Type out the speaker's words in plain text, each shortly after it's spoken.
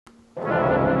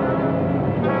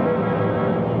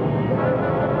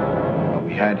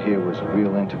had here was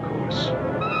real intercourse.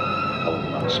 A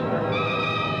lot of sperm.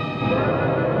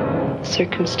 The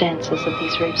circumstances of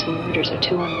these rapes and murders are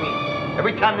too unreal.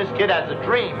 Every time this kid has a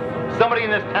dream, somebody in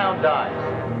this town dies.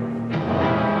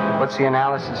 What's the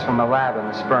analysis from the lab on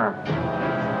the sperm?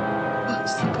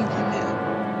 Something came in.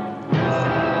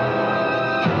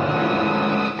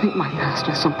 I think my past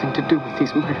has something to do with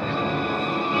these murders.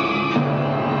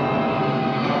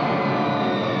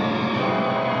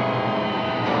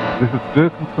 This is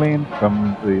Dirk McLean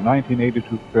from the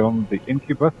 1982 film The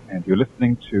Incubus, and you're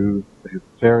listening to The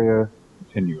Hysteria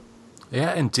Continues.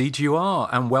 Yeah, indeed you are,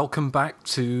 and welcome back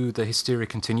to The Hysteria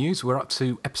Continues. We're up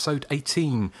to episode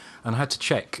 18, and I had to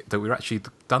check that we've actually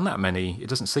done that many. It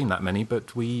doesn't seem that many,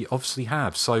 but we obviously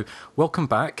have. So welcome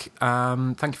back.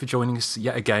 Thank you for joining us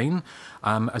yet again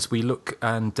as we look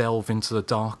and delve into the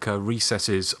darker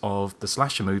recesses of the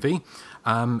slasher movie.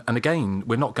 And again,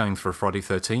 we're not going for a Friday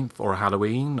 13th or a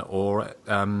Halloween or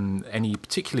any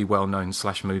particularly well-known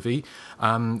slash movie.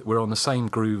 We're on the same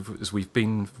groove as we've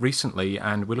been recently,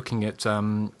 and we're looking at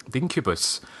The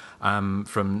Incubus from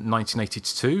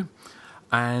 1982.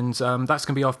 And that's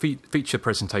going to be our feature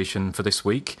presentation for this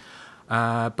week.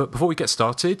 But before we get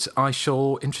started, I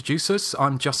shall introduce us.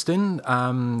 I'm Justin,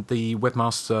 the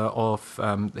webmaster of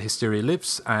The Hysteria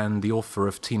Lives and the author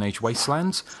of Teenage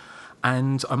Wasteland.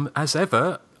 And I'm, as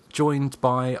ever, joined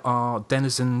by our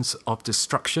denizens of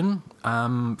destruction.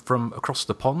 From across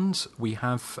the pond, we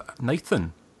have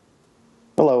Nathan.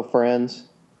 Hello, friends.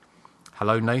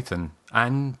 Hello, Nathan.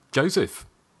 And Joseph.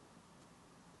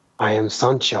 I am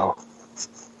Sancho.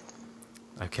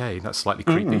 Okay, that's slightly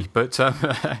creepy. But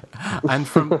and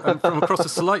from across a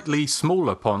slightly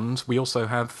smaller pond, we also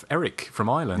have Eric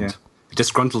from Ireland. Yeah.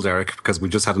 Disgruntled Eric, because we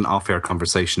just had an off-air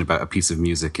conversation about a piece of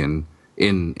music in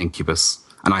Incubus,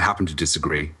 and I happen to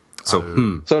disagree.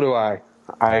 So, So do I.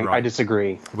 Right. I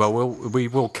disagree. Well, we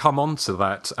will come on to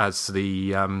that as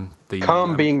the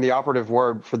being the operative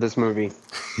word for this movie.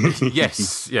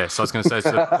 yes. I was going to say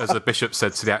as the bishop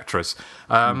said to the actress.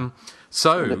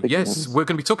 So, yes, we're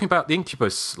going to be talking about the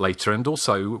Incubus later, and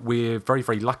also we're very,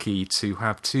 very lucky to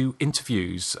have two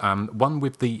interviews. One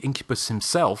with the Incubus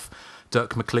himself,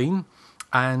 Dirk McLean,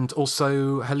 and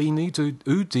also Helene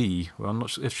Udi. Well, I'm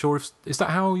not sure if... Is that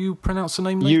how you pronounce the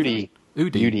name? Udi.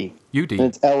 Udi. And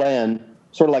it's Ellen.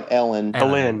 Sort of like Ellen.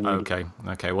 Ellen.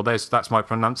 Okay. Well, that's my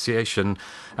pronunciation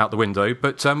out the window.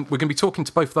 But we're going to be talking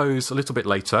to both those a little bit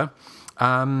later.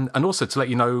 And also to let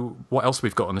you know what else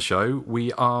we've got on the show,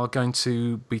 we are going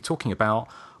to be talking about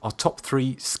our top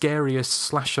 3 scariest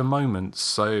slasher moments.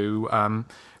 So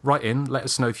write in, let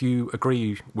us know if you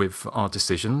agree with our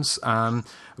decisions.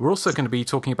 We're also going to be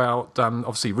talking about,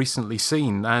 obviously, recently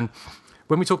seen. And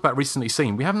when we talk about recently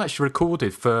seen, we haven't actually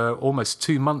recorded for almost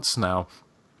 2 months now.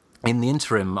 In the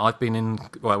interim, I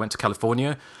went to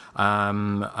California,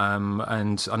 and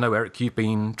I know, Eric, you've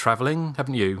been travelling,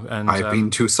 haven't you? And I've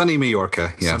been to sunny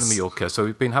Mallorca, yes. Sunny Mallorca. So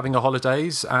we've been having our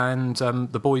holidays, and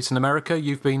the boys in America,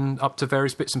 you've been up to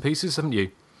various bits and pieces, haven't you?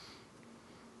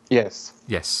 Yes.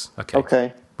 Yes.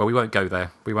 Okay. Well, we won't go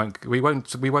there. We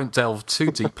won't delve too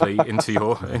deeply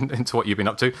into into what you've been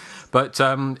up to. But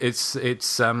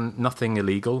it's nothing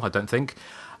illegal, I don't think.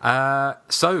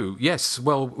 So, yes,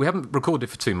 well, we haven't recorded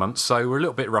for 2 months, so we're a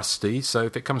little bit rusty. So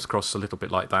if it comes across a little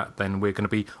bit like that, then we're going to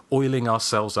be oiling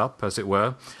ourselves up, as it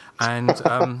were,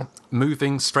 and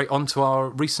moving straight on to our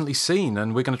recently seen.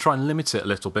 And we're going to try and limit it a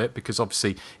little bit because,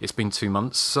 obviously, it's been 2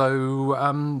 months.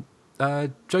 So,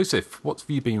 Joseph, what have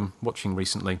you been watching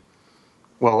recently?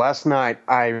 Well, last night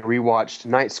I rewatched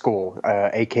Night School,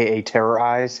 a.k.a. Terror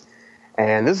Eyes.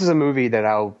 And this is a movie that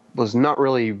I was not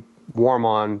really warm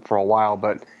on for a while,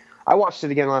 but I watched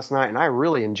it again last night and I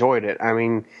really enjoyed it. I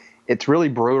mean, it's really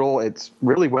brutal, it's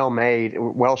really well made,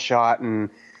 well shot,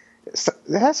 and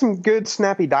it has some good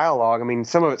snappy dialogue. I mean,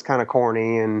 some of it's kind of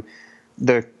corny and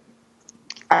the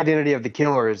identity of the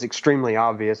killer is extremely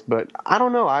obvious, but I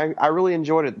don't know, I really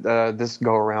enjoyed it this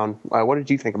go around. What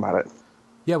did you think about it?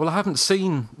 Yeah, well, I haven't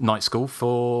seen Night School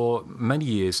for many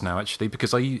years now, actually,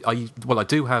 because I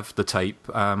do have the tape,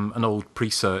 an old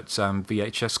pre-cert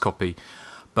VHS copy,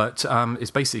 but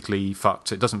it's basically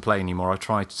fucked. It doesn't play anymore. I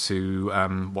tried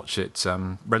to watch it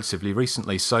relatively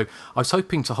recently, so I was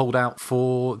hoping to hold out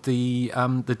for the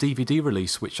DVD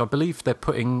release, which I believe they're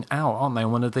putting out, aren't they?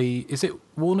 On one of the... Is it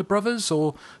Warner Brothers,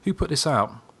 or who put this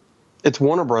out? It's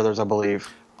Warner Brothers, I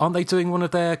believe. Aren't they doing one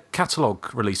of their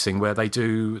catalogue releasing where they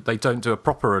don't do a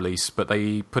proper release, but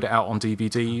they put it out on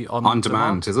DVD on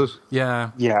demand, is it? Yeah.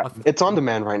 Yeah, it's on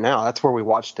demand right now. That's where we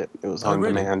watched it. It was on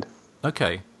demand.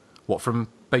 Okay. What, from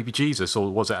Baby Jesus,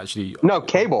 or was it actually... No,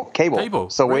 cable.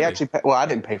 So really? we actually... I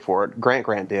didn't pay for it.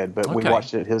 Grant did, but we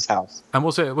watched it at his house. And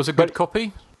was it a good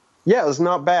copy? Yeah, it was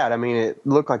not bad. I mean, it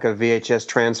looked like a VHS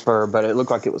transfer, but it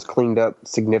looked like it was cleaned up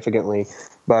significantly.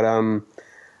 But I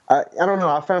don't know.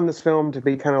 I found this film to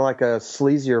be kind of like a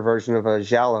sleazier version of a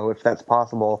giallo, if that's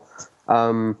possible.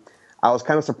 I was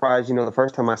kind of surprised, the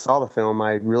first time I saw the film,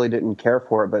 I really didn't care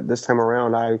for it. But this time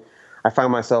around, I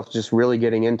found myself just really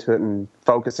getting into it and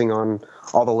focusing on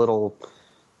all the little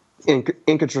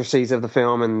intricacies of the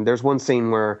film. And there's one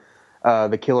scene where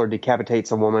the killer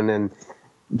decapitates a woman and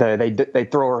they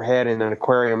throw her head in an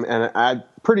aquarium, and I'm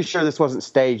pretty sure this wasn't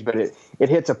staged, but it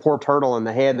hits a poor turtle in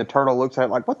the head, and the turtle looks at it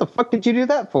like, what the fuck did you do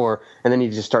that for? And then he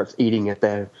just starts eating at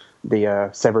the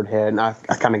severed head, and I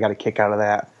kind of got a kick out of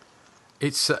that.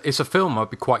 It's a film I'd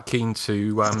be quite keen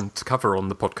to cover on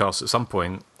the podcast at some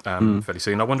point fairly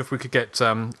soon. I wonder if we could get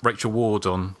Rachel Ward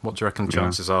on. What do you reckon the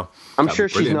chances are? I'm sure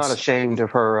she's not ashamed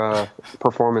of her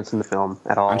performance in the film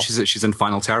at all. And she's in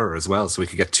Final Terror as well, so we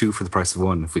could get 2 for the price of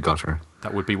 1 if we got her.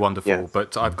 That would be wonderful. Yeah.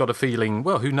 But I've got a feeling,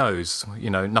 well, who knows?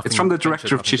 Nothing. It's from the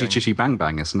director of Chitty Chitty Bang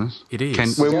Bang, isn't it? It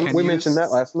is. We mentioned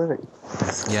that last night.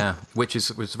 Yeah, which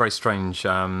was a very strange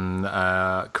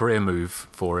career move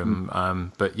for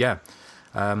him. But yeah.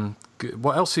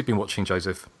 What else have you been watching,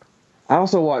 Joseph? I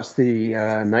also watched the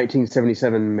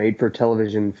 1977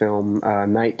 made-for-television film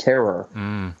Night Terror,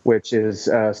 which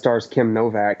stars Kim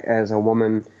Novak as a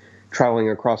woman traveling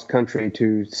across country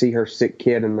to see her sick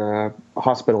kid in the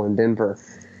hospital in Denver.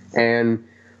 And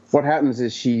what happens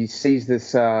is she sees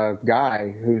this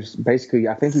guy who's basically,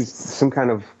 I think he's some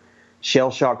kind of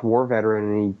shell-shocked war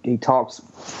veteran, and he talks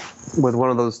with one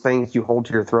of those things you hold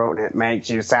to your throat and it makes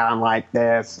you sound like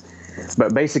this.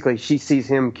 But basically, she sees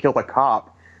him kill a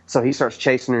cop, so he starts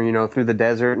chasing her, through the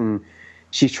desert, and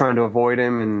she's trying to avoid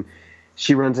him, and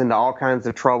she runs into all kinds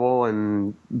of trouble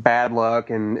and bad luck,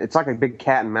 and it's like a big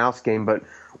cat and mouse game. But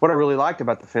what I really liked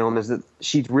about the film is that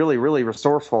she's really, really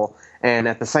resourceful, and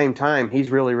at the same time, he's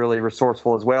really, really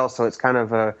resourceful as well. So it's kind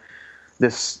of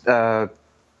this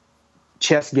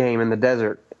chess game in the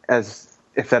desert, as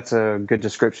if that's a good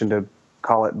description to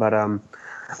call it. But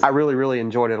I really, really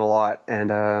enjoyed it a lot, and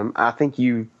I think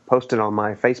you posted on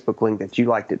my Facebook link that you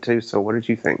liked it too. So, what did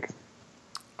you think?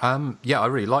 Yeah, I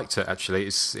really liked it. Actually,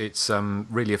 it's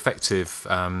really effective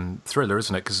thriller,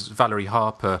 isn't it? Because Valerie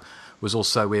Harper was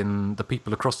also in The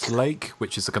People Across the Lake,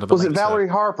 which is a kind of was it Valerie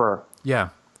Harper? Yeah.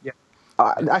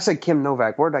 I said Kim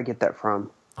Novak. Where did I get that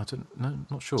from? I don't know,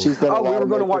 not sure. She's done a lot of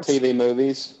TV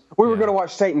movies. We were going to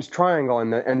watch Satan's Triangle,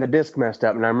 and the disc messed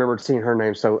up, and I remember seeing her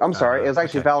name. So I'm sorry, it was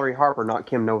actually Valerie Harper, not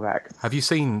Kim Novak. Have you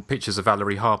seen pictures of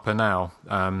Valerie Harper now?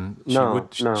 No.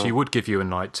 She would give you a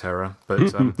night terror, but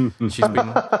she's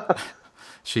been.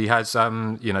 She has,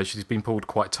 she's been pulled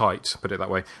quite tight, put it that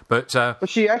way. But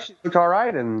she actually looked all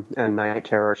right in Night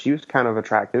Terror. She was kind of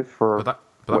attractive for. But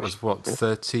that was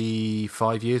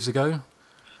 35 years ago.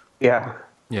 Yeah.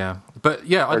 Yeah, but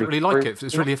yeah, I really like it.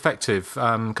 It's really effective,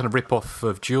 kind of rip-off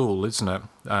of Duel, isn't it?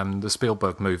 The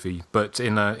Spielberg movie, but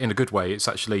in a good way. It's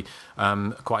actually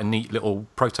quite a neat little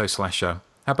proto-slasher.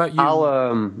 How about you?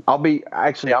 I'll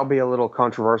be a little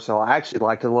controversial. I actually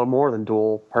liked it a little more than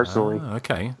Duel, personally.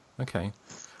 Okay.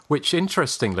 Which,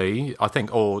 interestingly, I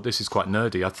think, this is quite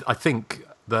nerdy. I think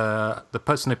the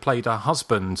person who played her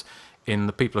husband in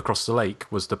The People Across the Lake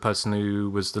was the person who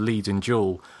was the lead in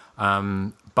Duel,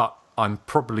 but I'm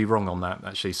probably wrong on that,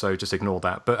 actually, so just ignore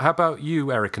that. But how about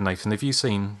you, Eric and Nathan? Have you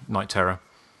seen Night Terror?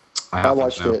 I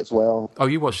watched it as well. Oh,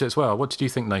 you watched it as well. What did you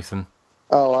think, Nathan?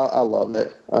 Oh, I loved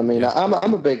it. I mean, yeah.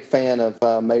 I'm a big fan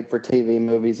of made-for-TV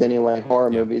movies anyway,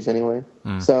 horror movies anyway.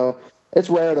 So it's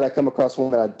rare that I come across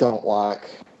one that I don't like.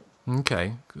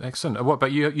 Okay, excellent. What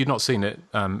about you? You've not seen it,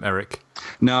 Eric?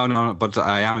 No, but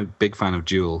I am a big fan of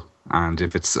Duel, and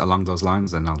if it's along those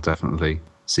lines, then I'll definitely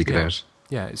seek it out.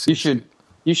 Yeah,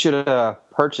 You should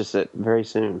purchase it very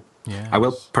soon. Yeah, I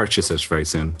will purchase it very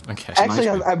soon. Okay. Actually,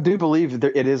 I do believe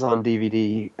that it is on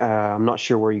DVD. I'm not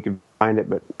sure where you can find it,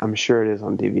 but I'm sure it is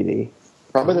on DVD.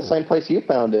 Probably the same place you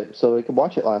found it, so we could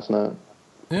watch it last night.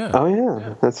 Yeah. Oh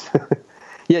yeah, that's.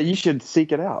 Yeah, you should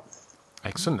seek it out.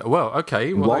 Excellent. Well,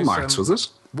 okay. Well, Walmart's, was it?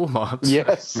 Walmart's.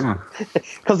 Yes.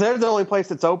 Because they're the only place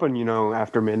that's open,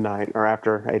 after midnight or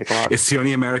after 8 o'clock. It's the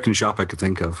only American shop I could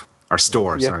think of, or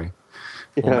store. Sorry.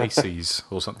 Or Macy's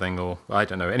or something, or I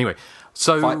don't know. Anyway,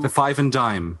 so the Five and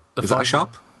Dime, is that a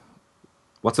shop?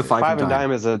 What's a Five and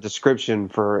Dime? Is a description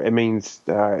for, it means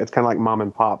it's kind of like mom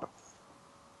and pop.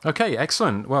 Okay,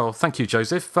 excellent. Well, thank you,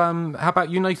 Joseph. How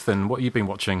about you, Nathan? What have you been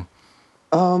watching?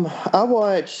 I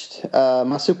watched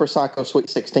My Super Psycho Sweet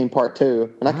 16 Part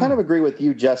 2, and I kind of agree with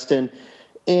you, Justin.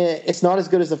 it's not as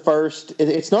good as the first.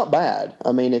 It's not bad.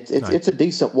 I mean, it's a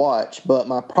decent watch. But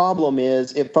my problem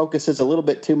is it focuses a little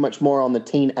bit too much more on the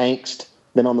teen angst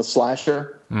than on the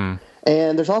slasher. And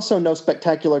there's also no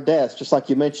spectacular deaths, just like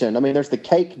you mentioned. I mean, there's the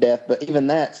cake death, but even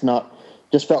that's not.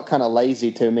 Just felt kind of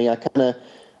lazy to me. I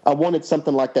wanted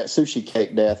something like that sushi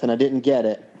cake death, and I didn't get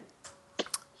it.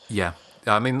 Yeah,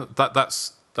 I mean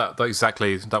that's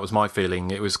exactly that was my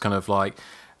feeling. It was kind of like.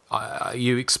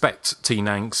 You expect teen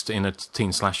angst in a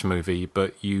teen slash movie,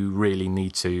 but you really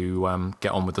need to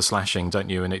get on with the slashing, don't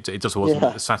you? And it just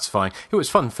wasn't satisfying. It was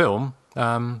a fun film,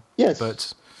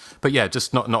 yes, but yeah,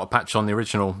 just not a patch on the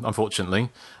original, unfortunately.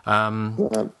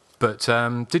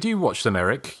 But did you watch them,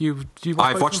 Eric?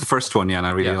 I've watched the first one, and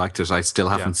I really liked it. I still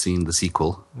haven't seen the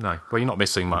sequel. No, well, you're not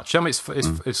missing much. I mean,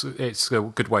 it's a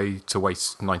good way to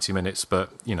waste 90 minutes, but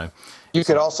you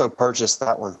could also purchase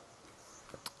that one.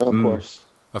 Of course.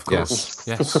 Of course,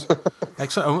 yes.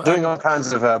 Excellent. Doing all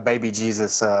kinds of baby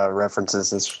Jesus references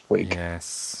this week.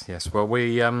 Yes. Well,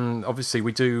 we obviously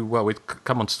we do. Well, we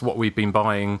come on to what we've been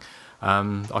buying.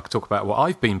 I could talk about what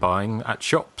I've been buying at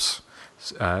shops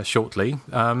shortly.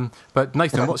 But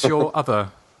Nathan, what's your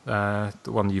other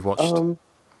one you've watched?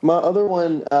 My other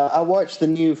one, I watched the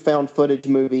new found footage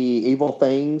movie Evil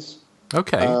Things.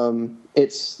 Okay.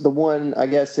 It's the one. I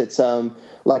guess it's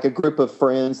like a group of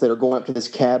friends that are going up to this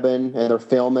cabin and they're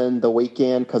filming the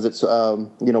weekend because it's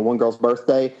one girl's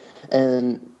birthday,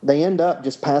 and they end up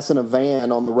just passing a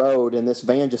van on the road, and this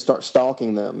van just starts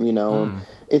stalking them.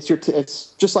 It's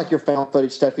just like your found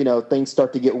footage stuff. Things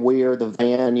start to get weird. The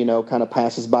van kind of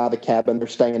passes by the cabin they're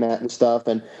staying at and stuff,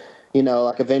 and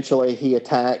like eventually he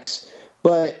attacks.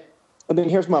 But I mean,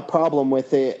 here's my problem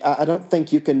with it. I don't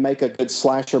think you can make a good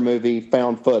slasher movie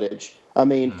found footage. I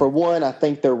mean, for one, I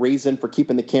think their reason for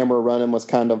keeping the camera running was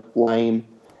kind of lame.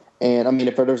 And, I mean,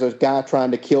 if there's a guy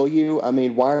trying to kill you, I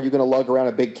mean, why are you going to lug around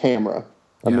a big camera?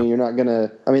 I mean, you're not going to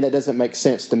 – I mean, that doesn't make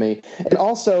sense to me. And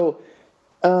also,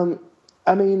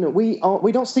 I mean, we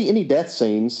don't see any death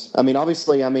scenes. I mean,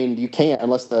 obviously, you can't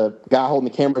unless the guy holding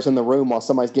the camera's in the room while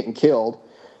somebody's getting killed.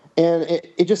 And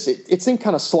it seemed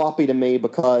kind of sloppy to me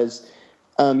because –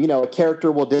 a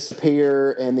character will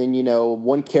disappear, and then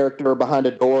one character behind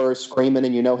a door is screaming,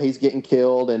 and he's getting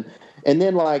killed, and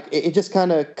then like it just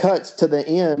kind of cuts to the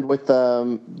end with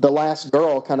the last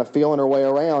girl kind of feeling her way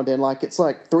around, and like it's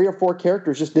like 3 or 4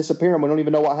 characters just disappear, and we don't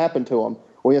even know what happened to them.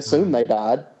 We assume they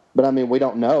died, but I mean we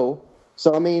don't know.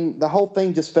 So I mean the whole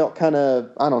thing just felt kind of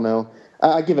I don't know.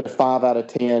 I give it a 5 out of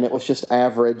 10. It was just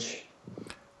average.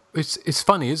 It's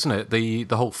funny, isn't it? The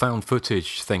whole found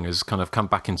footage thing has kind of come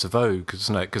back into vogue,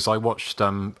 isn't it? Because I watched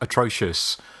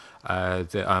Atrocious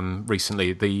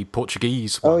recently, the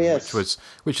Portuguese one,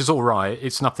 which is all right.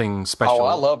 It's nothing special. Oh,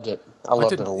 I loved it. I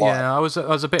loved it a lot. Yeah, I was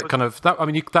a bit kind of that. I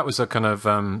mean, that was a kind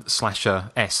of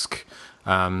slasher-esque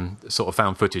sort of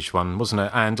found footage one, wasn't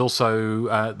it? And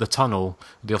also the Tunnel,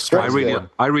 the Australian one.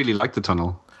 I really liked the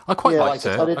Tunnel. I quite liked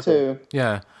it. I did too.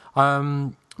 Yeah.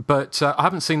 But I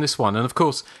haven't seen this one, and of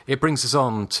course it brings us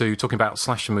on to talking about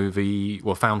slasher movie,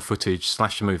 found footage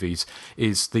slasher movies.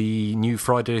 Is the new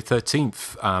Friday the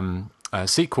 13th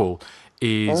sequel?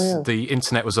 The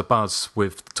internet was abuzz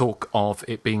with talk of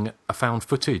it being a found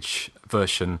footage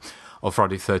version of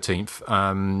Friday the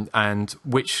 13th, and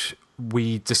which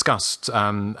we discussed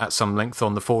at some length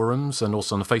on the forums and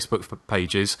also on the Facebook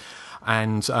pages.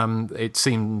 And it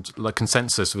seemed like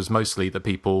consensus was mostly that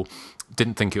people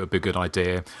didn't think it would be a good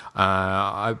idea.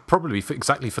 Probably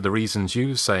exactly for the reasons you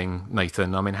were saying,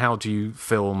 Nathan. I mean, how do you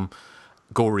film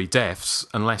gory deaths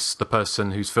unless the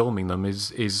person who's filming them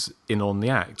is in on the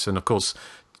act? And of course,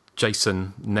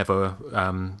 Jason never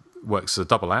works as a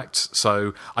double act,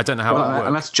 so I don't know how that works.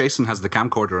 Unless Jason has the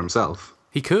camcorder himself.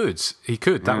 He could.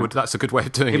 That's a good way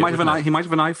of doing it. He might have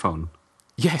an iPhone.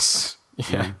 Yes.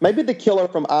 Yeah. Maybe the killer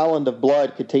from Island of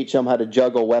Blood could teach him how to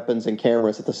juggle weapons and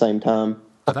cameras at the same time.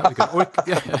 That'd be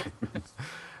good.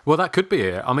 Well, that could be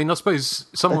it. I mean, I suppose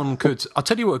someone could... I'll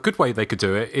tell you what a good way they could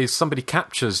do it is somebody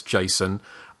captures Jason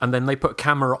and then they put a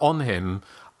camera on him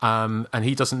and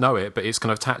he doesn't know it, but it's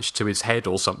kind of attached to his head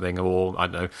or something, or I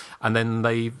don't know. And then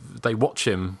they watch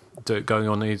him do it going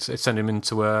on. Send him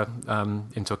into a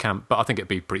camp. But I think it'd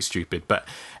be pretty stupid. But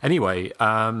anyway,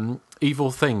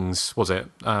 Evil Things, was it?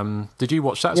 Did you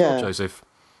watch that as well, Joseph?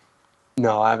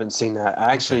 No, I haven't seen that.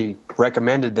 I actually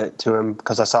recommended it to him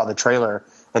because I saw the trailer,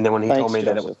 and then when he told me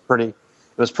that it was pretty,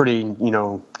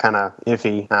 kind of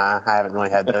iffy. I haven't really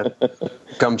had the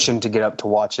gumption to get up to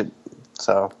watch it.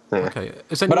 So, yeah. Okay.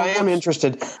 But I am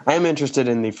interested. I am interested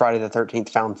in the Friday the 13th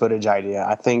found footage idea.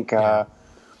 I think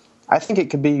it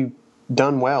could be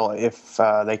done well if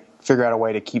they figure out a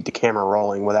way to keep the camera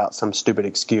rolling without some stupid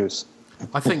excuse.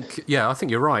 I think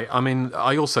you're right. I mean,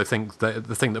 I also think that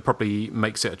the thing that probably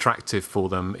makes it attractive for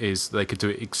them is they could do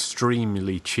it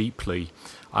extremely cheaply.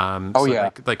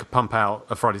 They could pump out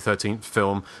a Friday 13th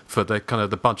film for the kind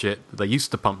of the budget they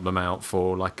used to pump them out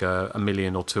for, like a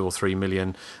million or 2 or 3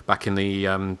 million back in the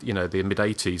the mid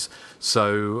 80s.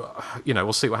 So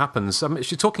we'll see what happens.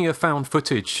 If you're talking of found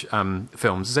footage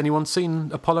films, has anyone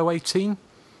seen Apollo 18?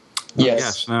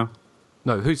 Yes. No.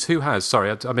 No. Who has? Sorry,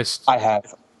 I missed. I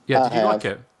have. Yeah. Did you like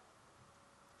it?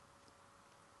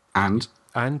 Who wants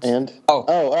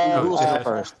to go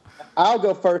first? I'll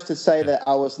go first to say that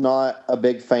I was not a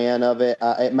big fan of it.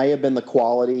 It may have been the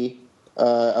quality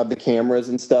of the cameras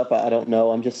and stuff. I don't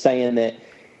know. I'm just saying that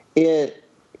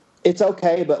it's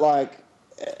okay, but like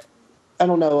I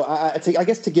don't know. I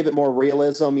guess to give it more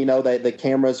realism, the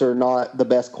cameras are not the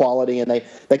best quality, and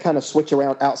they kind of switch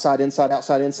around outside, inside,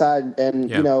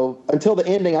 and until the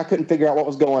ending, I couldn't figure out what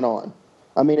was going on.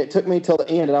 I mean, it took me till the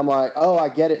end, and I'm like, oh, I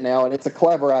get it now, and it's a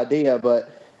clever idea, but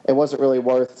it wasn't really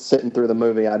worth sitting through the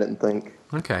movie, I didn't think.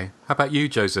 Okay. How about you,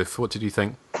 Joseph? What did you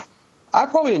think? I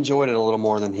probably enjoyed it a little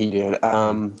more than he did.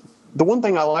 The one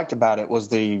thing I liked about it was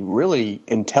the really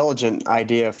intelligent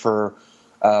idea for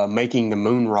making the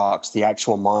moon rocks the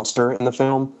actual monster in the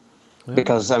film. Yeah.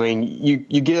 Because, I mean, you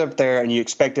get up there and you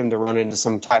expect him to run into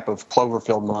some type of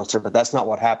Cloverfield monster, but that's not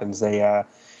what happens.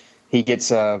 He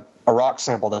gets a rock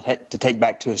sample to take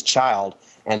back to his child,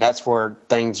 and that's where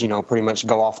things, pretty much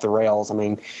go off the rails. I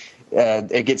mean,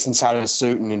 it gets inside of his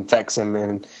suit and infects him,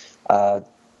 and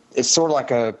it's sort of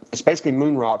like it's basically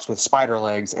moon rocks with spider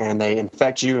legs, and they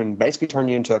infect you and basically turn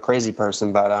you into a crazy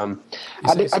person. But I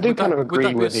do kind of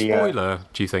agree with the... Would that be a spoiler,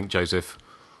 do you think, Joseph?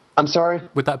 I'm sorry?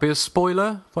 Would that be a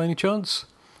spoiler, by any chance?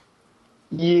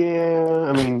 Yeah,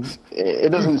 I mean,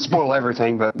 it doesn't spoil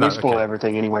everything, but we spoil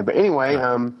everything anyway. But anyway...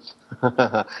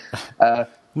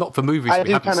 not for movies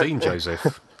we haven't seen,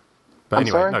 Joseph. But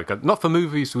anyway, no, not for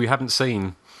movies we haven't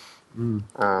seen.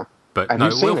 But no,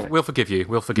 we'll forgive you.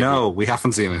 We'll forgive you. No, we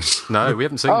haven't seen it. No, we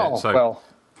haven't seen it. So. Well,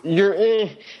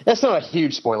 that's not a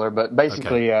huge spoiler, but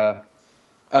basically, I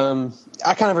kind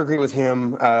of agree with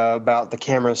him about the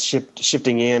cameras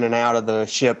shifting in and out of the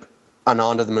ship and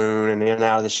onto the moon and in and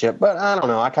out of the ship. But I don't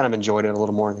know. I kind of enjoyed it a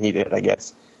little more than he did, I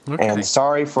guess. Okay. And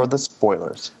sorry for the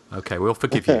spoilers. Okay, we'll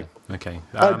forgive you. Okay.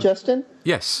 Justin?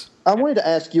 Yes. I wanted to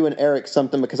ask you and Eric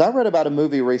something because I read about a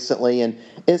movie recently, and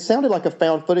it sounded like a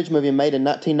found footage movie made in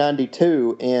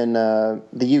 1992 in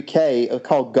the UK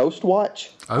called Ghost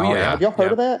Watch. Oh, yeah. Have y'all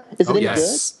heard of that? Is it any good?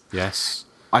 Yes.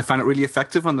 I found it really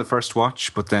effective on the first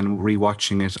watch, but then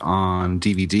rewatching it on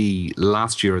DVD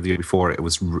last year or the year before,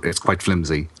 it's quite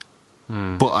flimsy.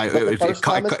 But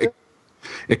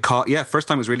first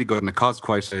time was really good, and it caused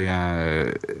quite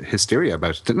a hysteria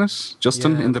about it, didn't it,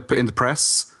 Justin? Yeah. In the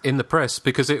press. In the press,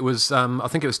 because it was, I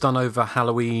think it was done over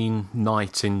Halloween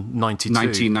night in 92.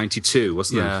 1992,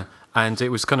 wasn't it? Yeah, and it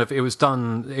was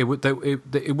done.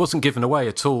 It wasn't given away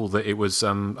at all that it was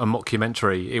a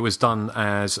mockumentary. It was done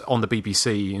as on the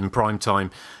BBC in prime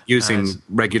time, using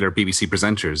regular BBC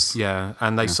presenters. Yeah,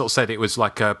 and they sort of said it was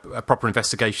like a proper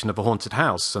investigation of a haunted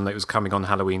house, and it was coming on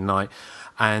Halloween night.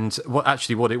 And what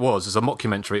it was is a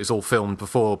mockumentary. It was all filmed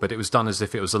before, but it was done as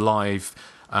if it was a live,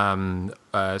 a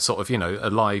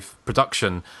live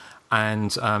production.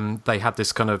 And they had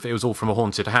this it was all from a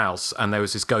haunted house, and there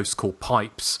was this ghost called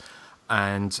Pipes,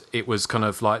 and it was kind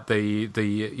of like they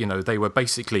were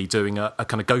basically doing a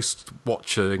kind of ghost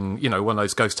watching, one of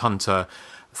those ghost hunter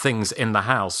things in the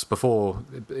house before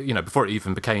it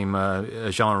even became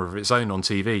a genre of its own on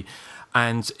TV.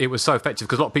 And it was so effective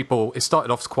because a lot of people, it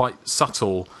started off quite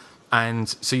subtle, and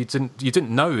so you didn't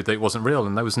know that it wasn't real,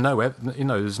 and there was nobody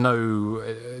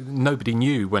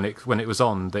knew when it was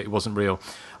on that it wasn't real.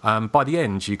 By the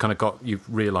end, you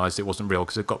realised it wasn't real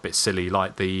because it got a bit silly,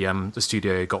 like the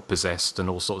studio got possessed and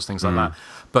all sorts of things like that.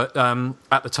 But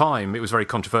at the time, it was very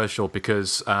controversial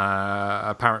because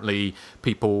apparently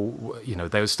people,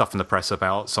 there was stuff in the press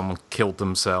about someone killed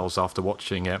themselves after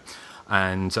watching it.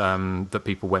 And that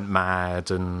people went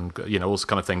mad and, all those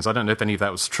kind of things. I don't know if any of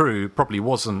that was true. Probably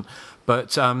wasn't.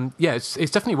 But, it's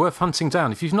definitely worth hunting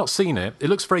down. If you've not seen it, it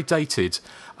looks very dated.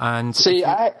 And see,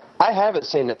 I haven't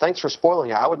seen it. Thanks for spoiling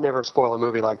it. I would never spoil a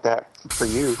movie like that for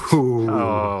you.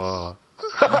 Oh.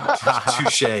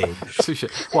 Touche.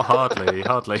 Well, hardly.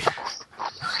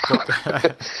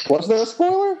 Was there a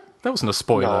spoiler? There wasn't a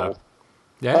spoiler. No.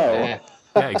 Yeah. Oh.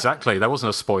 Yeah, exactly. There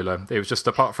wasn't a spoiler. It was just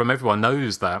apart from everyone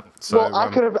knows that. So, well, I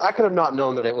could have not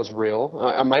known that it was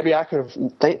real. Maybe I could have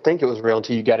think it was real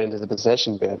until you got into the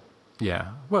possession bit. Yeah.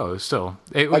 Well, still,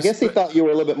 it was. I guess he thought you were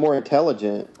a little bit more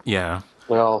intelligent. Yeah.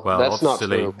 Well, that's not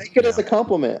true. Take it as a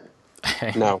compliment.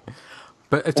 No.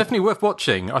 But it's definitely worth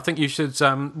watching. I think you should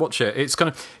watch it. It's one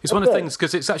of the things,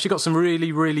 because it's actually got some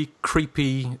really, really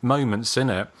creepy moments in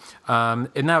it.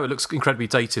 And now it looks incredibly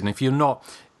dated. And if you're not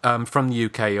from the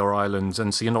UK or Ireland,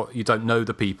 and so you don't know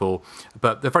the people,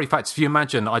 but the very fact, if you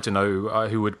imagine, I don't know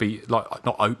who would be like,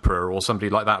 not Oprah or somebody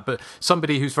like that, but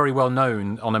somebody who's very well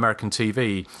known on American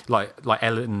TV, like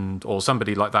Ellen or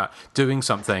somebody like that, doing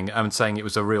something and saying it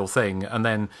was a real thing, and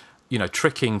then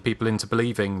tricking people into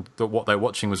believing that what they're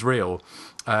watching was real,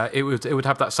 it would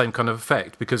have that same kind of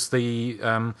effect, because they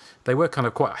were kind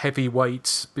of quite heavyweight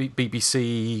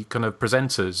BBC kind of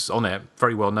presenters on it,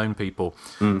 very well known people.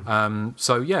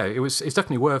 So yeah, it's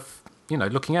definitely worth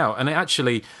looking out. And it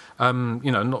actually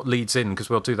not leads in, because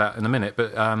we'll do that in a minute,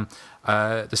 but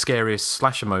the scariest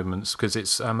slasher moments, because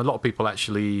it's a lot of people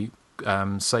actually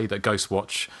say that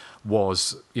Ghostwatch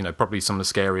was probably some of the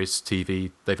scariest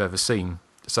TV they've ever seen.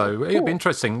 So it'll be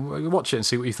interesting. Watch it and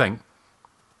see what you think.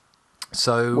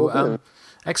 So,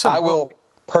 excellent. I will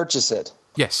purchase it.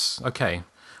 Yes, okay.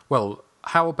 Well,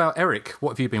 how about Eric?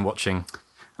 What have you been watching?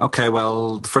 Okay,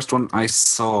 well, the first one I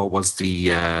saw was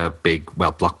the big,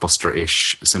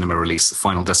 blockbuster-ish cinema release,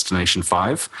 Final Destination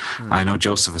 5. I know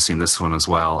Joseph has seen this one as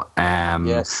well.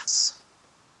 Yes.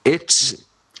 It,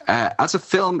 as a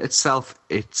film itself,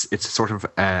 it's sort of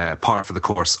par for the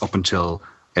course up until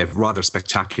a rather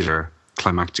spectacular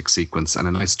climactic sequence and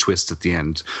a nice twist at the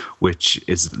end, which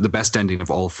is the best ending of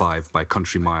all 5 by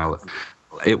country mile.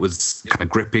 It was kind of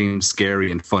gripping,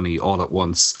 scary, and funny all at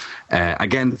once.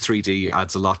 Again, 3D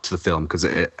adds a lot to the film, because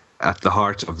at the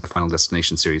heart of the Final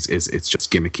Destination series it's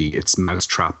just gimmicky. It's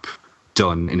mousetrap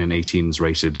done in an 18s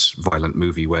rated violent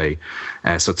movie way.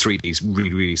 So 3D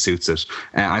really, really suits it.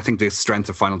 I think the strength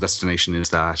of Final Destination is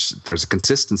that there's a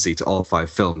consistency to all 5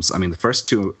 films. I mean, the first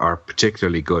 2 are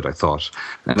particularly good, I thought.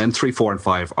 And then 3, 4, and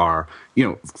 5 are,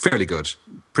 fairly good,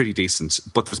 pretty decent,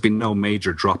 but there's been no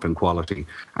major drop in quality.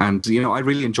 And, I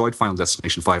really enjoyed Final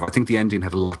Destination 5. I think the ending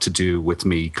had a lot to do with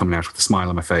me coming out with a smile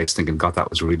on my face, thinking, God, that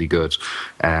was really good.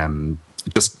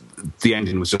 The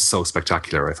ending was just so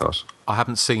spectacular, I thought. I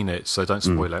haven't seen it, so don't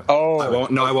spoil it. Oh,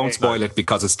 I won't spoil it,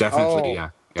 because it's definitely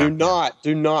do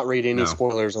not read any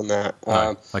spoilers on that.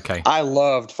 No. Okay. I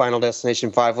loved Final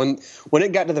Destination 5. When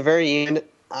it got to the very end,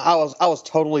 I was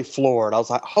totally floored. I was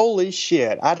like, holy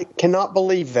shit, I cannot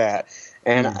believe that.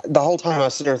 And the whole time I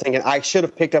was sitting there thinking I should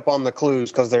have picked up on the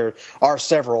clues, because there are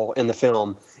several in the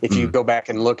film if you go back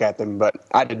and look at them, but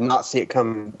I did not see it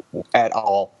come at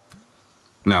all.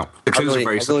 No, the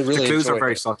clues are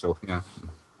very subtle.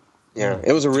 Yeah,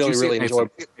 it was a really enjoyable.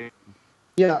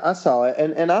 Yeah, I saw it,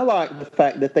 and I like the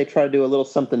fact that they try to do a little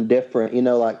something different.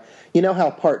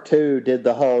 How Part 2 did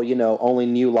the whole, only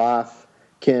new life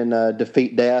can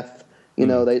defeat death.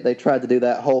 They tried to do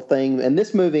that whole thing, and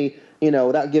this movie,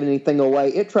 without giving anything away,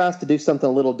 it tries to do something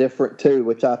a little different too,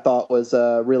 which I thought was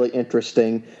really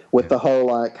interesting, with the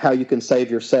whole how you can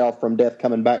save yourself from death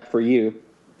coming back for you.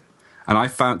 And I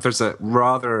found there's a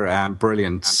rather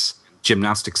brilliant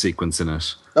gymnastic sequence in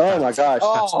it. Oh my gosh!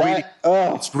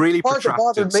 It's really part that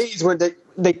protracted. bothered me is when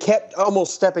they kept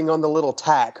almost stepping on the little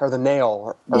tack or the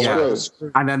nail.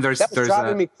 And then there's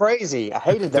driving me crazy. I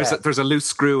hated that. There's a loose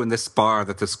screw in this bar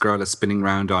that this girl is spinning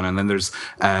around on, and then there's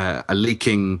a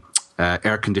leaking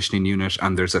air conditioning unit,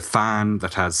 and there's a fan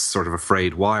that has sort of a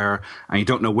frayed wire, and you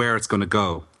don't know where it's going to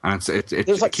go. And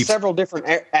there's several different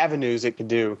avenues it could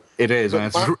do. It is.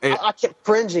 And I kept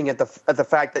cringing at the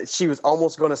fact that she was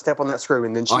almost going to step on that screw,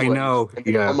 and then she wouldn't. Know.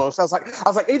 Yeah. Almost. I was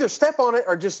like, either step on it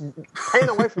or just pan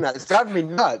away from that. It's driving me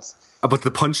nuts. But the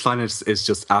punchline is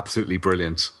just absolutely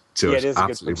brilliant. It is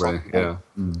absolutely brilliant. Yeah.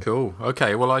 Cool.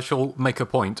 Okay. Well, I shall make a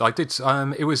point. I did.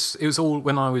 It was all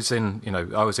when I was in.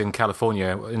 I was in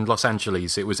California, in Los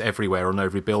Angeles. It was everywhere on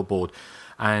every billboard.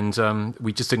 And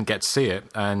we just didn't get to see it,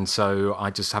 and so I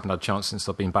just haven't had a chance since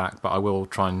I've been back. But I will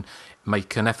try and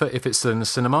make an effort if it's still in the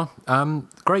cinema.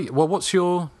 Great. Well, what's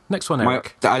your next one,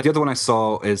 Eric? The other one I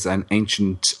saw is an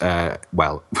ancient.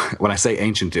 When I say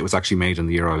ancient, it was actually made in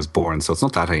the year I was born, so it's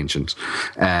not that ancient.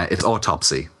 It's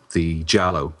Autopsy, the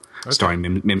giallo,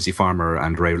 starring Mimsy Farmer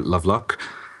and Ray Lovelock.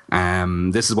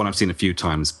 This is one I've seen a few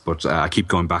times, but I keep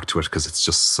going back to it because it's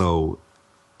just so.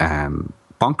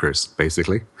 Bonkers,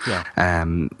 basically. Yeah.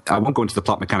 I won't go into the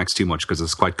plot mechanics too much because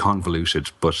it's quite convoluted,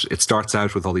 but it starts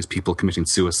out with all these people committing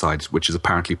suicide, which is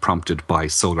apparently prompted by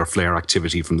solar flare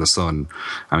activity from the sun.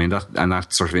 I mean,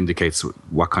 that sort of indicates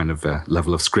what kind of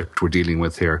level of script we're dealing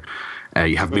with here.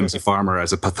 You have Mimsy Farmer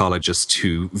as a pathologist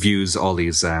who views all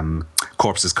these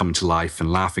corpses coming to life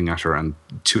and laughing at her, and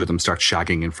 2 of them start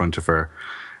shagging in front of her.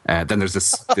 Then there's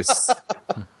this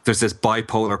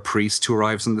bipolar priest who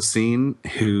arrives on the scene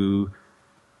who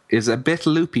is a bit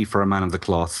loopy for a man of the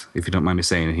cloth, if you don't mind me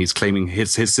saying. He's claiming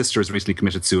his sister has recently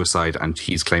committed suicide, and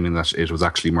he's claiming that it was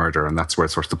actually murder, and that's where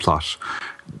sort of the plot.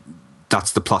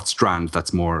 That's the plot strand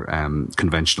that's more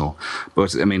conventional.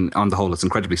 But, I mean, on the whole, it's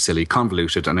incredibly silly,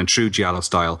 convoluted, and in true Giallo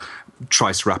style,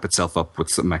 tries to wrap itself up with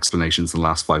some explanations in the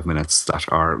last 5 minutes that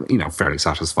are, fairly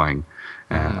satisfying.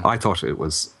 I thought it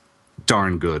was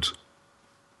darn good.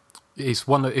 It's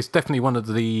definitely one of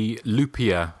the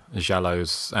loopier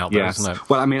Giallos out there, isn't it?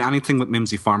 Well, I mean, anything with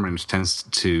Mimsy Farmer in it tends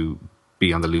to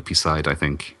be on the loopy side, I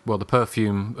think. Well, the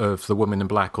perfume of the woman in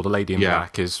black or the lady in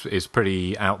black is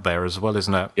pretty out there as well,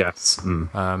 isn't it? Yes. Cool.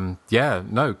 How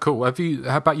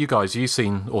about you guys? Have you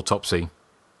seen Autopsy?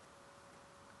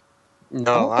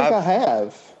 No, I don't think I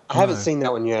have. I haven't seen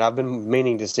that one yet. I've been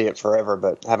meaning to see it forever,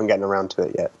 but haven't gotten around to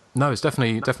it yet. No, it's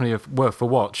definitely worth a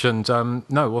watch. And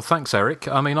thanks, Eric.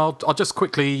 I mean, I'll just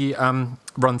quickly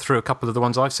run through a couple of the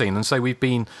ones I've seen and say we've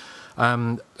been.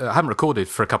 I haven't recorded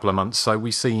for a couple of months, so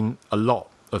we've seen a lot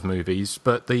of movies.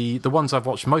 But the ones I've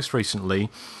watched most recently,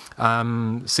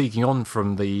 seeking on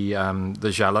from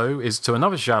the Giallo, is to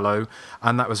another Giallo,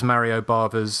 and that was Mario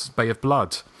Bava's Bay of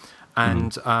Blood.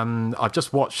 And I've just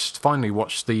finally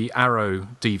watched the Arrow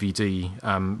DVD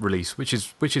release, which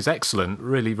is excellent,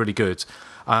 really, really good.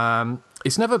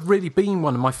 It's never really been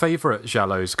one of my favourite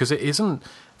Giallos because it isn't.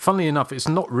 Funnily enough, it's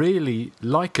not really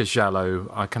like a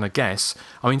Giallo, I kind of guess.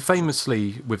 I mean,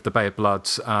 famously with the Bay of Blood,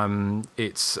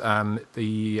 it's the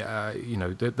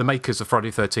makers of Friday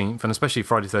the 13th, and especially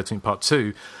Friday the 13th Part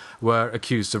 2, were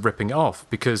accused of ripping it off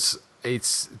because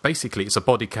it's a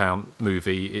body count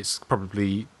movie. It's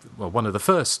probably one of the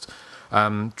first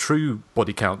true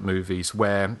body count movies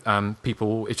where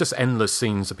it's just endless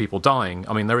scenes of people dying.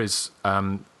 I mean, there is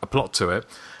a plot to it.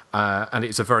 And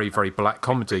it's a very, very black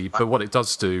comedy. But what it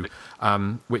does do,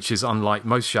 which is unlike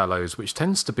most Giallos, which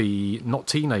tends to be not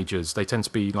teenagers, they tend to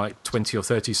be like 20 or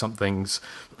 30-somethings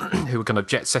who are kind of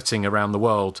jet-setting around the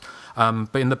world.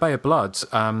 But in the Bay of Blood,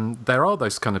 there are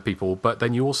those kind of people, but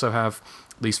then you also have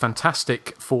these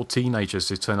fantastic 4 teenagers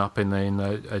who turn up in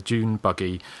a dune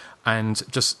buggy and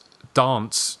just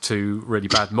dance to really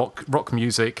bad rock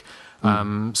music,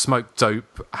 smoke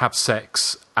dope, have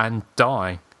sex, and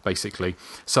die, basically.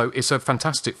 So it's a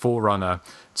fantastic forerunner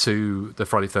to the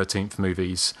Friday the 13th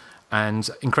movies and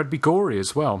incredibly gory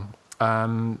as well.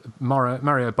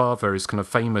 Mario Bava is kind of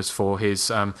famous for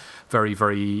his very,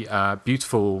 very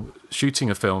beautiful shooting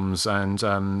of films and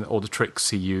all the tricks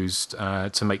he used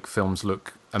to make films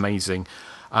look amazing.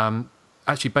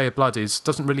 Actually, Bay of Blood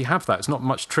doesn't really have that. It's not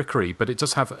much trickery, but it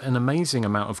does have an amazing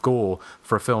amount of gore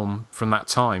for a film from that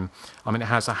time. I mean, it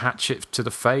has a hatchet to the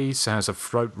face, it has a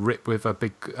throat rip with a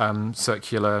big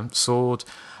circular sword,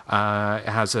 it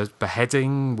has a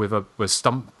beheading with a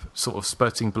stump sort of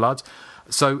spurting blood.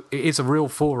 So it is a real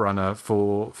forerunner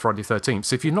for Friday the 13th.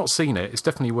 So if you've not seen it, it's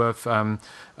definitely worth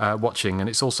watching. And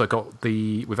it's also got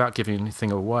without giving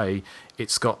anything away,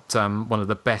 it's got one of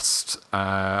the best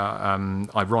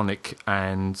ironic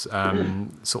and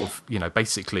sort of,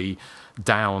 basically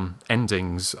down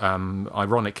endings,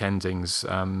 ironic endings,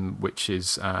 which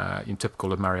is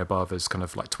typical of Mario Bava's kind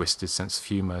of like twisted sense of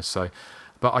humour. So,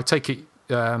 but I take it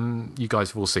you guys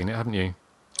have all seen it, haven't you?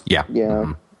 Yeah.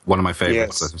 Yeah. One of my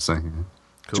favourites, Yes. I would say. Cool.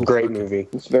 It's a great movie.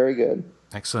 It's very good.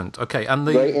 Excellent. Okay, and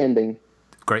the Great ending.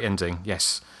 Great ending,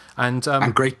 yes. And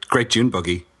great Dune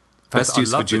buggy. Best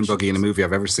use of a Dune buggy in a movie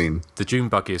I've ever seen. The Dune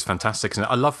buggy is fantastic, isn't it?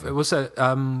 I love it. Was it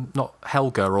not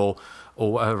Helga or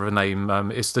whatever her name?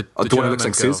 It's the one German who looks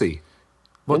like girl. Susie.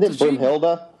 Isn't it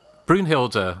Brunhilde?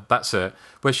 Brunhilde, that's it.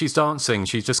 Where she's dancing,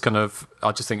 she's just kind of.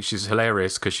 I just think she's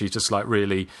hilarious because she's just like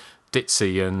really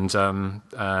ditzy and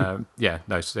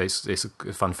it's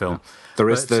a fun film. There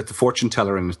is the fortune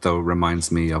teller in it though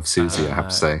reminds me of Susie, I have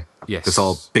to say. Yes, it's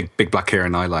all big black hair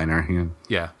and eyeliner.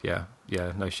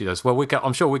 Yeah, no, she does. Well,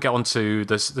 I'm sure we'll get onto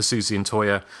the Susie and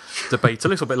Toya debate a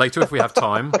little bit later if we have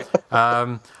time.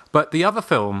 But the other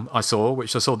film I saw,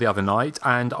 which I saw the other night,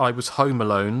 and I was home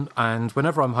alone, and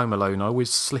whenever I'm home alone, I always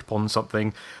slip on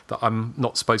something that I'm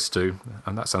not supposed to,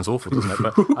 and that sounds awful, doesn't it?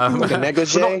 But, like a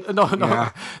negligee? Not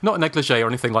a negligee or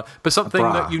anything like but something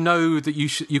that you know that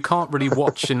you can't really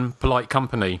watch in polite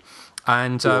company.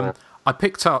 And I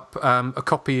picked up a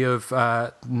copy of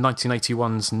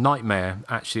 1981's Nightmare,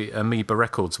 actually, Amoeba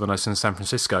Records, when I was in San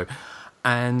Francisco.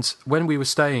 And when we were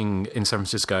staying in San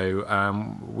Francisco,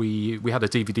 we had a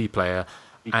DVD player,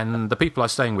 and the people I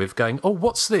was staying with going, "Oh,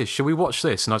 what's this? Shall we watch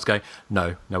this?" And I was going,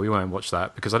 "No, we won't watch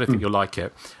that because I don't think you'll like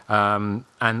it." And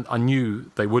I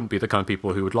knew they wouldn't be the kind of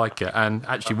people who would like it. And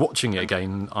actually watching it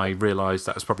again, I realised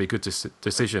that was probably a good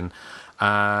decision.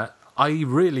 I I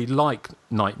really like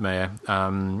Nightmare.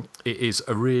 It is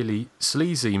a really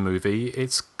sleazy movie.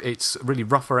 It's really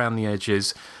rough around the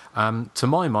edges. To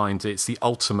my mind, it's the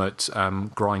ultimate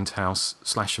grindhouse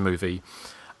slasher movie,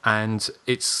 and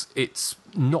it's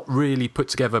not really put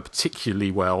together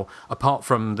particularly well, apart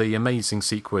from the amazing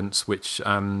sequence, which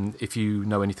if you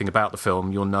know anything about the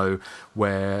film, you'll know,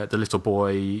 where the little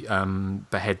boy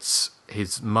beheads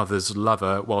his mother's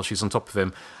lover while she's on top of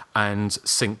him and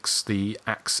sinks the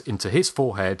axe into his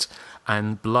forehead,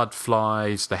 and blood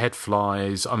flies, the head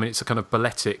flies. I mean, it's a kind of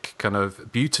balletic, kind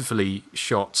of beautifully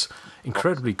shot,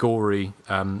 incredibly gory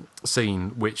scene,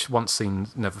 which once seen,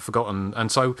 never forgotten.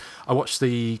 And so I watched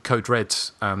the Code Red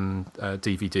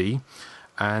DVD,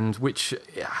 and which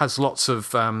has lots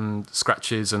of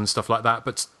scratches and stuff like that.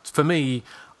 But for me,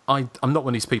 I'm not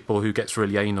one of these people who gets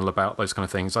really anal about those kind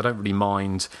of things. I don't really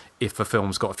mind if a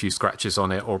film's got a few scratches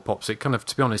on it or pops. It kind of,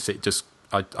 to be honest, it just,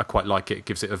 I quite like it. It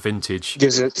gives it a vintage.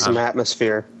 Gives it some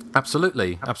atmosphere.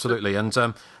 Absolutely.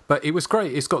 And but it was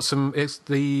great. It's got some. It's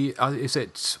the. Is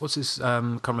it? What's his?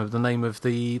 Can't remember the name of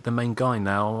the main guy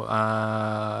now.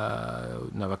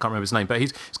 No, I can't remember his name. But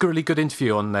he's got a really good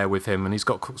interview on there with him, and he's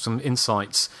got some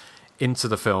insights into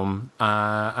the film.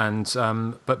 But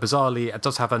bizarrely, it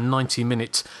does have a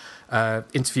 90-minute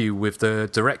interview with the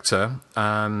director,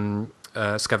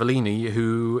 Scavallini,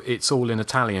 who it's all in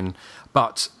Italian,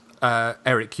 but.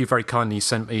 Eric, you very kindly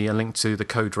sent me a link to the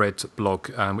Code Red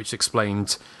blog, which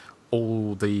explained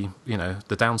all the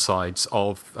downsides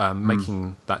of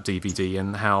making that DVD,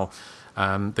 and how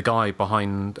the guy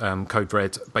behind Code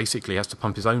Red basically has to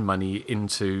pump his own money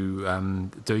into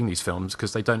doing these films,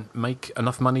 because they don't make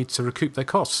enough money to recoup their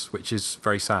costs, which is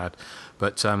very sad.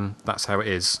 But that's how it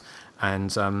is.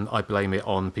 And I blame it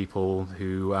on people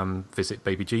who visit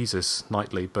Baby Jesus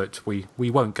nightly, but we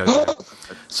won't go there.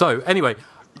 So anyway...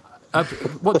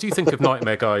 what do you think of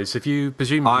Nightmare, guys? Have you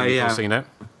presumably seen it?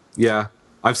 Yeah,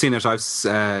 I've seen it.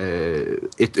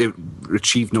 It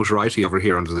achieved notoriety over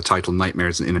here under the title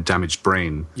Nightmares in a Damaged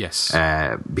Brain. Yes.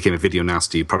 Became a video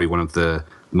nasty, probably one of the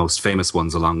most famous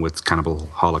ones, along with Cannibal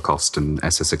Holocaust and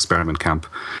SS Experiment Camp.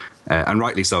 And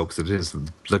rightly so, because it is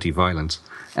bloody violent.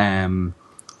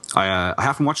 I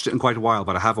haven't watched it in quite a while,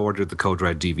 but I have ordered the Code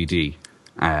Red DVD.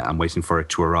 I'm waiting for it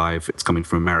to arrive. It's coming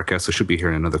from America, so it should be here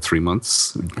in another 3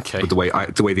 months. Okay. With the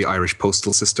way the Irish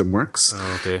postal system works.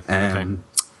 Oh dear. Okay.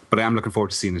 But I am looking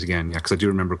forward to seeing it again, because I do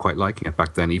remember quite liking it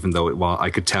back then, even though I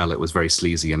could tell it was very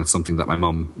sleazy, and it's something that my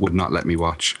mum would not let me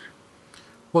watch.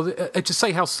 Well, to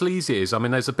say how sleazy it is, I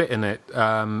mean, there's a bit in it,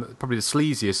 probably the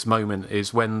sleaziest moment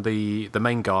is when the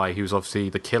main guy, who's obviously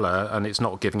the killer, and it's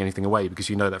not giving anything away because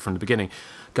you know that from the beginning,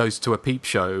 goes to a peep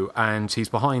show, and he's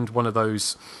behind one of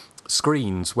those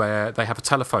screens where they have a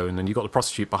telephone, and you've got the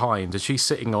prostitute behind, and she's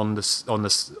sitting on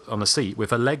the seat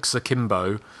with her legs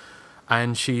akimbo,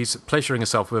 and she's pleasuring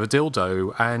herself with a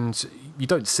dildo, and you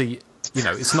don't see,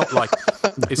 it's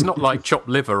not like chopped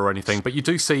liver or anything, but you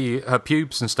do see her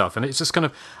pubes and stuff, and it's just kind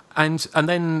of, and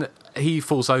then he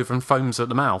falls over and foams at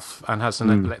the mouth and has an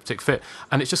epileptic fit,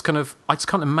 and it's just kind of, I just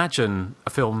can't imagine a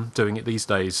film doing it these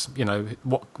days.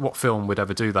 What film would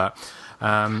ever do that?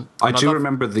 I do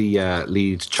remember the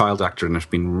lead child actor in it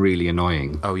being really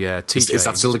annoying. Oh yeah, TJ. Is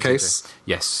that still the case?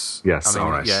 Yes. Yes. I mean,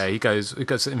 all right. Yeah, he goes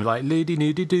something like "loody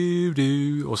noody doo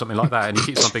doo" or something like that, and he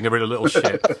keeps on being a real little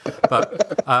shit.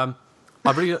 But I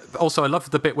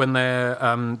love the bit when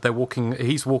they're walking.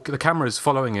 The camera's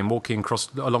following him, walking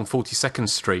along 42nd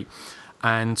Street.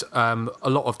 And a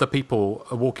lot of the people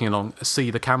are walking along see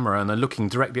the camera, and they're looking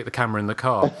directly at the camera in the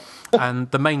car.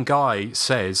 And the main guy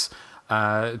says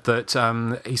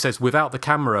that he says without the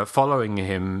camera following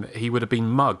him, he would have been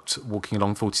mugged walking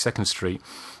along 42nd Street.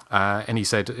 And he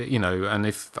said, and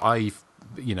if I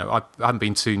haven't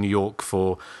been to New York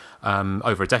for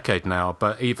over a decade now,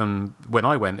 but even when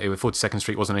I went, 42nd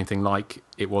Street wasn't anything like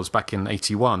it was back in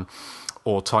 81.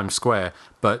 Or Times Square,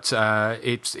 but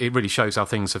it really shows how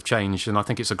things have changed, and I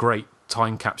think it's a great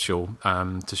time capsule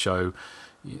to show,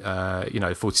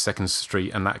 42nd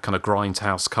Street and that kind of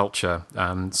grindhouse culture.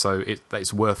 So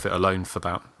it's worth it alone for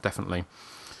that, definitely.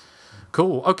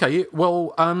 Cool. Okay.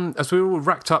 Well, as we're all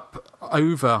racked up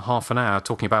over half an hour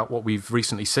talking about what we've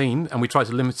recently seen, and we try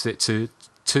to limit it to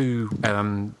 2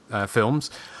 films,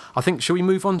 I think shall we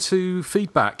move on to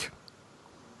feedback?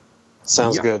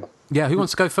 Sounds good. Yeah, who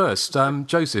wants to go first?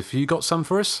 Joseph, you got some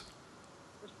for us?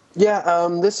 Yeah,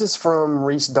 this is from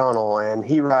Reese Donnell, and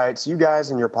he writes, "You guys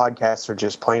and your podcasts are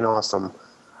just plain awesome.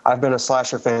 I've been a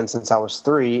slasher fan since I was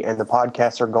 3, and the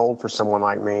podcasts are gold for someone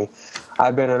like me.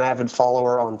 I've been an avid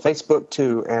follower on Facebook,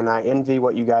 too, and I envy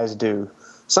what you guys do.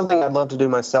 something I'd love to do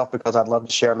myself because I'd love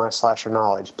to share my slasher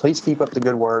knowledge. Please keep up the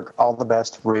good work. All the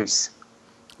best, Reese.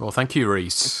 Well, thank you,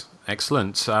 Reese.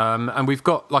 Excellent. And we've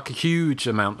got like a huge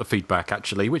amount of feedback,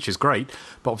 actually, which is great.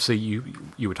 But obviously,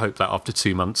 you would hope that after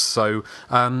 2 months. So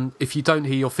if you don't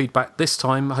hear your feedback this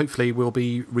time, hopefully we'll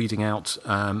be reading out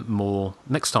more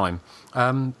next time.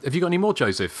 Have you got any more,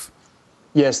 Joseph?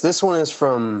 Yes, this one is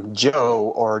from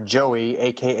Joe, or Joey,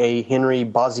 a.k.a. Henry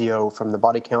Bozio from the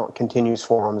Body Count Continues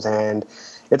forums, and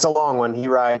it's a long one. He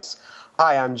writes,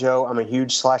 "Hi, I'm Joe. I'm a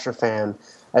huge slasher fan.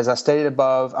 As I stated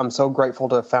above, I'm so grateful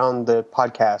to have found the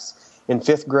podcast. In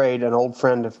 5th grade, an old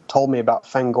friend told me about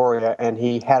Fangoria, and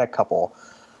he had a couple.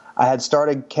 I had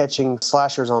started catching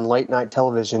slashers on late-night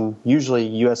television, usually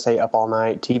USA Up All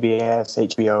Night, TBS,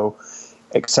 HBO,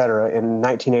 etc., in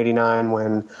 1989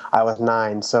 when I was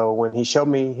 9. So when he showed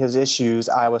me his issues,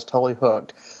 I was totally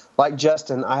hooked. Like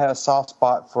Justin, I had a soft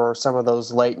spot for some of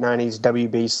those late 90s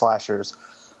WB slashers.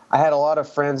 I had a lot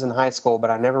of friends in high school, but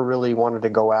I never really wanted to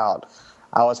go out.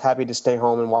 I was happy to stay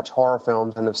home and watch horror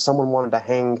films, and if someone wanted to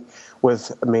hang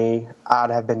with me, I'd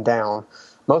have been down.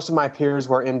 Most of my peers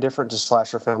were indifferent to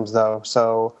slasher films, though,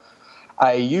 so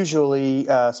I usually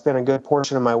spend a good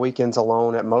portion of my weekends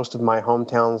alone at most of my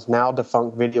hometown's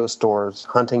now-defunct video stores,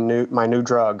 hunting my new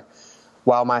drug,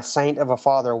 while my saint of a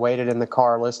father waited in the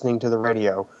car listening to the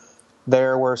radio.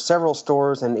 There were several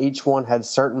stores, and each one had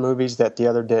certain movies that the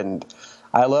other didn't.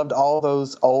 I loved all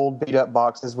those old beat-up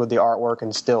boxes with the artwork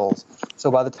and stills.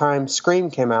 So by the time Scream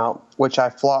came out, which I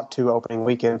flocked to opening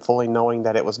weekend fully knowing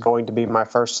that it was going to be my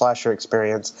first slasher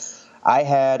experience, I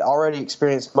had already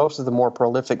experienced most of the more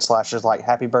prolific slashers like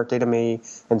Happy Birthday to Me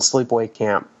and Sleepaway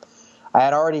Camp. I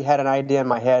had already had an idea in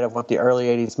my head of what the early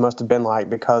 80s must have been like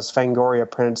because Fangoria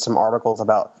printed some articles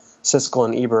about Siskel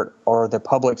and Ebert, or the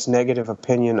public's negative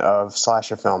opinion of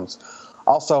slasher films.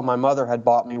 Also, my mother had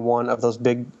bought me one of those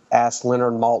big-ass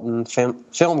Leonard Maltin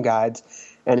film guides,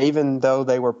 and even though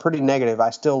they were pretty negative,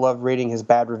 I still loved reading his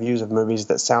bad reviews of movies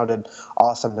that sounded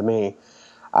awesome to me.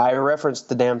 I referenced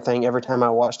the damn thing every time I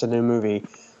watched a new movie.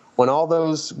 When all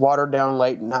those watered-down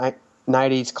late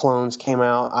 90s clones came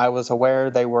out, I was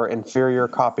aware they were inferior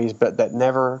copies, but that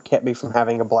never kept me from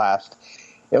having a blast.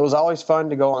 It was always fun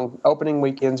to go on opening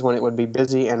weekends when it would be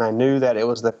busy, and I knew that it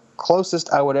was the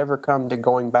closest I would ever come to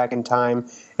going back in time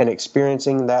and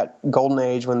experiencing that golden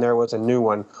age when there was a new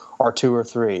one, or 2 or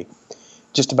 3,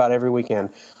 just about every weekend.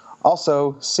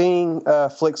 Also, seeing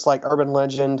flicks like Urban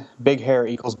Legend, Big Hair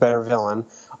equals better villain,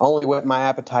 only whet my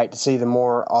appetite to see the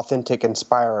more authentic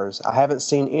inspirers. I haven't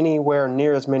seen anywhere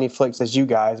near as many flicks as you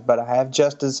guys, but I have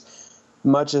just as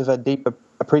much of a deep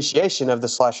appreciation of the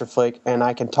slasher flick, and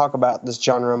I can talk about this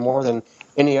genre more than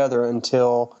any other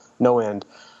until no end.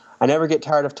 I never get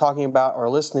tired of talking about or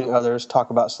listening to others talk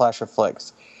about slasher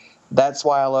flicks. That's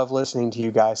why I love listening to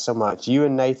you guys so much. You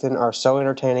and Nathan are so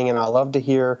entertaining, and I love to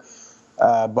hear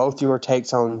both your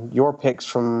takes on your picks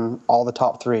from all the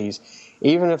top threes.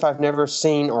 Even if I've never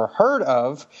seen or heard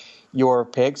of your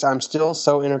picks, I'm still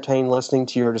so entertained listening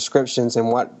to your descriptions and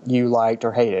what you liked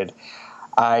or hated.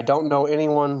 I don't know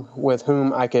anyone with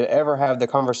whom I could ever have the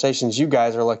conversations you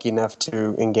guys are lucky enough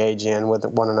to engage in with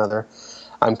one another.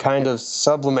 I'm kind of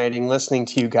sublimating listening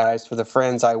to you guys for the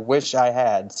friends I wish I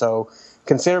had, so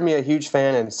consider me a huge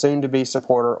fan and soon-to-be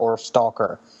supporter or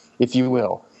stalker, if you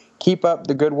will. Keep up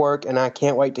the good work, and I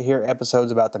can't wait to hear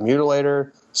episodes about The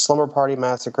Mutilator, Slumber Party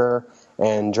Massacre,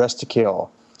 and Dress to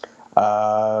Kill.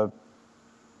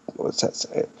 What's that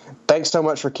say? Thanks so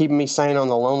much for keeping me sane on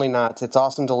the lonely nights. It's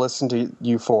awesome to listen to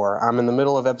you four. I'm in the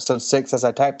middle of episode 6 as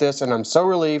I type this, and I'm so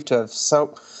relieved to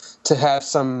have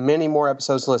some many more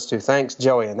episodes to listen to. Thanks,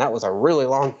 Joey. And that was a really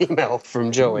long email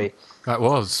from Joey. That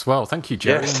was. Well, thank you,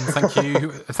 Joey. Yes. And thank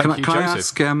you, Can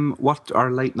Joseph. I ask, what are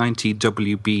late 90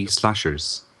 WB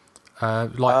slashers? I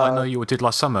know you did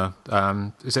last summer.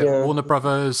 Is it Warner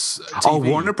Brothers TV? Oh,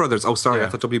 Warner Brothers. Oh, sorry. Yeah. I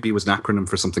thought WB was an acronym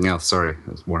for something else. Sorry. It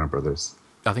was Warner Brothers.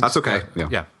 I think that's okay.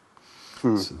 Yeah.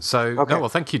 So, Okay. well,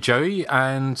 thank you, Joey,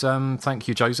 and thank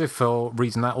you, Joseph, for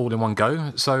reading that all in one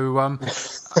go. So,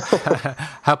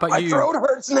 how about you? My throat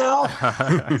hurts now.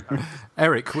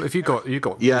 Eric, have you got?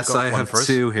 Yes, you got I one have for us?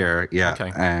 2 here. Yeah.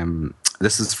 Okay.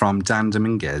 This is from Dan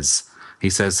Dominguez.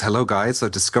 He says, "Hello, guys. I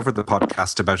discovered the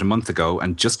podcast about a month ago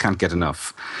and just can't get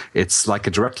enough. It's like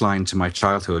a direct line to my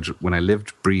childhood when I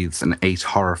lived, breathed, and ate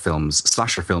horror films,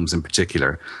 slasher films in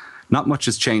particular. Not much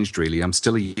has changed, really. I'm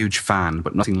still a huge fan,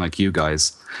 but nothing like you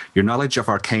guys. Your knowledge of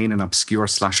arcane and obscure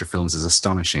slasher films is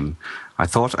astonishing. I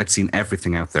thought I'd seen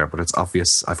everything out there, but it's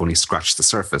obvious I've only scratched the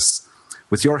surface.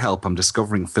 With your help, I'm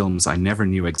discovering films I never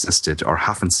knew existed or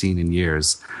haven't seen in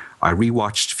years. I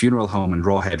rewatched Funeral Home and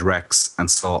Rawhead Rex and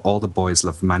saw All the Boys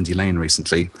Love Mandy Lane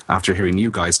recently after hearing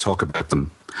you guys talk about them.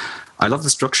 I love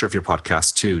the structure of your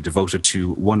podcast too, devoted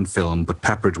to one film but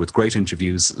peppered with great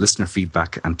interviews, listener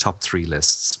feedback and top 3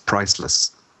 lists.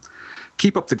 Priceless.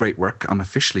 Keep up the great work. I'm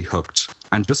officially hooked.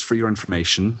 And just for your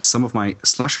information, some of my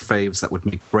slasher faves that would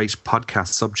make great podcast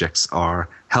subjects are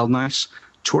Hell Night,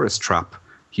 Tourist Trap,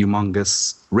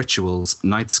 Humongous, Rituals,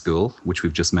 Night School, which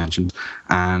we've just mentioned,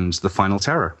 and The Final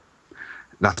Terror.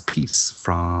 That's Peace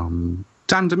from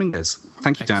Dan Dominguez.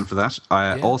 Thank you, Dan, for that.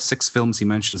 All 6 films he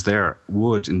mentions there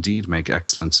would indeed make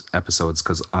excellent episodes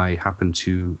because I happen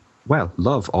to,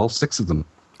 love all 6 of them.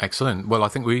 Excellent. Well, I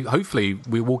think hopefully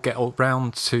we will get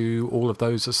around to all of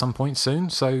those at some point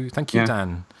soon. So thank you,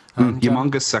 Dan. And,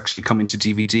 Humongous actually coming to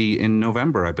DVD in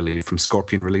November, I believe, from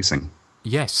Scorpion Releasing.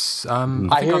 Yes.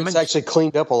 I hear it's actually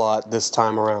cleaned up a lot this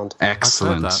time around.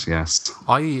 Excellent, yes.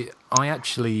 I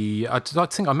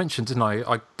think I mentioned, didn't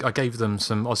I? I gave them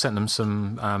I sent them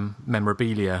some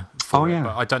memorabilia for it,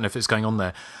 but I don't know if it's going on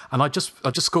there. And I just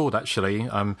scored actually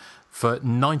for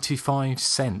 95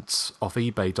 cents off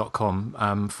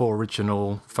eBay.com 4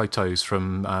 original photos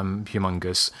from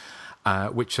Humongous.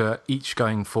 Which are each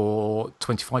going for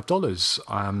 $25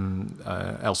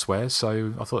 elsewhere.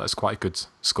 So I thought that's quite a good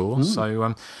score.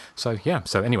 So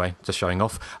anyway, just showing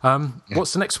off.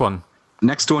 What's the next one?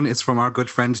 Next one is from our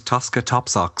good friend Tosca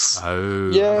Topsocks.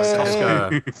 Oh,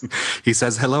 Tosca. He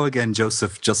says, hello again,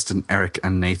 Joseph, Justin, Eric,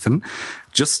 and Nathan.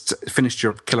 Just finished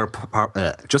your Killer Party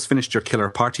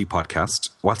podcast.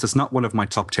 Whilst it's not one of my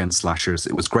top 10 slashers,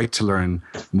 it was great to learn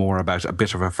more about a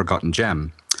bit of a forgotten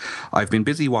gem. I've been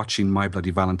busy watching My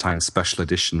Bloody Valentine Special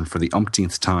Edition for the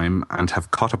umpteenth time and have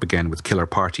caught up again with Killer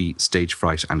Party, Stage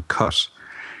Fright, and Cut.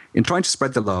 In trying to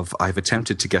spread the love, I've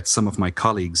attempted to get some of my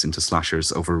colleagues into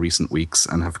slashers over recent weeks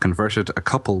and have converted a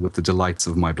couple with the delights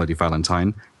of My Bloody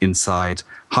Valentine, Inside,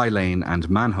 High Lane, and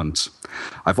Manhunt.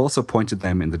 I've also pointed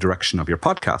them in the direction of your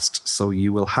podcast, so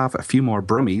you will have a few more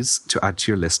Brummies to add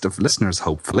to your list of listeners,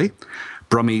 hopefully.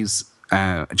 Brummies,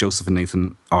 Joseph and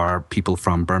Nathan, are people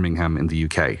from Birmingham in the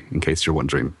UK, in case you're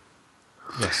wondering.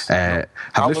 Yes.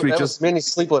 Was many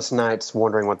sleepless nights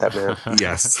wondering what that meant.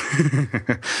 Yes.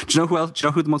 Do you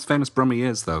know who the most famous Brummie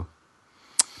is, though?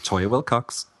 Toya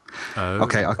Wilcox. Oh.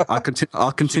 Okay, I'll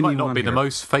continue. She might not on be here. the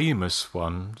most famous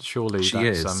one, surely. She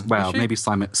is. Maybe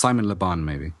Simon Le Bon,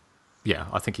 maybe. Yeah,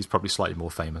 I think he's probably slightly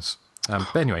more famous.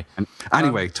 But anyway.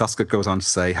 Anyway, Tosca goes on to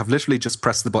say, have literally just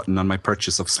pressed the button on my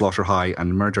purchase of Slaughter High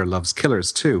and Murder Loves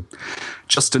Killers too.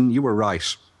 Justin, you were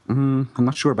right. I'm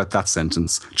not sure about that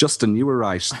sentence. Justin, you were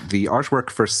right. The artwork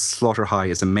for Slaughter High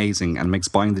is amazing and makes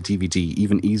buying the DVD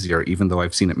even easier, even though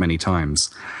I've seen it many times.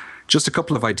 Just a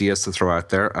couple of ideas to throw out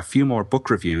there. A few more book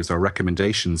reviews or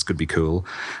recommendations could be cool.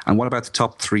 And what about the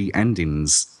top 3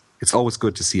 endings? It's always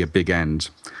good to see a big end.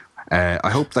 I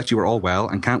hope that you are all well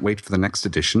and can't wait for the next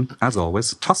edition. As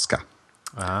always, Tosca.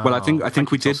 Well, I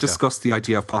think we did discuss the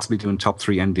idea of possibly doing top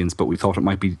 3 endings, but we thought it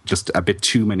might be just a bit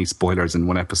too many spoilers in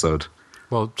one episode.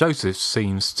 Well, Joseph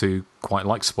seems to quite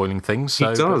like spoiling things.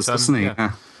 So, he does, doesn't he?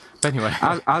 Yeah. But anyway,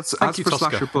 as for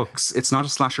slasher books, it's not a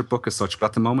slasher book as such, but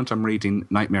at the moment I'm reading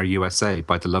Nightmare USA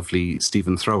by the lovely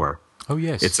Stephen Thrower. Oh,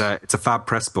 yes. It's a Fab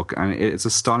Press book, and it's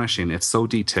astonishing. It's so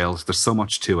detailed. There's so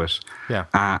much to it. Yeah.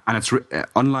 And it's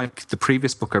unlike the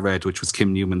previous book I read, which was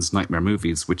Kim Newman's Nightmare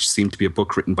Movies, which seemed to be a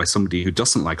book written by somebody who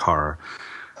doesn't like horror.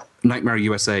 Nightmare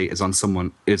USA is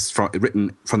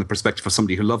written from the perspective of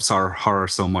somebody who loves horror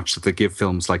so much that they give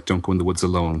films like Don't Go in the Woods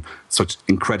Alone such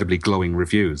incredibly glowing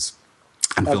reviews.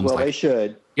 And As films well like, they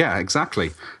should. Yeah,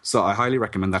 exactly. So I highly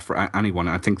recommend that for anyone.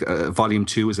 I think Volume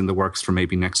 2 is in the works for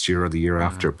maybe next year or the year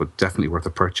after, but definitely worth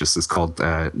a purchase. It's called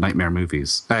Nightmare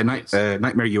Movies.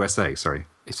 Nightmare USA, sorry.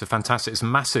 It's a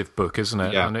massive book, isn't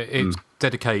it? Yeah. And it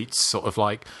dedicates sort of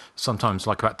like sometimes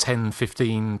like about 10,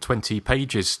 15, 20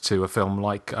 pages to a film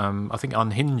like, I think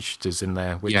Unhinged is in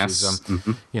there, which is,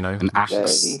 and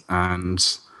Acts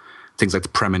and things like The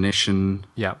Premonition.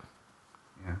 Yeah.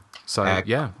 So,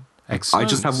 excellent. I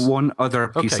just have one other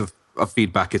piece of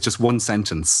feedback. It's just one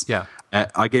sentence. Yeah.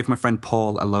 I gave my friend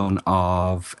Paul a loan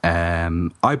of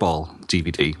Eyeball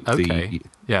DVD. Okay.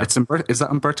 Is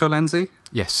that Umberto Lenzi?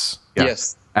 Yes. Yeah.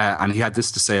 Yes. And he had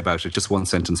this to say about it, just one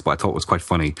sentence, but I thought it was quite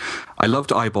funny. I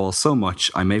loved Eyeball so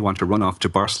much, I may want to run off to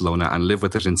Barcelona and live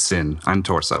with it in sin and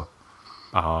torso.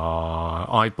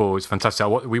 Eyeball is fantastic.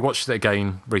 We watched it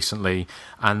again recently,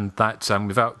 and that,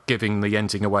 without giving the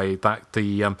ending away, that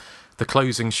the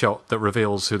closing shot that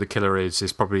reveals who the killer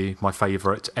is probably my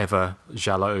favourite ever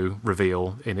Giallo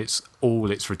reveal in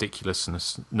all its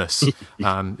ridiculousness.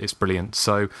 It's brilliant.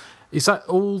 So, is that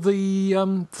all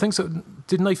the things that...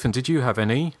 Nathan, did you have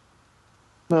any?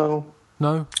 No.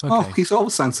 No? Okay. Oh, he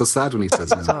always sounds so sad when he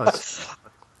says It that. does.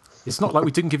 It's not like we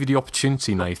didn't give you the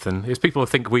opportunity, Nathan. It's people who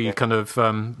think we kind of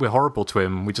we're horrible to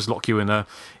him. We just lock you in a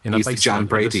He's basement. the Jan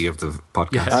Brady of the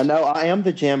podcast. Yeah. I know. I am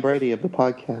the Jan Brady of the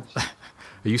podcast.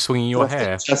 Are you swinging your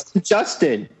hair?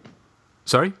 Justin.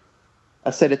 Sorry? I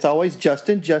said it's always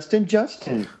Justin. It's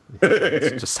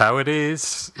just how it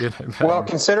is. You know, Well,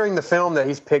 considering the film that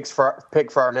he's picked for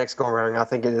our next go around, I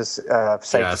think it is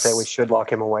safe to say we should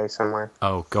lock him away somewhere.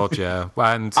 Oh God, yeah.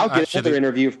 And I'll get another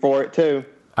interview for it too.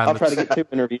 I'll try to get 2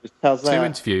 interviews. How's that? 2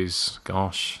 interviews.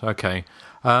 Gosh. Okay.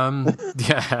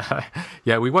 Yeah.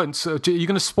 We won't. So, you're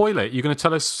going to spoil it. You're going to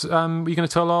tell us. You're going to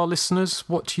tell our listeners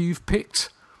what you've picked.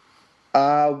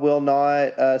 I will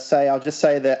not say. I'll just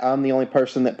say that I'm the only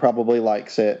person that probably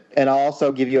likes it, and I'll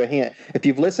also give you a hint. If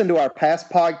you've listened to our past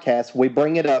podcasts, we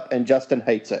bring it up, and Justin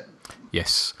hates it.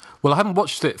 Yes. Well, I haven't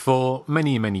watched it for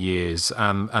many, many years,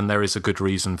 and there is a good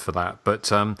reason for that.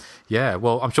 But, yeah,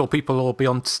 well, I'm sure people will be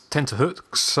on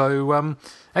tenterhooks. So,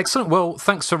 excellent. Well,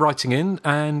 thanks for writing in,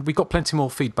 and we got plenty more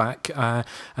feedback.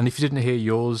 And if you didn't hear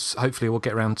yours, hopefully we'll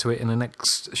get around to it in the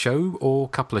next show or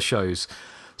couple of shows.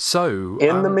 So,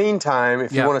 in the meantime,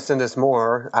 if you want to send us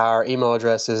more, our email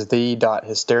address is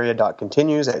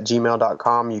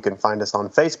the.hysteria.continues@gmail.com. You can find us on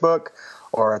Facebook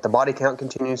or at the Body Count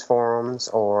Continues forums,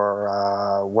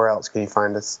 or where else can you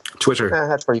find us? Twitter.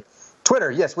 That's where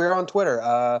Twitter, yes, we're on Twitter.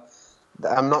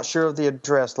 I'm not sure of the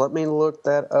address. Let me look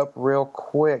that up real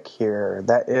quick here.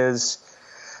 That is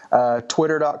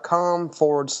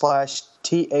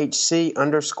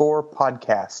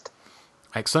twitter.com/THC_podcast.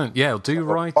 Excellent. Yeah, do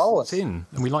write it in,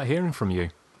 and we like hearing from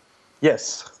you.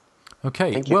 Yes.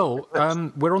 Okay, well,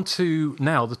 we're on to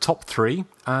now the top 3,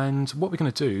 and what we're going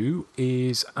to do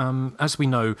is, as we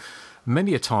know,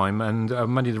 many a time, and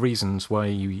many of the reasons why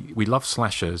we love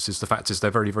slashers is the fact is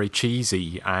they're very, very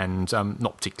cheesy and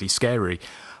not particularly scary.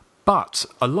 But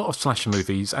a lot of slasher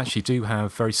movies actually do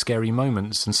have very scary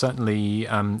moments, and certainly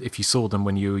if you saw them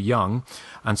when you were young,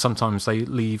 and sometimes they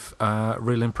leave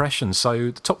real impressions.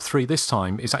 So the top 3 this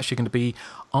time is actually going to be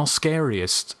our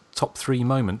scariest top 3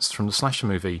 moments from the slasher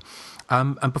movie.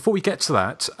 And before we get to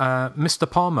that, Mr.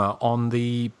 Palmer on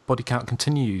the Body Count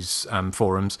Continues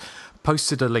forums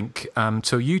posted a link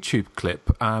to a YouTube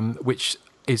clip, which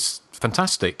is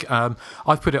fantastic.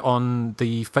 I've put it on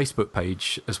the Facebook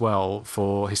page as well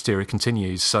for Hysteria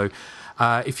Continues. So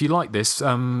if you like this,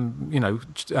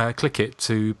 click it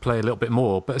to play a little bit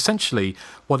more. But essentially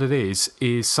what it is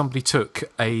somebody took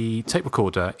a tape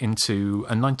recorder into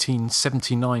a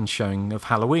 1979 showing of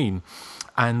Halloween,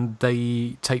 and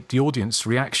they taped the audience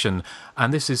reaction.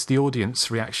 And this is the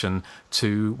audience reaction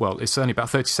to, well, it's only about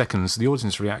 30 seconds, the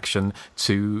audience reaction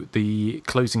to the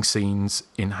closing scenes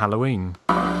in Halloween.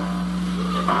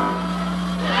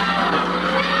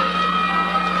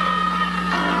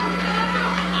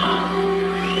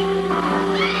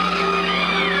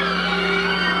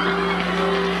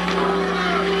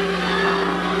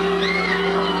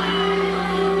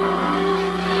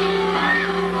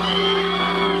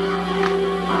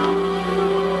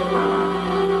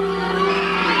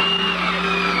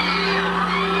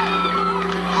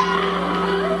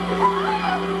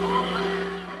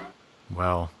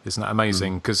 Isn't that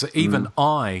amazing? Because even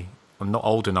I am not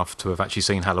old enough to have actually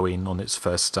seen Halloween on its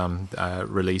first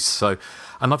release. So,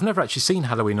 and I've never actually seen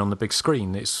Halloween on the big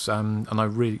screen. It's and I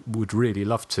would really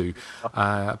love to.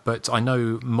 But I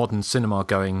know modern cinema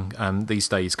going these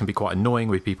days can be quite annoying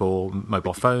with people,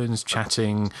 mobile phones,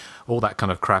 chatting, all that kind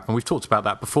of crap. And we've talked about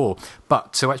that before.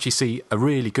 But to actually see a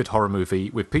really good horror movie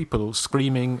with people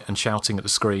screaming and shouting at the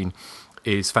screen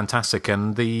is fantastic.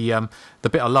 And the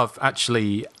bit I love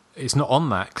actually, it's not on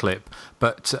that clip,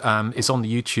 but it's on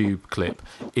the YouTube clip,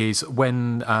 is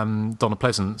when Donna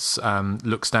Pleasance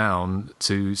looks down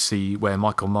to see where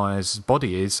Michael Myers'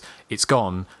 body is. It's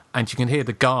gone, and you can hear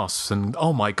the gasps and,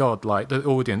 oh my God, like the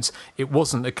audience. It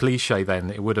wasn't a cliche then.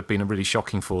 It would have been really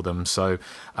shocking for them. So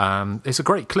it's a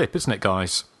great clip, isn't it,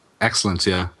 guys? Excellent,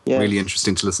 yeah. Yes. Really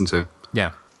interesting to listen to.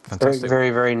 Yeah. Fantastic. Very,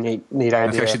 very neat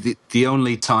idea. Actually, the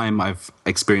only time I've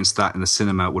experienced that in the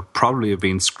cinema would probably have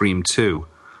been Scream 2.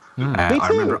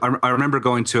 I remember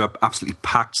going to an absolutely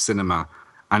packed cinema,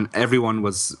 and everyone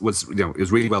was it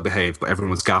was really well behaved, but everyone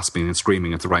was gasping and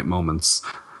screaming at the right moments.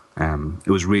 It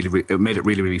was it made it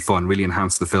really, really fun, really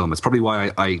enhanced the film. It's probably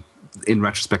why I in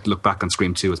retrospect, look back on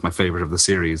Scream 2 as my favourite of the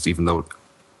series, even though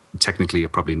technically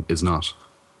it probably is not.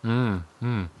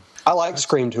 I like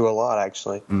Scream 2 a lot,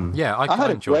 actually. Yeah, I had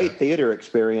a great theater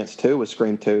experience, too, with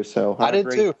Scream 2. So I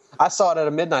did, too. I saw it at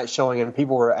a midnight showing, and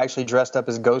people were actually dressed up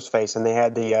as Ghostface, and they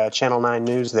had the Channel 9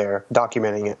 News there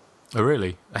documenting it. Oh,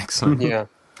 really? Excellent. Yeah.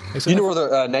 You know where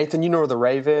the Nathan, you know where the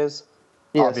rave is?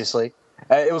 Yes. obviously.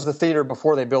 It was the theater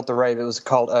before they built the rave. It was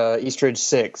called Eastridge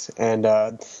 6, and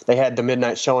they had the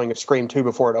midnight showing of Scream 2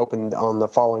 before it opened on the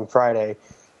following Friday.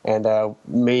 And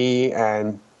me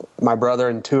and my brother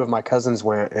and two of my cousins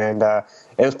went, and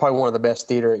it was probably one of the best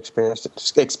theater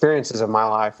experiences of my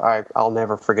life. I'll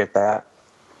never forget that.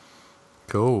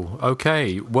 Cool.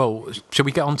 Okay. Well, shall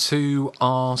we get on to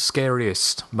our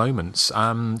scariest moments?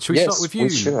 Shall we start with you, we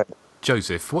should.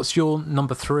 Joseph? What's your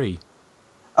number 3?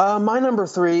 My number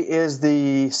 3 is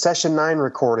the Session 9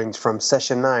 recordings from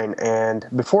Session 9. And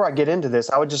before I get into this,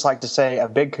 I would just like to say a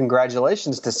big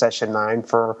congratulations to Session 9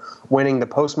 for winning the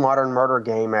Postmodern Murder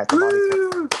Game at the Body.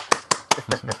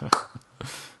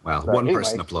 Well, one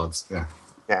person applauds. Yeah.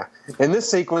 Yeah. In this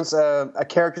sequence, a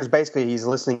character is basically, he's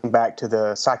listening back to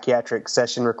the psychiatric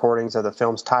session recordings of the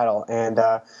film's title. And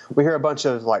we hear a bunch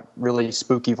of like really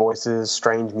spooky voices,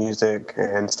 strange music,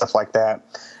 and stuff like that.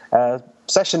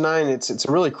 Session 9, it's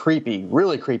a really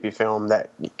creepy film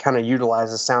that kind of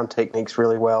utilizes sound techniques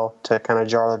really well to kind of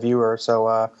jar the viewer. So,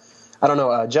 I don't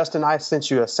know, Justin, I sent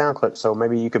you a sound clip, so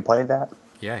maybe you could play that?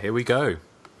 Yeah, here we go.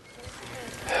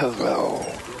 Hello,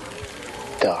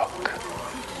 Doc.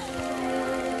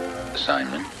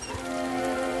 Simon.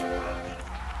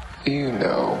 You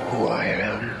know who I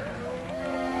am.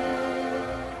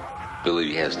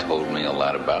 Billy has told me a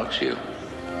lot about you.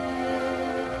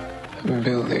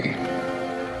 Billy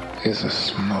is a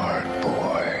smart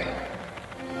boy.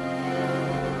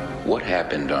 What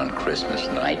happened on Christmas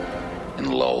night in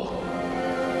Lowell?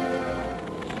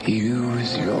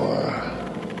 Use your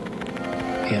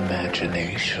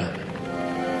imagination.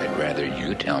 I'd rather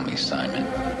you tell me, Simon.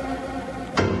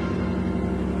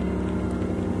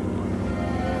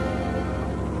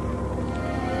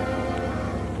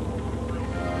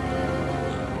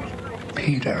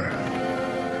 Peter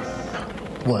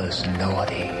was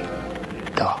naughty,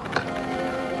 Doc.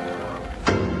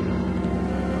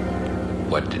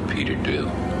 What did Peter do?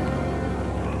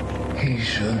 He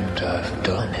shouldn't have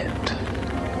done it,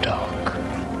 Doc.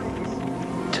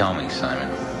 Tell me, Simon.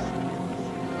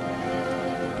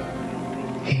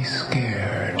 He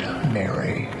scared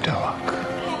Mary, Doc.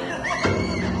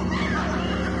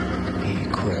 He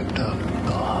crept up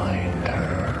behind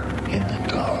her in the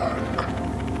dark.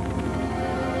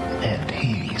 And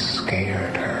he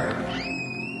scared her.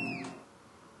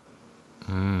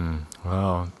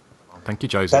 Well, thank you,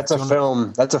 Joseph. That's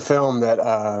a film that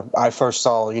I first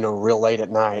saw, real late at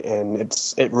night, and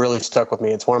it really stuck with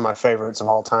me. It's one of my favorites of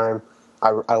all time.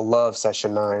 I love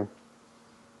Session 9.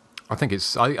 I think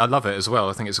I love it as well.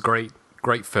 I think it's a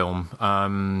great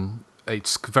film.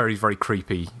 It's very, very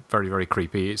creepy, very, very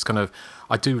creepy. It's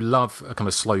I do love a kind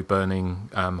of slow burning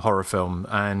horror film,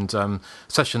 and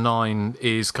Session 9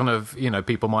 is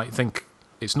people might think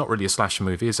it's not really a slasher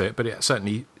movie, is it? But it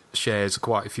certainly shares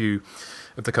quite a few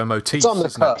of the kind of motifs. It's on the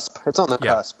cusp. It's on the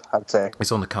cusp, I'd say.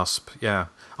 It's on the cusp, yeah.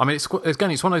 I mean, it's one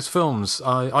of those films.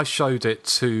 I showed it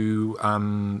to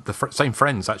the same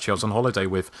friends, actually, I was on holiday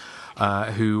with,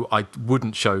 who I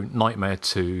wouldn't show Nightmare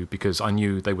to because I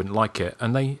knew they wouldn't like it.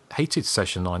 And they hated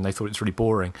Session 9. They thought it was really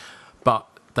boring. But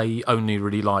they only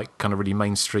really like kind of really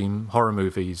mainstream horror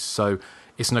movies. So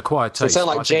it's an acquired taste. They sound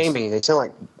like Jamie. They sound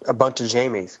like a bunch of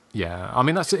Jamies. Yeah, I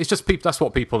mean that's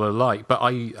what people are like. But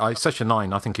I Session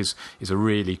 9 I think is a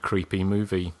really creepy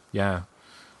movie. Yeah,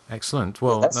 excellent.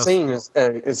 Well, that scene is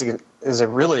a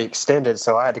really extended,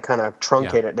 so I had to kind of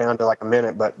truncate it down to like a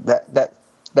minute. But that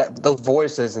those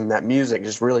voices and that music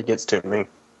just really gets to me.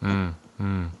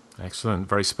 Excellent,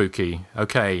 very spooky.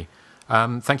 Okay.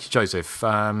 Thank you, Joseph.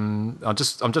 I'm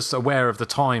just aware of the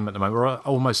time at the moment. We're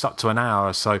almost up to an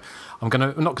hour, so I'm not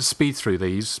going to speed through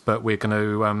these, but we're going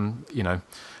to,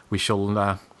 we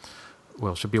shall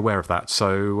should be aware of that.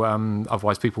 So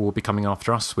otherwise, people will be coming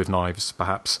after us with knives,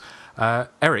 perhaps.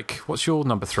 Eric, what's your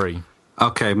number 3?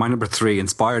 Okay, my number 3,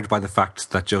 inspired by the fact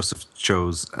that Joseph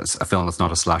chose a film that's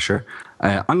not a slasher.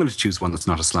 I'm going to choose one that's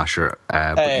not a slasher.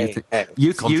 But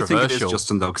you think it is,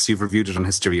 Justin, though, because you've reviewed it on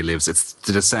Hysteria Lives. It's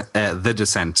The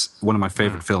Descent, one of my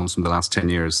favourite films from the last 10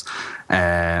 years.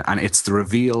 And it's the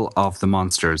reveal of the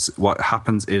monsters. What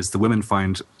happens is the women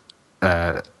find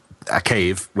a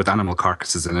cave with animal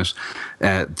carcasses in it.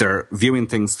 They're viewing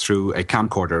things through a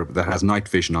camcorder that has night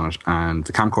vision on it, and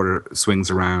the camcorder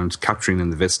swings around, capturing in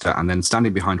the vista, and then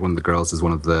standing behind one of the girls is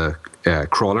one of the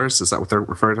crawlers. Is that what they're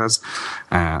referred as?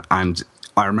 And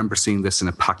I remember seeing this in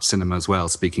a packed cinema as well,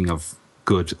 speaking of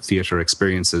good theatre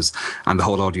experiences, and the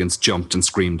whole audience jumped and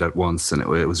screamed at once, and it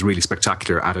was really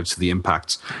spectacular, added to the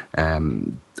impact. I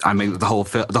mean, the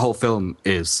whole film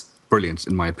is brilliant,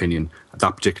 in my opinion.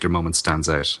 That particular moment stands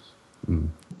out.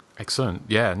 Excellent.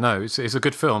 Yeah, no, it's a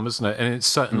good film, isn't it? And it's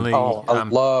certainly. I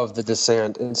love The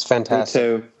Descent. It's fantastic.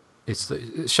 Me too. It's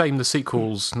a shame the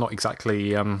sequel's not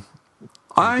exactly.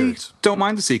 I don't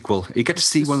mind the sequel. You get to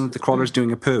see one of the crawlers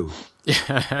doing a poo.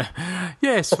 Yeah.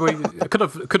 Yes, we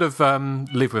could have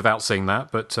lived without seeing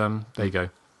that, but there you go.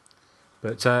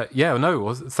 But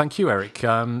well, thank you, Eric.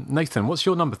 Nathan, what's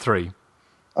your number 3?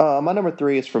 My number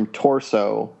 3 is from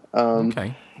Torso.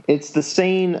 Okay. It's the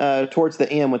scene towards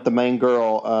the end with the main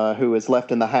girl who is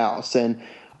left in the house, and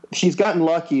she's gotten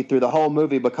lucky through the whole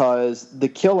movie because the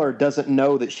killer doesn't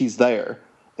know that she's there,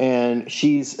 and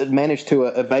she's managed to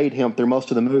evade him through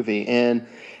most of the movie, and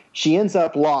she ends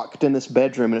up locked in this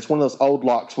bedroom, and it's one of those old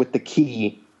locks with the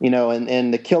key,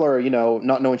 and the killer,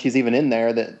 not knowing she's even in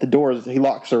there, that the doors, he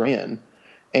locks her in,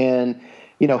 and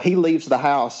he leaves the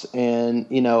house, and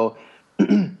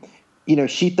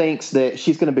she thinks that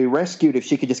she's going to be rescued if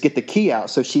she could just get the key out.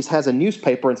 So she has a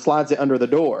newspaper and slides it under the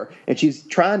door. And she's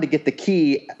trying to get the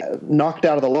key knocked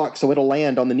out of the lock so it'll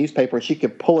land on the newspaper and she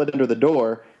could pull it under the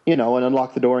door, and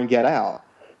unlock the door and get out.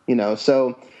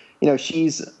 So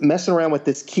she's messing around with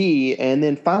this key, and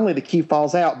then finally the key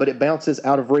falls out, but it bounces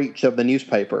out of reach of the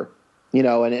newspaper.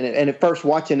 And at first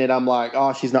watching it, I'm like,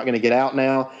 oh, she's not going to get out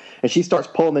now. And she starts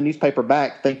pulling the newspaper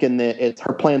back, thinking that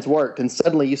her plans worked. And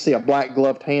suddenly you see a black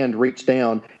gloved hand reach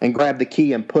down and grab the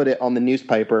key and put it on the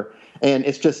newspaper. And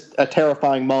it's just a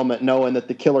terrifying moment, knowing that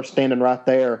the killer standing right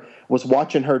there was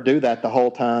watching her do that the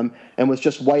whole time and was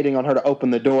just waiting on her to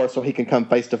open the door so he can come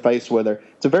face to face with her.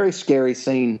 It's a very scary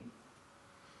scene.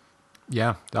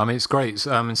 Yeah, I mean, it's great.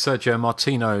 Sergio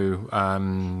Martino,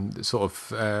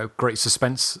 great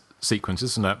suspense sequence,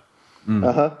 isn't it?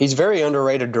 He's a very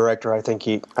underrated director. I think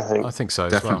so.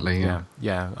 Definitely, as well.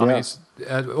 Yeah. I mean, it's,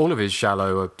 all of his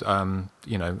Giallo,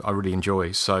 I really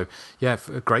enjoy. So, yeah,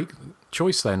 a great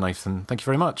choice there, Nathan. Thank you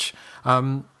very much.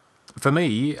 For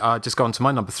me, I just go on to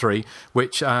my number 3,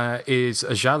 which is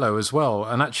a Giallo as well.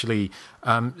 And actually,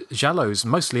 Giallos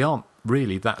mostly aren't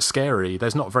really that scary.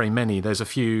 There's not very many. There's a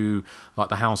few, like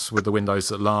The House with the Windows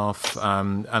That Laugh,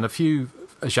 and a few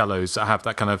Giallos that have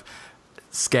that kind of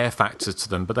scare factor to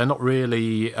them, but they're not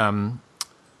really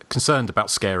concerned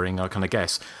about scaring, I kind of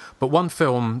guess. But one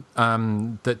film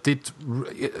that did...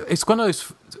 It's one of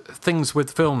those things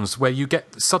with films where you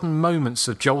get sudden moments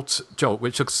of jolt,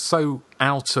 which are so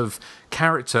out of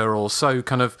character or so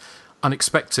kind of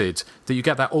unexpected that you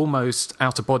get that almost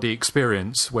out-of-body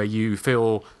experience where you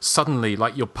feel suddenly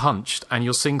like you're punched and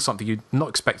you're seeing something you're not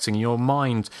expecting. Your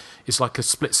mind is like a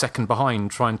split second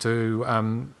behind trying to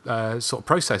sort of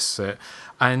process it.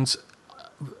 And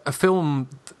a film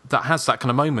that has that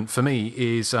kind of moment for me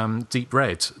is Deep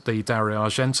Red, the Dario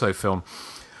Argento film,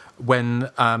 when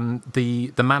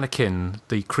the mannequin,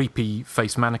 the creepy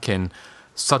face mannequin,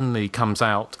 suddenly comes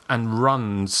out and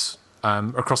runs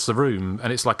across the room,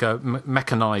 and it's like a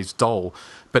mechanized doll,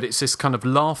 but it's this kind of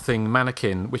laughing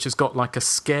mannequin which has got like a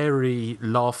scary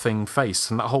laughing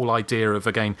face, and that whole idea of,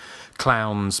 again,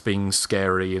 clowns being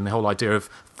scary, and the whole idea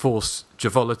of forced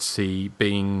joviality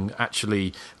being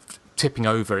actually tipping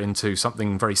over into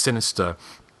something very sinister.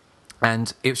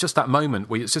 And it was just that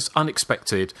moment where it's just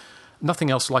unexpected.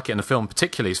 Nothing else like it in the film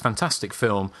particularly. It's a fantastic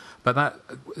film, but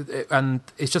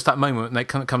it's just that moment when it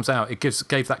kind of comes out, it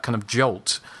gave that kind of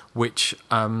jolt, which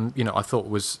I thought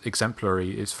was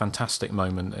exemplary. It's a fantastic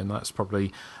moment, and that's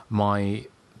probably my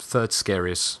third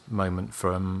scariest moment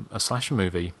from a slasher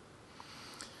movie.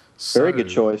 So, very good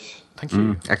choice. Thank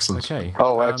you. Excellent. Okay.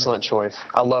 Oh, excellent choice.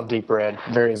 I love Deep Red.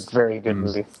 Very, very good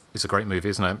movie. It's a great movie,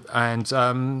 isn't it?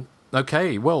 And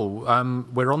okay, well,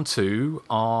 we're on to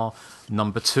our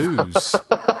number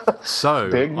 2s.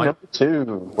 So big number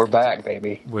 2. We're back,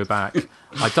 baby. We're back.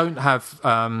 I don't have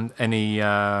any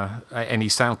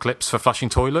sound clips for flushing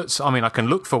toilets. I mean, I can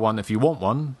look for one if you want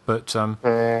one, but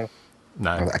no.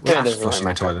 A cat flushing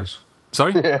a toilet.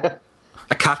 Sorry?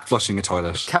 A cat flushing a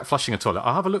toilet. Cat flushing a toilet.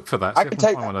 I'll have a look for that. I could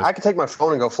take my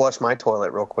phone and go flush my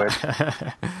toilet real quick.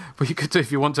 Well, you could do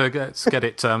if you want to get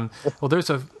it. Well, there's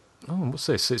a... Oh, what's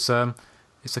this? It's a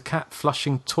cat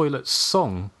flushing toilet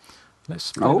song.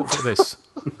 Let's look at this.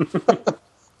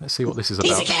 Let's see what this is about.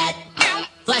 He's a cat.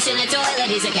 Flushing a toilet,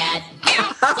 he's a cat.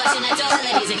 Flushing a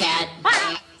toilet, he's a cat.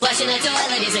 Flushing a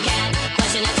toilet, he's a cat.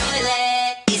 Flushing a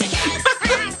toilet, he's a cat.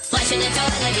 Flushing a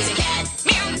toilet, he's a cat.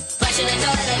 Flushing a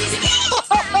toilet, he's a cat.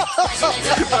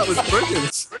 That was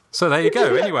brilliant. So there you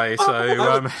go. Anyway,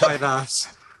 so try that.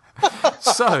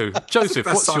 So Joseph,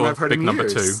 what's your big number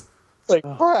 2? Like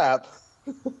crap.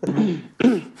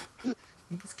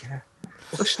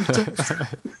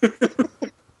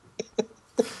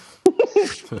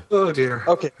 Oh dear.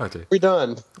 Okay, we're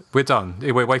done. We're done.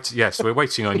 We're waiting. Yes, we're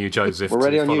waiting on you, Joseph. We're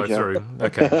ready to on you, follow Joe. through.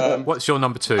 Okay. What's your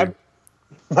number two?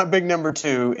 My big number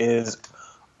two is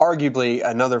arguably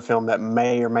another film that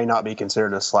may or may not be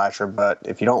considered a slasher, but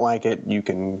if you don't like it, you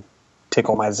can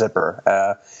tickle my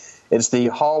zipper. It's the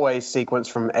hallway sequence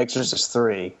from Exorcist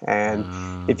 3.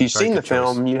 And if you've seen the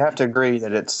film, you have to agree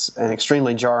that it's an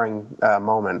extremely jarring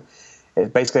moment.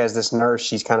 It basically has this nurse,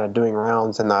 she's kind of doing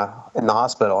rounds in the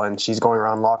hospital, and she's going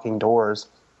around locking doors.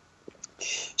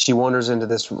 She wanders into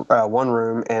this one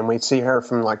room, and we see her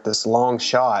from like this long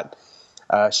shot.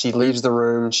 She leaves the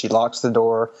room, she locks the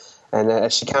door, and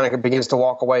as she kind of begins to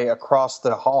walk away across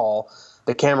the hall,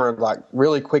 the camera like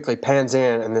really quickly pans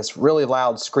in, and this really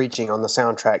loud screeching on the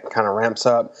soundtrack kind of ramps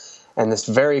up, and this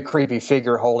very creepy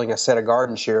figure holding a set of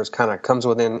garden shears kind of comes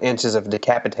within inches of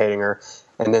decapitating her,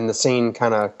 and then the scene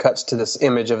kind of cuts to this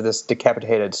image of this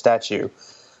decapitated statue.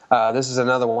 This is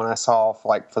another one I saw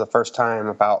for the first time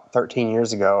about 13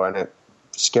 years ago, and it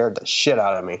scared the shit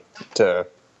out of me, to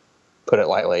put it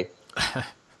lightly.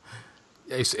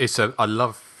 I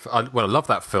love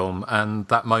that film, and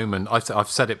that moment. I've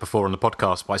said it before on the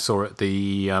podcast, but I saw it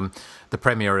the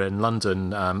premiere in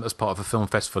London as part of a film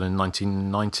festival in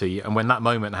 1990, and when that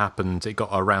moment happened, it got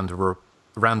a round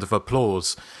of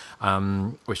applause,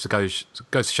 which goes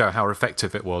to show how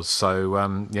effective it was.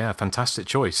 So yeah, fantastic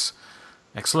choice,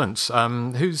 excellent.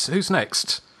 Who's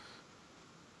next?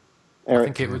 Eric. I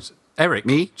think it was Eric.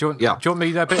 Me? Do you want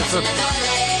me a bit of a...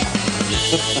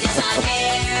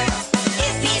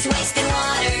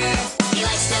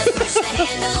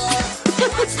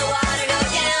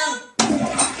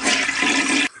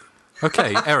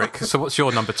 Okay, Eric, so what's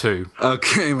your number two?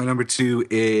 Okay, my number two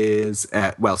is,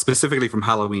 specifically from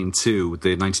Halloween 2,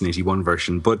 the 1981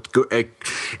 version, but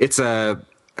it's a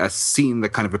scene that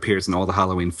kind of appears in all the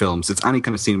Halloween films. It's any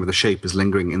kind of scene where the shape is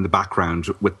lingering in the background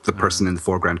with the person in the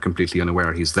foreground completely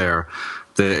unaware he's there.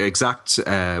 The exact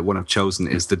one I've chosen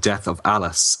is the death of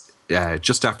Alice,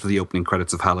 just after the opening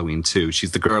credits of Halloween 2.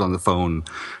 She's the girl on the phone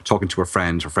talking to her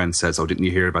friend. Her friend says, "Oh, didn't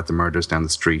you hear about the murders down the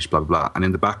street?" Blah, blah, blah. And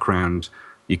in the background,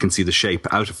 you can see the shape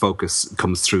out of focus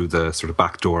comes through the sort of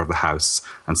back door of the house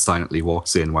and silently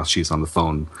walks in while she's on the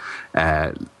phone.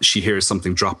 She hears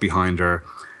something drop behind her.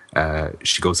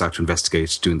 She goes out to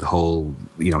investigate, doing the whole,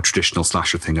 traditional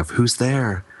slasher thing of "Who's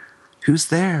there? Who's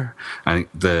there?" And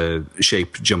the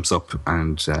shape jumps up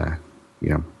and,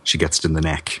 she gets it in the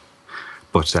neck.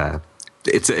 But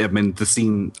the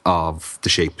scene of the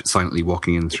shape silently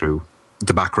walking in through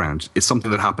the background is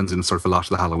something that happens in sort of a lot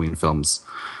of the Halloween films.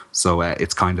 So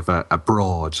it's kind of a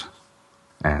broad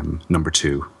number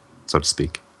two, so to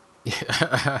speak.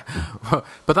 Yeah.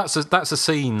 But that's a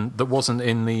scene that wasn't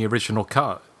in the original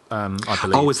cut, I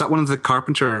believe. Oh, is that one of the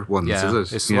Carpenter ones, yeah,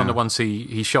 is it? It's one of the ones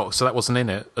he shot, so that wasn't in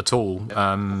it at all.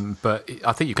 But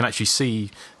I think you can actually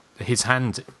see his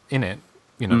hand in it,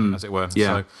 as it were.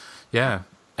 Yeah. So, yeah,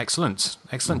 excellent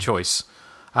choice.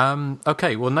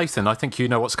 Okay, well, Nathan, I think you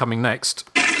know what's coming next.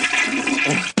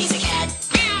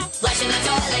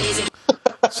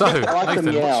 So, like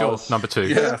Nathan, what's your number two?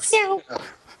 Yes.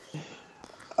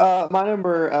 My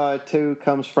number two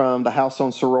comes from The House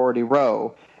on Sorority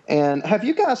Row. And have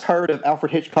you guys heard of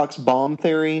Alfred Hitchcock's bomb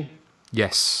theory?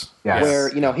 Yes. Where,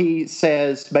 he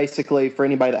says, basically, for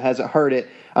anybody that hasn't heard it,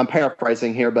 I'm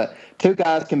paraphrasing here, but two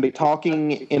guys can be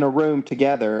talking in a room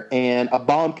together and a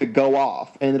bomb could go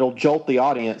off and it'll jolt the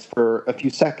audience for a few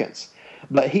seconds.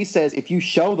 But he says if you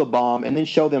show the bomb and then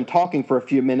show them talking for a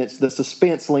few minutes, the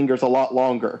suspense lingers a lot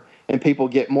longer and people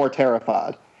get more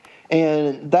terrified.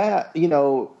 And that,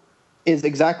 is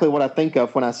exactly what I think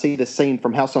of when I see the scene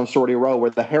from House on Sorority Row where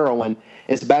the heroine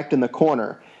is backed in the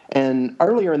corner. And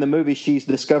earlier in the movie, she's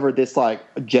discovered this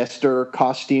jester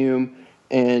costume,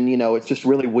 and it's just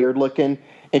really weird looking.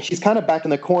 And she's kind of back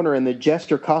in the corner, and the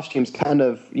jester costume's kind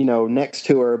of next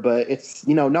to her, but it's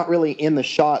not really in the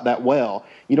shot that well.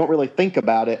 You don't really think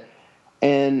about it.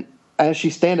 And as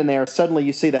she's standing there, suddenly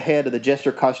you see the head of the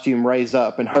jester costume raise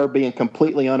up, and her being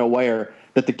completely unaware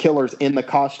that the killer's in the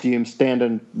costume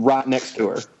standing right next to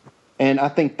her. And I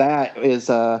think that is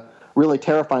really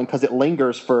terrifying because it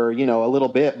lingers for, a little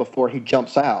bit before he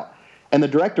jumps out. And the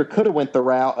director could have went the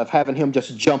route of having him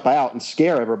just jump out and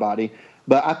scare everybody,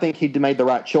 but I think he made the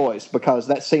right choice because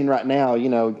that scene right now,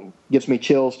 gives me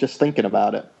chills just thinking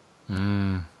about it.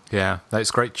 Yeah, that's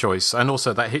a great choice. And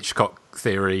also that Hitchcock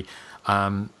theory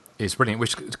is brilliant,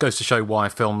 which goes to show why a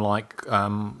film like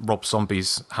Rob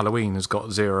Zombie's Halloween has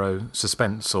got zero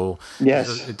suspense, or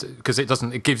because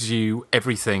it gives you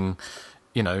everything,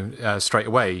 straight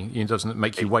away. It doesn't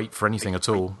make you wait for anything at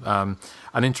all.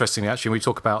 And interestingly, actually, when we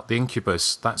talk about the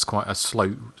Incubus, that's quite a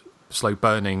slow slow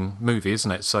burning movie,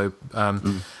 isn't it? So,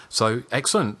 so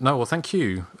excellent. No, well, thank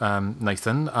you,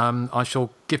 Nathan. I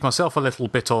shall give myself a little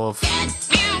bit of.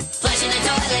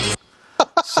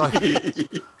 So,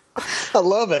 I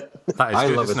love it. that is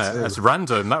good, isn't it? That's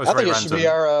random. That was very random.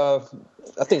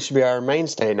 I think it should be our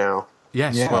mainstay now.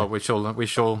 Yes, well, we shall,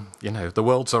 the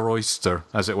world's our oyster,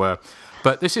 as it were.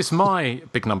 But this is my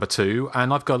big number 2,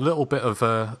 and I've got a little bit of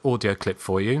a audio clip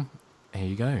for you. Here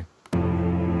you go.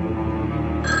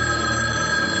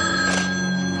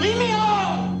 Leave me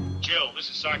alone! Jill, this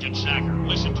is Sergeant Sacker.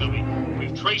 Listen to me.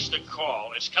 We've traced the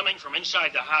call. It's coming from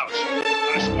inside the house.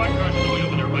 Got a squad car on the way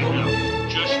over there right now.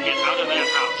 Just get out of that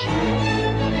house.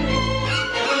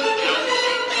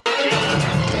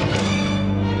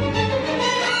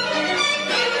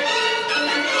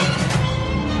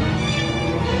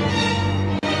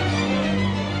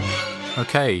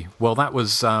 Okay, well, that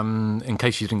was, in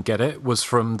case you didn't get it, was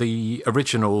from the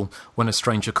original When a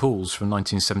Stranger Calls from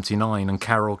 1979, and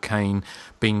Carol Kane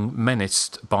being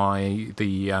menaced by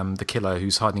the killer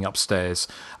who's hiding upstairs.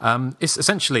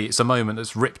 It's a moment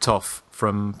that's ripped off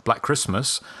from Black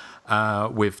Christmas,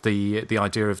 with the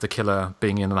idea of the killer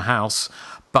being in the house.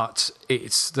 But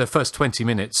it's the first 20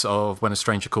 minutes of When a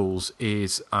Stranger Calls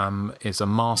is a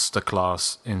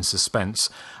masterclass in suspense,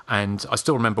 and I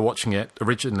still remember watching it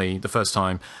originally the first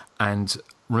time and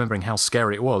remembering how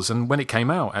scary it was. And when it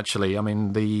came out, actually, I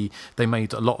mean, they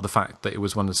made a lot of the fact that it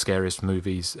was one of the scariest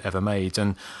movies ever made.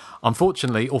 And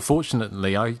unfortunately, or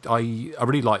fortunately, I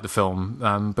really like the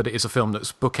film, but it is a film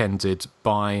that's bookended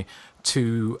by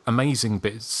 2 amazing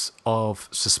bits of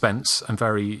suspense and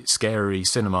very scary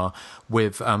cinema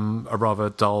with a rather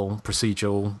dull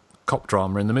procedural cop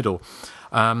drama in the middle.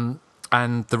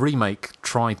 And the remake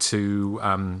tried to,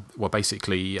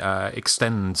 basically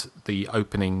extend the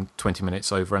opening 20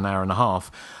 minutes over an hour and a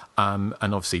half, and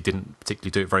obviously didn't particularly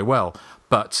do it very well.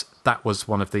 But that was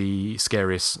one of the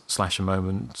scariest slasher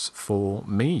moments for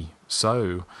me.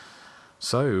 So,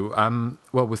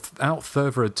 without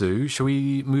further ado, shall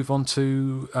we move on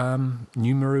to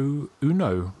numero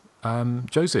uno?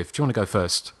 Joseph, do you want to go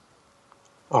first?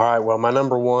 All right. Well, my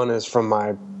number 1 is from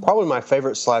probably my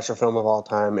favorite slasher film of all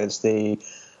time. It's the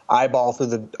eyeball through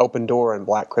the open door in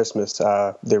Black Christmas,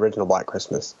 the original Black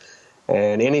Christmas.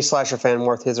 And any slasher fan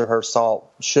worth his or her salt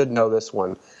should know this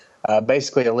one.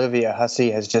 Basically, Olivia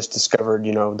Hussey has just discovered,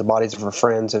 the bodies of her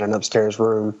friends in an upstairs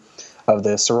room of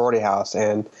the sorority house,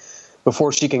 and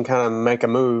before she can kind of make a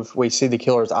move, we see the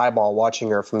killer's eyeball watching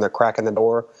her from the crack in the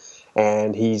door,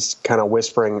 and he's kind of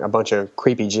whispering a bunch of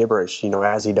creepy gibberish,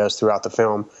 as he does throughout the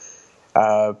film.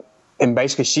 And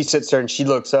basically she sits there and she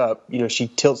looks up, she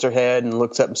tilts her head and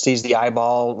looks up and sees the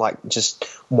eyeball, like just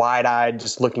wide-eyed,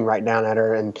 just looking right down at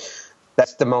her. And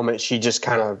that's the moment she just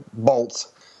kind of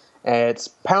bolts. And it's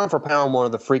pound for pound one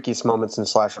of the freakiest moments in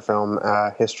slasher film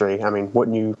history. I mean,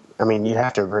 you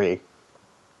have to agree.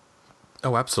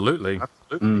 Oh, absolutely.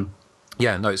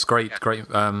 Yeah, no, it's great,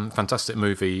 fantastic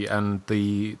movie, and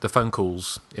the phone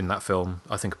calls in that film,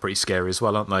 I think, are pretty scary as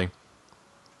well, aren't they?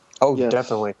 Oh, yes.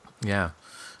 Definitely. Yeah,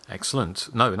 excellent.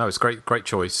 No, it's great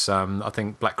choice. I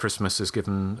think Black Christmas has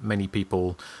given many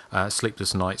people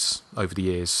sleepless nights over the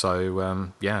years,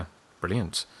 so yeah,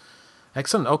 brilliant.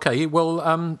 Excellent. Okay,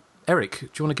 well, Eric, do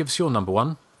you want to give us your number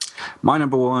 1? My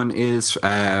number 1 is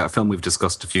a film we've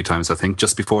discussed a few times, I think,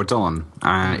 Just Before Dawn.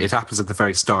 It happens at the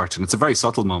very start, and it's a very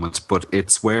subtle moment, but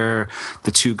it's where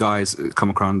the 2 guys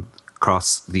come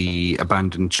across the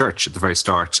abandoned church at the very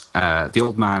start. The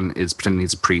old man is pretending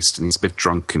he's a priest, and he's a bit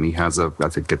drunk, and he has a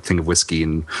thing of whiskey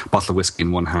and bottle of whiskey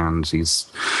in one hand.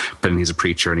 He's pretending he's a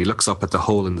preacher, and he looks up at the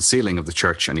hole in the ceiling of the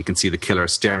church, and he can see the killer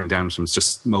staring down at him. It's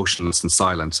just motionless and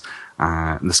silent.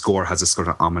 And the score has this sort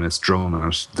of ominous drone on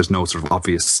it. There's no sort of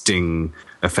obvious sting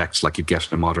effect like you'd get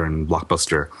in a modern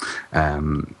blockbuster.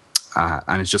 And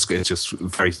it's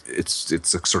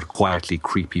a sort of quietly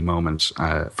creepy moment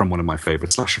from one of my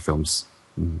favorite slasher films.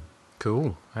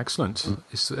 Cool, excellent.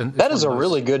 That is a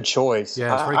really good choice.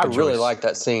 Yeah, it's a very good I really like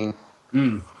that scene. I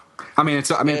mean, it's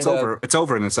over. It's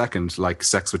over in a second, like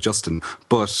Sex with Justin.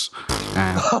 But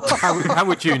how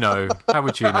would you know? How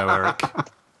would you know, Eric?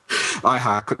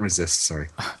 I couldn't resist. Sorry.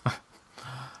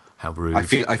 How rude! I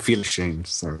feel ashamed.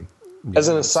 Sorry. As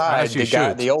an aside,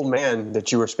 the old man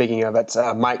that you were speaking of, that's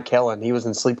Mike Kellen. He was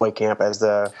in Sleepaway Camp as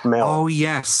the male. Oh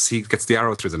yes, he gets the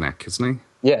arrow through the neck, isn't he?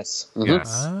 Yes. Mm-hmm.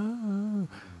 Yes. Oh.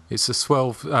 It's a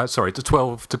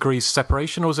 12 degrees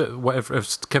separation, or is it whatever?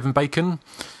 Kevin Bacon?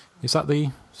 Is that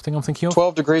the thing I'm thinking of?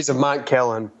 12 degrees of Mike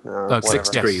Kellen. 6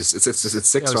 degrees. It's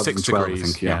 6 rather than 12, degrees, I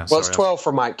think. Yeah. Well, it's 12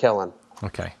 for Mike Kellen.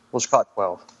 Okay. We'll just call it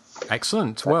 12.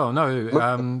 Excellent. Well,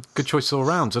 no, good choice all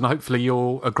around, and hopefully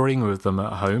you're agreeing with them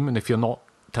at home. And if you're not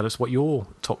tell us what your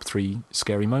top 3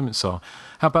 scary moments are.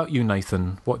 How about you,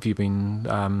 Nathan? What have you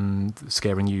been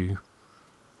scaring you?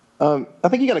 I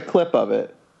think you got a clip of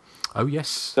it. Oh,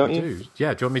 yes, Don't I you? do.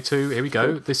 Yeah, do you want me to? Here we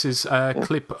go. This is a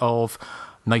clip of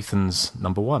Nathan's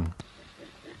number 1.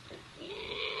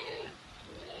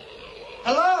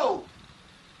 Hello?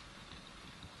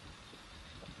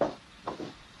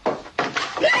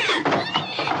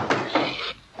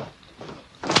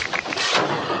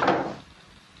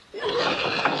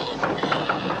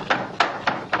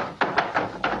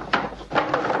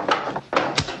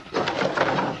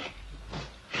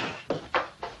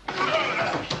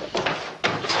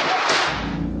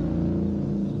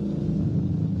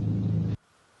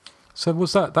 So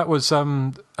was that was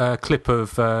a clip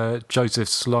of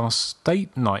Joseph's last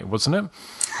date night, wasn't it?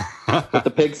 With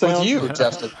the pig sound? With you,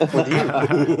 Justin. With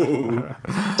you.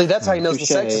 See, that's how he knows the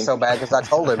sex is so bad, because I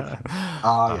told him.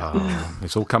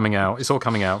 It's all coming out. It's all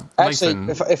coming out. Actually,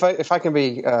 Nathan, if I can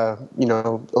be, a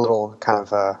little kind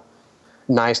of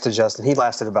nice to Justin, he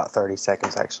lasted about 30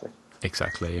 seconds, actually.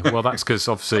 exactly. Well, that's because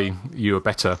obviously you were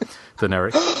better than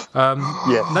Eric.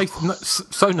 Yeah. Nathan.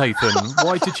 So Nathan,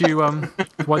 why did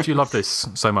you love this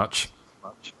so much?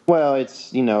 Well,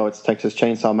 it's Texas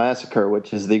Chainsaw Massacre,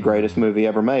 which is the greatest movie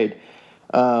ever made,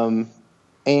 and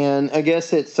I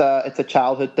guess it's a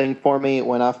childhood thing for me.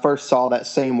 When I first saw that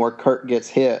scene where Kurt gets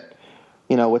hit,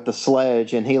 with the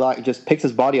sledge, and he just picks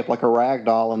his body up like a rag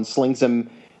doll and slings him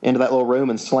into that little room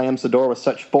and slams the door with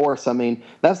such force. I mean,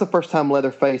 that's the first time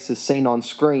Leatherface is seen on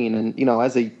screen, and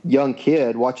as a young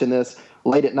kid watching this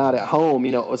late at night at home,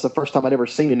 it was the first time I'd ever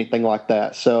seen anything like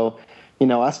that. So.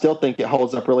 I still think it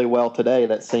holds up really well today.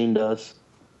 That scene does.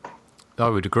 I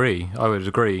would agree.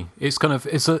 It's kind of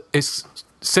it's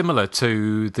similar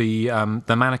to the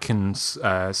mannequins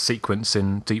sequence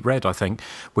in Deep Red, I think,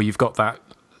 where you've got that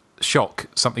shock,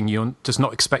 something you're just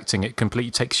not expecting. It completely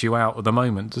takes you out of the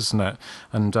moment, doesn't it?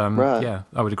 And right. Yeah,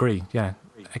 I would agree. Yeah,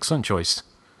 excellent choice.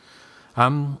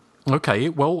 Okay,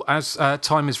 well, as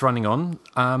time is running on,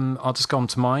 I'll just go on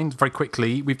to mine very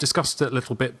quickly. We've discussed it a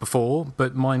little bit before,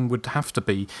 but mine would have to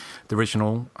be the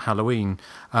original Halloween.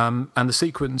 And the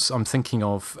sequence I'm thinking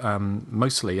of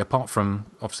mostly, apart from,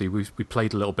 obviously, we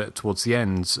played a little bit towards the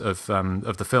end of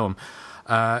the film,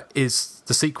 is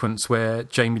the sequence where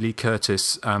Jamie Lee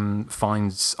Curtis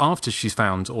finds, after she's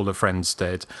found all her friends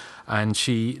dead, and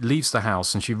she leaves the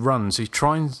house and she runs. She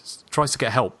tries to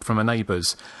get help from her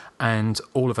neighbours, and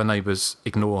all of her neighbours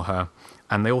ignore her,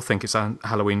 and they all think it's a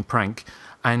Halloween prank.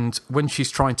 And when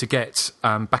she's trying to get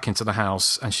back into the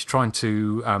house, and she's trying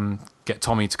to get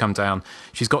Tommy to come down,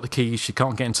 she's got the keys, she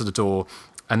can't get into the door.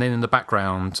 And then in the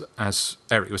background, as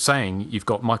Eric was saying, you've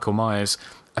got Michael Myers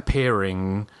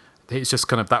appearing. It's just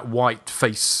kind of that white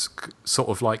face, sort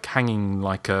of like hanging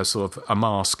like a sort of a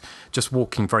mask, just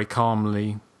walking very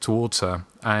calmly towards her.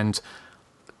 And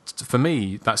for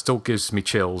me, that still gives me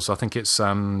chills. I think it's a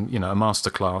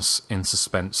masterclass in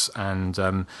suspense and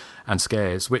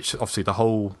scares, which obviously the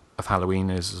whole of Halloween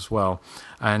is as well.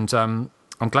 And I'm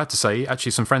glad to say,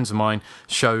 actually, some friends of mine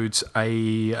showed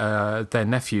their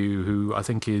nephew, who I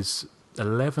think is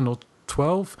 11 or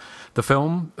 12, the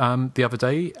film the other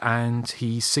day, and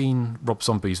he's seen Rob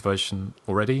Zombie's version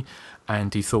already,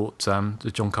 and he thought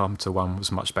the John Carpenter one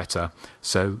was much better.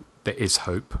 So there is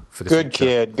hope for the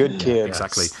future. Good kid.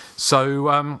 Exactly.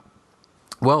 So,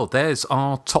 well, there's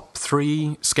our top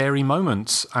 3 scary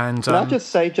moments. And can I just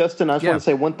say, Justin, I just want to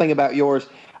say one thing about yours.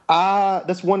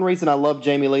 That's one reason I love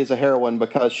Jamie Lee as a heroine,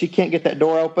 because she can't get that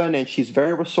door open, and she's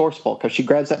very resourceful, because she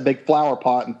grabs that big flower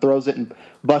pot and throws it and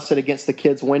busts it against the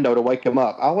kid's window to wake him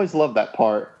up. I always loved that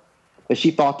part, that she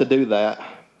thought to do that.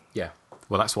 Yeah.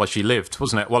 Well, that's why she lived,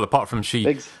 wasn't it? Well, apart from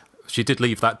she did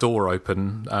leave that door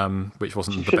open, which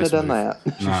wasn't the best move.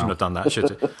 She shouldn't have done that, should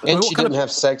she? And she didn't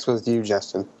have sex with you,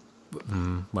 Justin.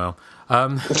 Yeah,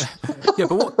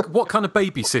 but what kind of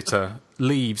babysitter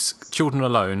leaves children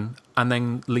alone and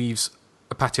then leaves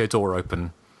a patio door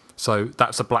open? So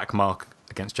that's a black mark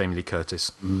against Jamie Lee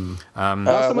Curtis. Not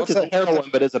so much as a heroine,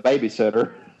 but as a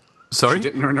babysitter. Sorry? She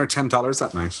didn't earn her $10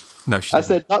 that night. No, she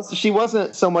didn't. I said she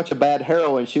wasn't so much a bad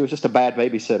heroine, she was just a bad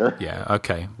babysitter. Yeah,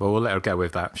 okay. Well, we'll let her go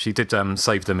with that. She did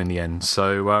save them in the end.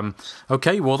 So,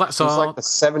 okay, well, that's It's like the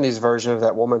 70s version of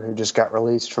that woman who just got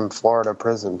released from Florida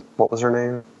prison. What was her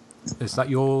name? Is that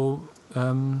your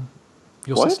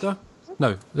sister?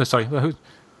 No, sorry. Who?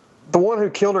 The one who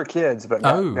killed her kids but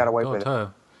got away with it.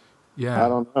 Her. Yeah. I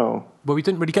don't know. Well, we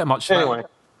didn't really get much. Anyway.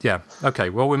 Yeah, okay.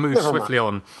 Well, we'll move swiftly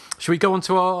on. Shall we go on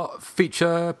to our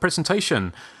feature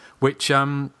presentation, which,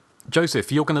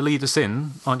 Joseph, you're going to lead us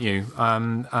in, aren't you?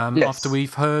 Yes. After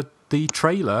we've heard the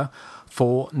trailer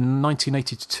for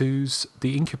 1982's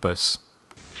The Incubus.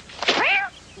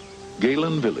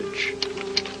 Galen Village.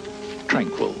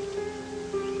 Tranquil.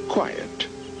 Quiet.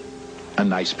 A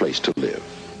nice place to live.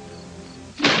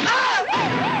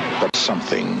 But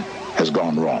something has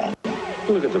gone wrong.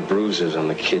 Look at the bruises on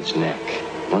the kid's neck.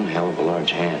 One hell of a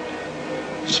large hand.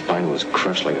 His spine was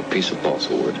crushed like a piece of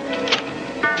balsa wood.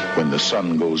 When the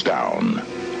sun goes down,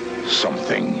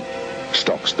 something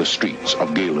stalks the streets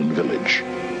of Galen Village.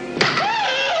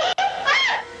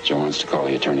 Joe wants to call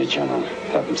the Attorney General.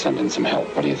 Have him send in some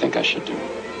help. What do you think I should do?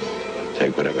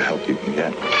 Take whatever help you can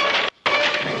get.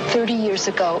 30 years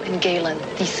ago in Galen,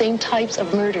 these same types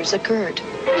of murders occurred.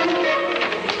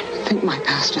 I think my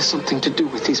past has something to do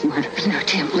with these murders. No,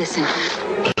 Jim, listen.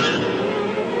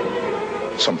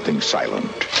 Something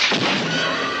silent.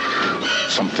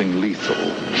 Something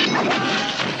lethal.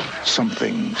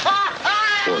 Something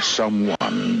or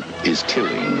someone is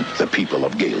killing the people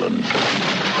of Galen.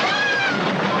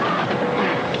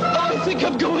 I think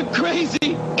I'm going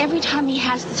crazy. Every time he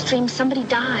has this dream, somebody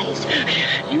dies.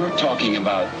 You're talking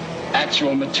about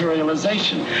actual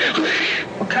materialization.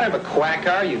 What kind of a quack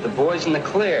are you? The boy's in the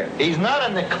clear. He's not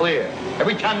in the clear.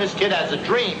 Every time this kid has a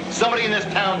dream, somebody in this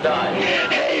town dies.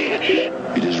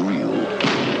 It is real.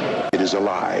 It is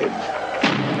alive.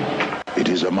 It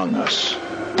is among us.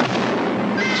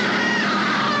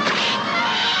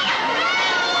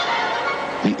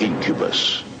 The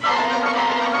Incubus.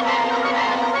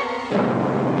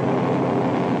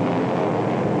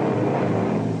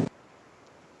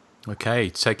 Okay,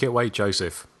 take it away,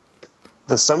 Joseph.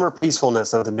 The summer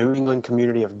peacefulness of the New England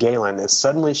community of Galen is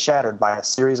suddenly shattered by a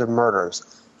series of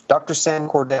murders. Dr. Sam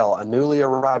Cordell, a newly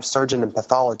arrived surgeon and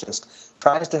pathologist,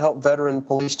 tries to help veteran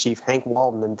police chief Hank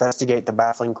Walden investigate the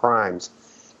baffling crimes.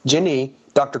 Jenny,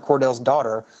 Dr. Cordell's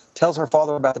daughter, tells her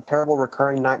father about the terrible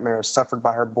recurring nightmares suffered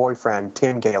by her boyfriend,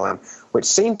 Tim Galen, which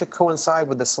seem to coincide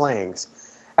with the slayings.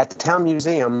 At the town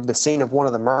museum, the scene of one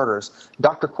of the murders,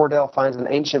 Dr. Cordell finds an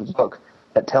ancient book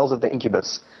that tells of the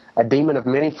Incubus, a demon of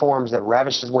many forms that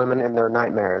ravishes women in their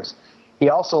nightmares. He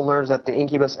also learns that the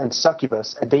Incubus and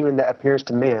Succubus, a demon that appears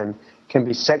to men, can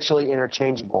be sexually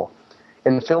interchangeable.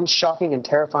 In the film's shocking and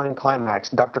terrifying climax,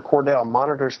 Dr. Cordell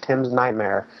monitors Tim's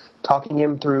nightmare, talking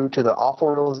him through to the awful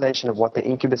realization of what the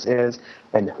Incubus is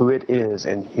and who it is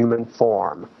in human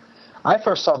form. I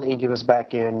first saw the Incubus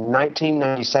back in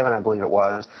 1997, I believe it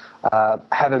was,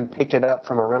 having picked it up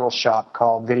from a rental shop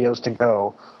called Videos to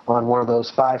Go on one of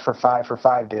those 5 for 5 for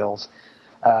 5 deals.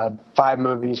 5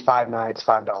 movies, 5 nights,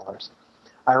 $5.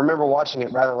 I remember watching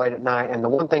it rather late at night, and the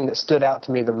one thing that stood out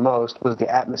to me the most was the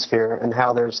atmosphere and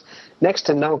how there's next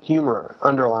to no humor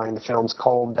underlying the film's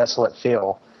cold, desolate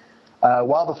feel.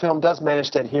 While the film does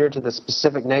manage to adhere to the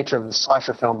specific nature of the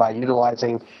slasher film by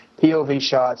utilizing POV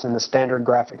shots and the standard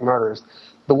graphic murders,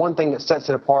 the one thing that sets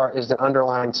it apart is the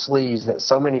underlying sleaze that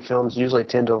so many films usually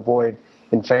tend to avoid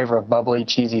in favor of bubbly,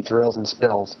 cheesy thrills and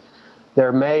spills.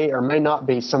 There may or may not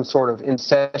be some sort of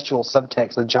incestual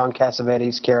subtext with John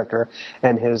Cassavetes' character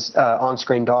and his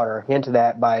on-screen daughter, hinted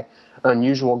at by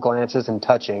unusual glances and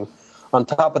touching. On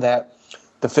top of that,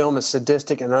 the film is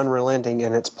sadistic and unrelenting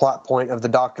in its plot point of the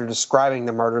doctor describing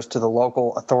the murders to the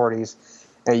local authorities.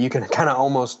 And you can kind of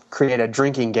almost create a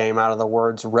drinking game out of the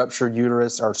words ruptured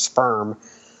uterus or sperm.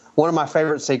 One of my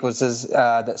favorite sequences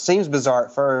that seems bizarre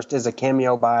at first is a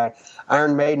cameo by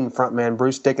Iron Maiden frontman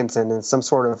Bruce Dickinson in some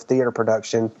sort of theater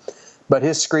production. But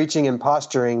his screeching and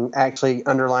posturing actually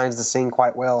underlines the scene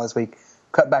quite well as we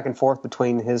cut back and forth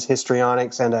between his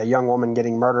histrionics and a young woman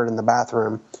getting murdered in the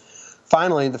bathroom.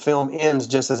 Finally, the film ends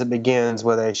just as it begins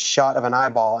with a shot of an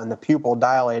eyeball and the pupil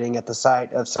dilating at the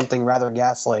sight of something rather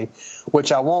ghastly,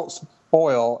 which I won't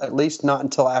spoil, at least not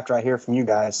until after I hear from you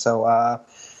guys. So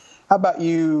how about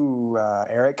you,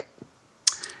 Eric?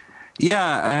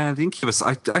 Yeah, the Incubus,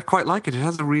 I quite like it. It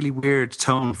has a really weird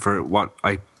tone for what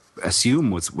I assume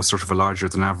was sort of a larger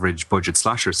than average budget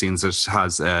slasher, since it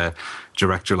has a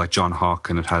director like John Hawke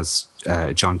and it has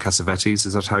John Cassavetes,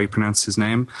 is that how you pronounce his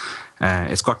name?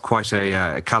 It's got quite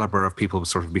a caliber of people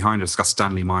sort of behind it. It's got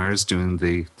Stanley Myers doing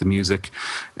the music.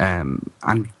 And,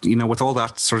 you know, with all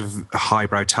that sort of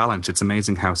highbrow talent, it's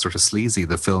amazing how sort of sleazy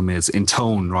the film is in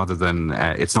tone rather than,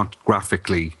 it's not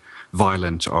graphically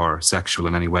violent or sexual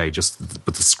in any way,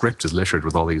 but the script is littered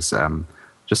with all these,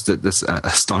 this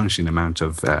astonishing amount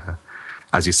of,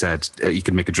 as you said, you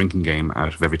can make a drinking game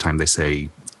out of every time they say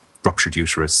ruptured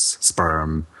uterus,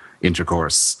 sperm,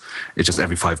 intercourse. It's just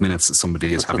every 5 minutes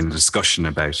somebody is having a discussion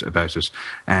about it.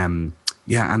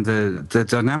 Yeah, and the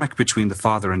dynamic between the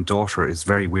father and daughter is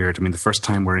very weird. I mean, the first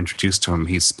time we're introduced to him,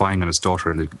 he's spying on his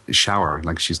daughter in the shower,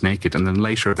 like she's naked, and then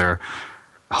later they're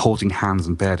holding hands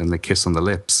in bed and they kiss on the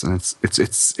lips, and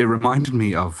it reminded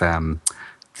me of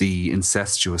the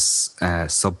incestuous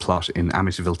subplot in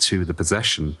Amityville 2, The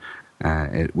Possession,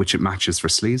 which it matches for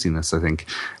sleaziness, I think.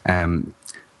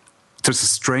 There's a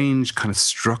strange kind of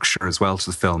structure as well to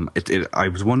the film. I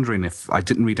was wondering if, I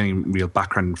didn't read any real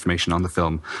background information on the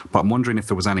film, but I'm wondering if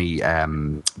there was any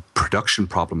production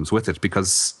problems with it,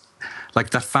 because like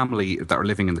that family that are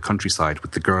living in the countryside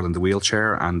with the girl in the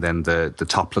wheelchair and then the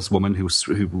topless woman who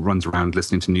runs around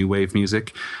listening to new wave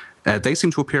music, they seem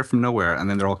to appear from nowhere and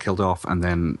then they're all killed off, and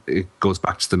then it goes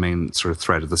back to the main sort of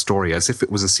thread of the story as if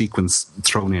it was a sequence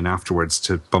thrown in afterwards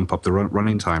to bump up the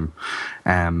running time.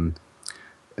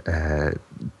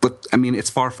 But I mean, it's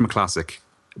far from a classic,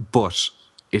 but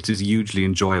it is hugely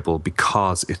enjoyable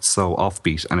because it's so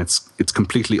offbeat, and it's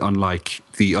completely unlike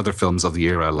the other films of the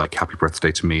era, like Happy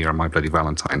Birthday to Me or My Bloody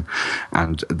Valentine.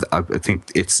 And I think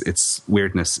its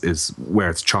weirdness is where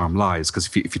its charm lies, because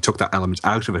if you took that element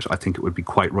out of it, I think it would be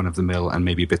quite run of the mill and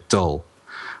maybe a bit dull.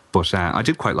 But I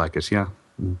did quite like it, yeah.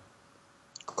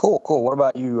 Cool. What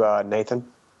about you, Nathan?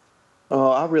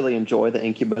 Oh, I really enjoy The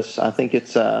Incubus. I think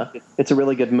it's a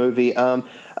really good movie.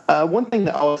 One thing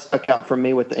that always stuck out for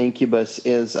me with The Incubus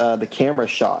is the camera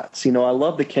shots. You know, I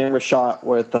love the camera shot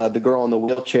with the girl in the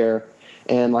wheelchair,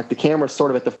 and like the camera's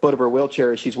sort of at the foot of her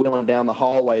wheelchair as she's wheeling down the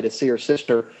hallway to see her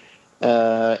sister,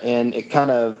 and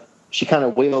she kind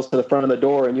of wheels to the front of the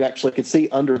door, and you actually could see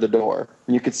under the door,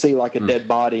 and you could see like a dead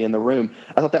body in the room.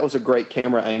 I thought that was a great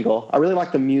camera angle. I really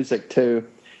like the music too.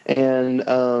 And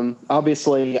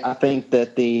obviously, I think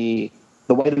that the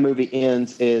way the movie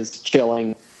ends is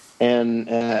chilling, and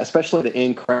especially the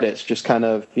end credits, just kind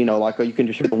of, you know, like you can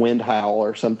just hear the wind howl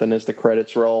or something as the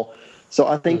credits roll. So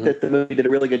I think that the movie did a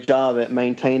really good job at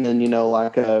maintaining, you know,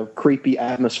 like a creepy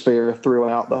atmosphere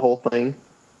throughout the whole thing.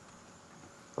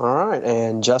 All right,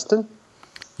 and Justin?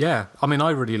 Yeah, I mean,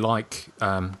 I really like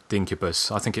The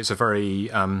Incubus. I think it's a very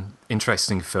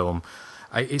interesting film.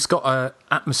 It's got an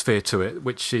atmosphere to it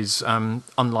which is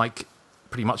unlike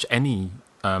pretty much any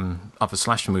other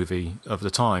slasher movie of the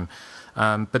time.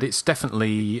 But it's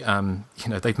definitely,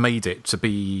 they've made it to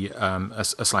be a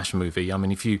slasher movie. I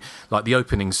mean, if you like, the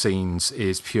opening scenes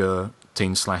is pure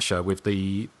teen slasher with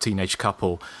the teenage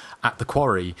couple at the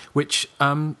quarry, which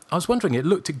I was wondering, it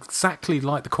looked exactly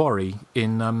like the quarry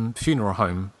in Funeral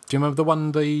Home. Do you remember the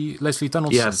one the Leslie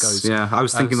Donaldson goes? Yes, yeah, I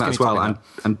was thinking that as well,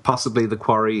 and possibly the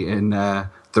quarry in The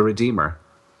Redeemer.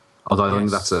 Although I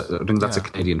think that's a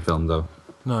Canadian film, though.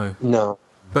 No.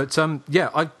 But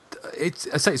I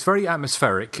say it's very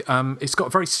atmospheric. It's got a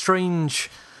very strange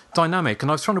dynamic, and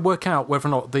I was trying to work out whether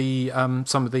or not the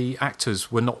some of the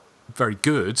actors were not very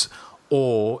good,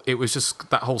 or it was just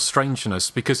that whole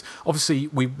strangeness. Because obviously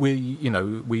we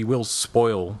will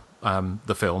spoil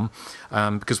the film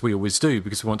because we always do,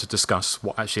 because we want to discuss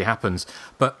what actually happens.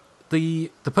 But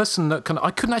the person that I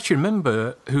couldn't actually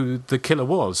remember who the killer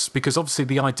was, because obviously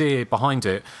the idea behind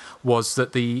it was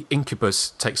that the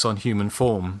incubus takes on human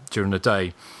form during the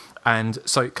day, and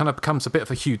so it kind of becomes a bit of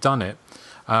a whodunit,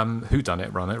 rather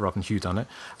than whodunit.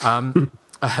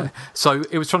 So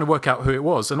it was trying to work out who it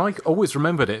was, and I always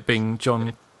remembered it being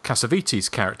John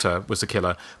Cassavetes' character was the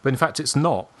killer, but in fact it's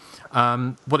not.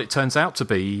 What it turns out to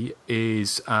be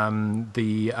is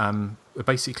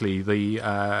basically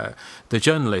the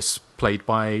journalist played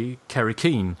by Kerry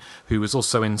Keane, who was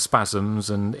also in Spasms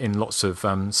and in lots of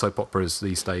soap operas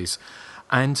these days.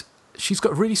 And she's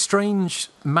got a really strange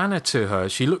manner to her.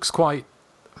 She looks quite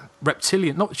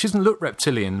reptilian. She doesn't look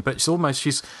reptilian, but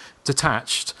she's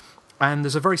detached. And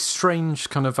there's a very strange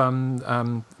kind of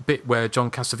bit where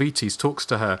John Cassavetes talks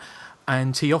to her,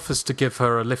 and he offers to give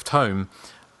her a lift home,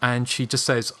 and she just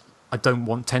says, "I don't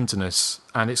want tenderness."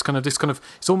 And it's kind of this kind of,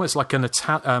 it's almost like an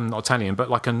not Italian, but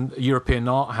like an European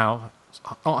art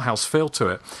house feel to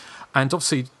it. And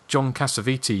obviously John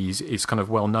Cassavetes is kind of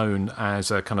well known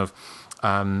as a kind of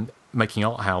making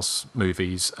art house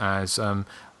movies, as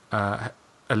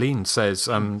Aline says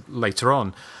later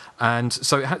on. And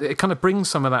so it kind of brings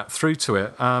some of that through to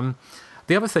it.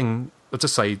 The other thing, I'll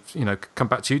just say, come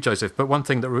back to you, Joseph, but one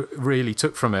thing that really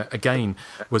took from it, again,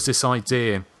 was this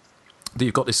idea that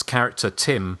you've got this character,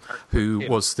 Tim, who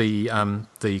was the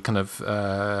kind of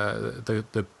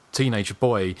the teenage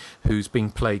boy who's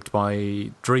being plagued by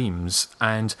dreams,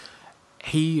 and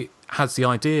he has the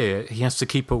idea he has to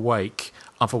keep awake,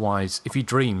 otherwise, if he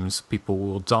dreams, people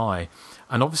will die.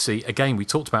 And obviously, again, we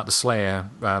talked about the Slayer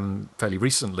fairly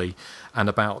recently, and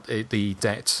about the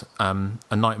debt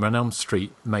A Nightmare on Elm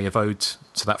Street may have owed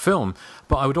to that film.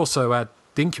 But I would also add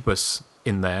the Incubus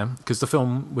in there, because the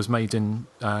film was made in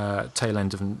tail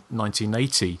end of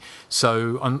 1980,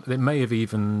 so it may have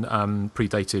even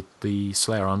predated the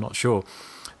Slayer, I'm not sure.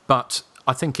 But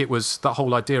I think it was that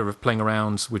whole idea of playing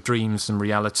around with dreams and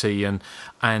reality and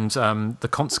the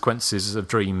consequences of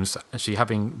dreams actually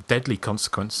having deadly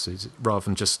consequences rather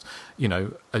than just,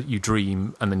 you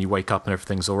dream and then you wake up and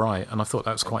everything's all right. And I thought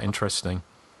that was quite interesting.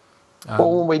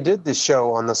 Well, when we did this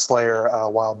show on the Slayer a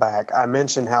while back, I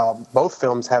mentioned how both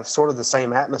films have sort of the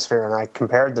same atmosphere, and I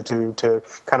compared the two to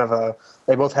kind of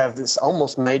they both have this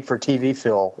almost made-for-TV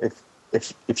feel,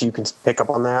 if you can pick up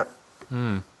on that.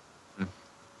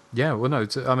 Yeah, well, no,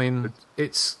 I mean,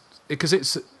 it's because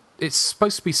it's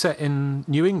supposed to be set in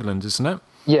New England, isn't it?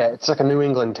 Yeah, it's like a New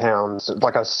England town. It's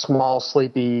like a small,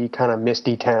 sleepy, kind of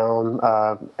misty town.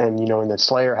 And the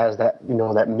Slayer has that,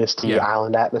 that misty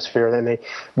island atmosphere. Then they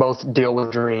both deal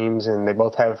with dreams, and they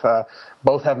both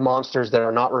have monsters that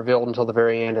are not revealed until the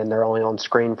very end, and they're only on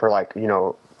screen for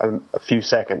a few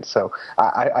seconds. So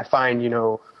I find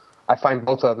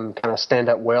both of them kind of stand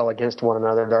up well against one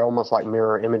another. They're almost like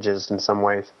mirror images in some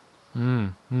ways.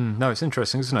 No, it's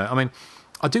interesting, isn't it? I mean,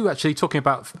 I do actually, talking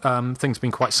about things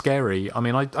being quite scary, I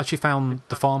mean, I actually found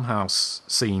the farmhouse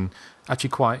scene actually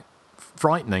quite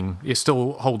frightening. It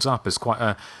still holds up as quite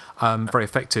a very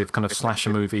effective kind of slasher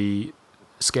movie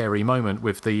scary moment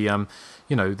with the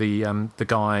the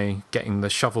guy getting the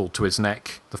shovel to his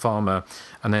neck, the farmer,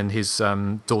 and then his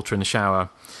daughter in the shower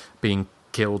being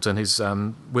killed, and his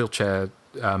wheelchair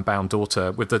bound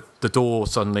daughter with the door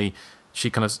suddenly,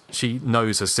 she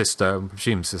knows her sister,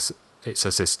 assumes it's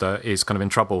her sister, is kind of in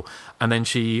trouble, and then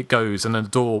she goes and then the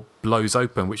door blows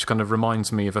open, which kind of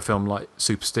reminds me of a film like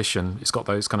Superstition. It's got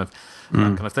those kind of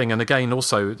that kind of thing. And again,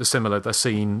 also the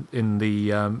scene in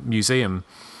the museum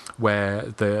where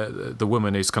the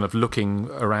woman is kind of looking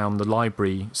around the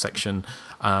library section,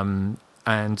 and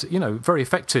very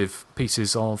effective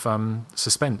pieces of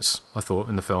suspense, I thought,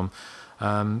 in the film.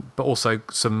 But also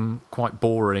some quite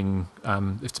boring,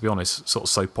 if to be honest, sort of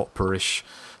soap opera-ish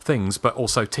things, but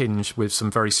also tinged with some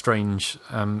very strange,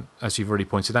 as you've already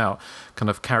pointed out, kind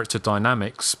of character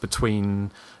dynamics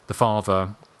between the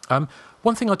father.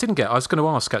 One thing I didn't get, I was going to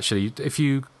ask actually, if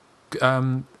you,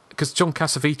 because John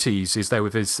Cassavetes is there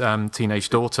with his teenage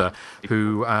daughter,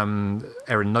 who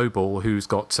Erin Noble, who's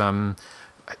got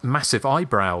massive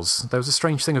eyebrows. There was a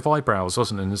strange thing of eyebrows,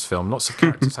 wasn't there, in this film? Lots of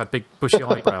characters had big bushy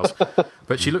eyebrows,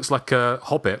 but she looks like a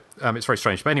hobbit. It's very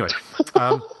strange. But anyway,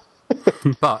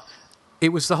 but it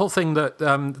was the whole thing that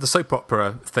the soap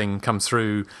opera thing comes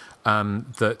through,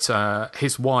 that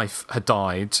his wife had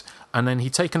died, and then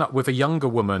he'd taken up with a younger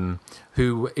woman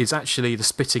who is actually the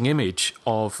spitting image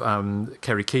of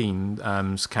Kerry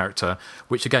Keen's character,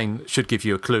 which again should give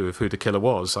you a clue of who the killer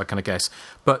was, I kind of guess.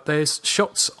 But there's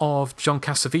shots of John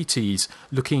Cassavetes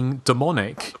looking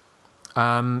demonic,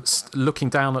 looking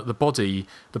down at the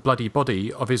bloody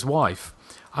body of his wife.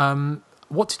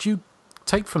 What did you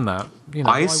take from that?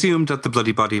 I assumed that the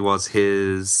bloody body was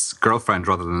his girlfriend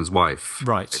rather than his wife.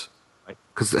 Right.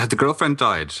 Because had the girlfriend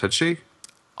died? Had she?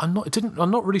 I'm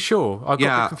not really sure. I got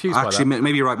a bit confused by that. Actually,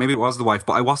 maybe you're right. Maybe it was the wife,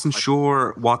 but I wasn't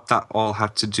sure what that all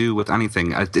had to do with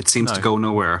anything. It seems to go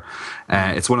nowhere.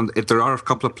 It's there are a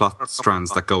couple of plot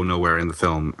strands that go nowhere in the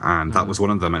film, and that was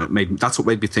one of them. And that's what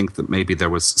made me think that maybe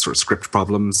there was sort of script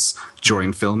problems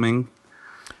during filming.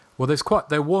 Well,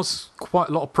 there was quite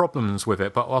a lot of problems with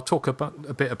it, but I'll talk a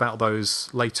bit about those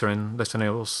later, unless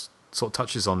anyone else sort of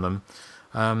touches on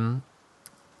them.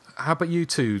 How about you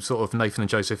two, sort of Nathan and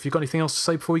Joseph? You got anything else to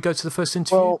say before we go to the first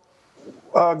interview?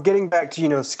 Well, getting back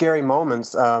to scary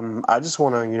moments, I just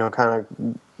want to kind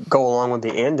of go along with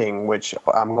the ending, which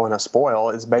I'm going to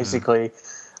spoil. Is basically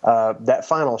that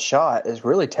final shot is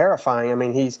really terrifying. I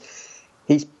mean, he's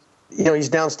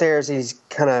downstairs, he's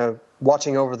kind of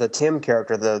watching over the Tim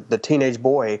character, the teenage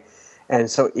boy, and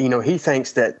so he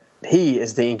thinks that he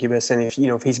is the incubus, and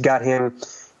if he's got him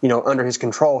under his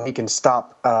control, he can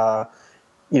stop.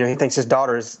 He thinks his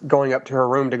daughter is going up to her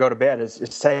room to go to bed is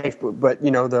safe, but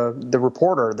the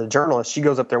reporter, the journalist, she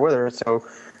goes up there with her, so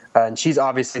and she's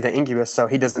obviously the incubus, so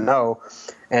he doesn't know,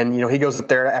 and he goes up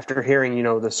there after hearing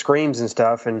the screams and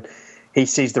stuff, and he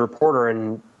sees the reporter,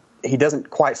 and he doesn't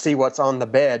quite see what's on the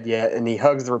bed yet, and he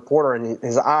hugs the reporter, and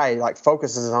his eye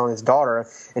focuses on his daughter,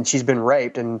 and she's been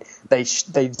raped, and they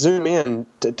zoom in,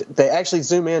 they actually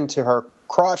zoom into her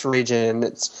crotch region, and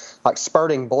it's like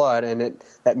spurting blood, and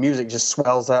that music just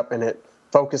swells up, and it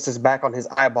focuses back on his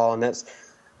eyeball, and that's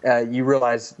you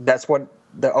realize that's what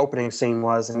the opening scene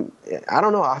was, and I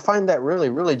don't know, I find that really,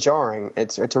 really jarring.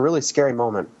 It's a really scary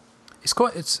moment.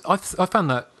 I found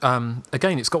that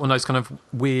again, it's got one of those kind of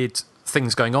weird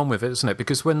things going on with it, isn't it?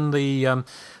 Because when the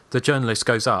journalist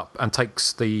goes up and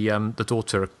takes the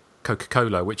daughter a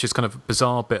Coca-Cola, which is kind of a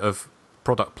bizarre bit of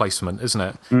product placement, isn't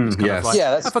it? Mm, It's kind yes. of like, Yeah,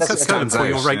 have a that's Coca-Cola before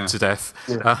you're raped yeah. to death.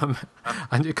 Yeah.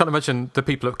 And you can't imagine the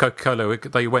people at Coca-Cola,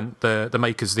 they went, the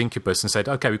makers of the Incubus, and said,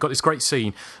 okay, we've got this great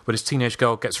scene where this teenage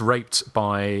girl gets raped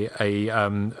by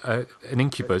an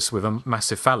incubus with a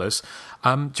massive phallus.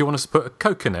 Do you want us to put a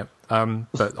Coke in it?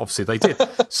 But obviously they did.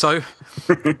 So,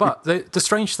 but the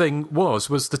strange thing was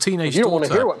the teenage You don't daughter... want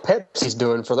to hear what Pepsi's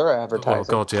doing for their advertising. Oh,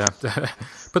 God, yeah.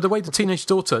 But the way the teenage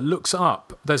daughter looks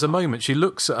up, there's a moment she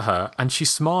looks at her and she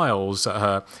smiles at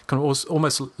her, kind of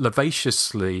almost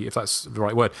lavaciously, if that's the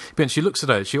right word. But she looks at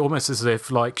her, she almost as if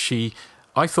like she...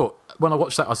 I thought, when I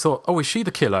watched that, I thought, oh, is she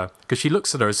the killer? Because she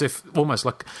looks at her as if almost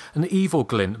like an evil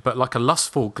glint, but like a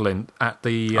lustful glint at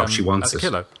the, she wants at the it.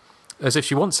 killer. As if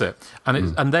she wants it.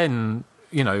 And then,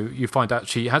 you know, you find out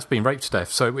she has been raped to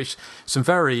death. So which some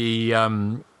very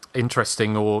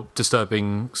interesting or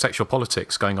disturbing sexual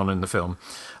politics going on in the film.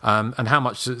 And how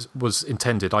much was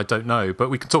intended, I don't know. But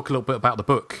we can talk a little bit about the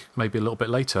book maybe a little bit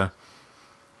later.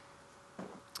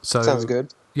 So, sounds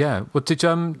good. Yeah. Well,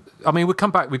 we'll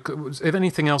come back. If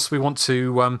anything else we want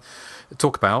to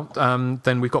talk about,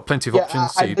 then we've got plenty of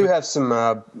options. I do have some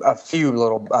a few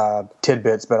little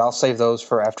tidbits, but I'll save those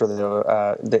for after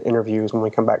the interviews when we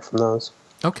come back from those.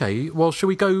 Okay. Well, shall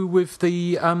we go with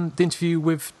the interview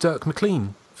with Dirk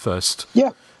McLean first? Yeah.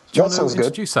 Do you that want sounds to good.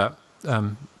 introduce that,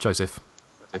 Joseph?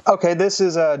 Okay, this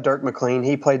is Dirk McLean.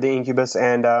 He played the Incubus,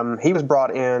 and he was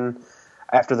brought in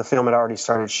after the film had already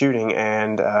started shooting,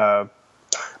 and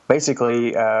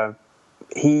basically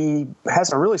he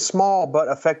has a really small but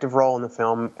effective role in the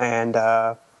film, and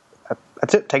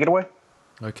that's it. Take it away.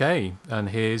 Okay, and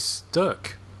here's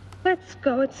Dirk. Let's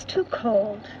go. It's too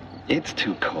cold. It's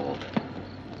too cold.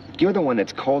 You're the one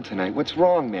that's cold tonight. What's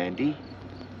wrong, Mandy?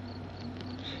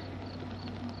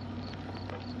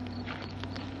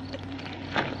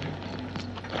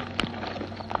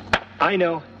 I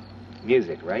know.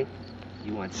 Music, right?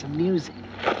 You want some music.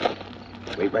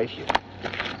 Wait right here.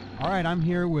 All right, I'm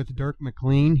here with Dirk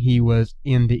McLean. He was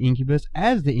in The Incubus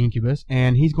as The Incubus,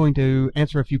 and he's going to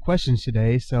answer a few questions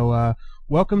today. So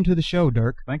welcome to the show,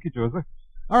 Dirk. Thank you, Joseph.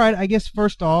 All right, I guess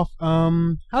first off,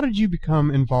 how did you become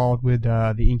involved with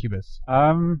The Incubus?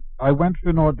 I went to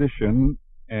an audition,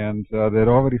 and they'd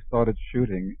already started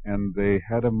shooting, and they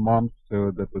had a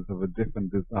monster that was of a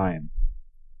different design.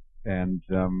 And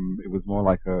it was more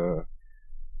like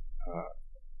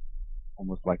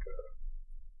almost like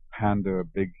a panda, a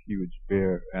big, huge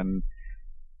bear, and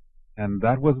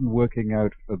that wasn't working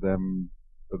out for them,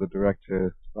 for the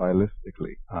director,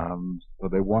 stylistically. So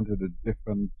they wanted a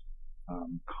different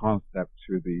concept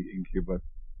to the Incubus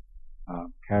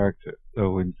character.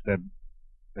 So instead,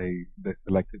 they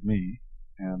selected me,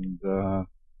 and I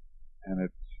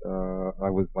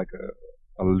was like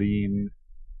a lean,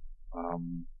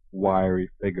 wiry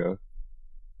figure,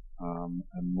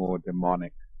 and more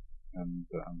demonic, and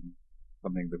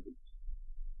something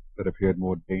that appeared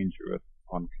more dangerous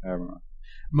on camera.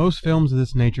 Most films of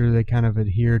this nature, they kind of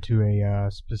adhere to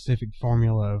a specific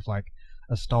formula of like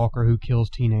a stalker who kills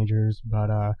teenagers, but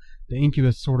the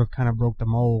Incubus sort of kind of broke the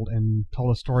mold and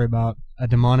told a story about a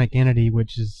demonic entity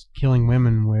which is killing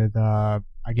women with, I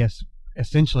guess,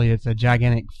 essentially it's a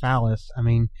gigantic phallus. I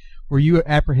mean, were you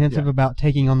apprehensive about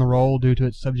taking on the role due to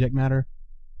its subject matter?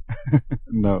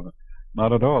 No,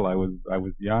 not at all. I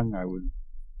was young. I was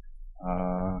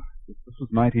this was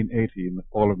 1980, in the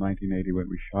fall of 1980 when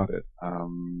we shot it.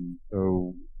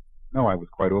 So no, I was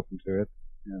quite open to it,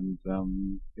 and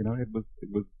it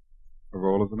was a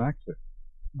role as an actor.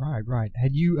 Right.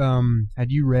 Had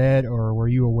you read or were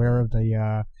you aware of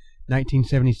the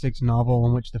 1976 novel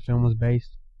on which the film was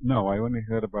based? No, I only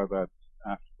heard about that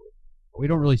afterwards. We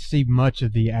don't really see much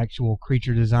of the actual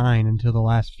creature design until the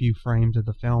last few frames of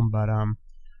the film, but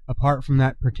apart from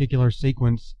that particular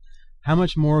sequence, how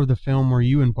much more of the film were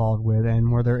you involved with,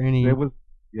 and were there any? Were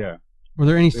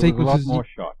there any there sequences? Was a lot more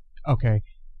shot. Okay.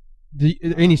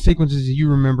 Any sequences you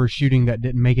remember shooting that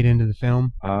didn't make it into the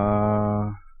film?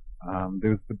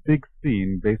 There was the big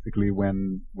scene, basically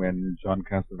when John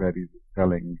Cassavetes is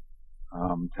telling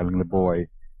the boy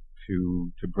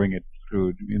to bring it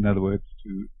through. In other words,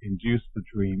 to induce the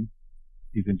dream.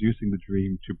 He's inducing the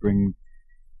dream to bring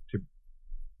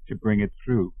it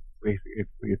through.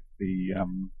 Basically, it's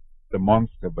the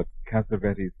monster, but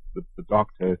Cassavetes, the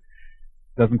doctor,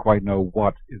 doesn't quite know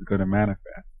what is going to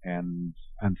manifest, and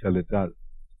until it does.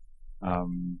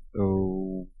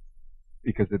 So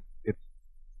because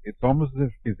it's almost as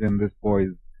if it's in this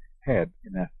boy's head,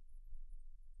 in essence,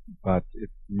 but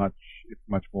it's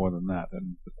much more than that.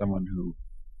 And for someone who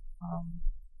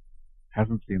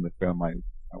hasn't seen the film, I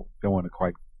don't want to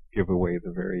quite give away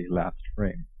the very last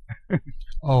frame.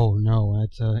 Oh no,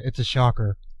 it's a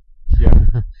shocker. Yeah.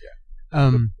 It's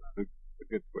a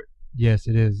good twist. Yes,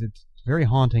 it is. It's very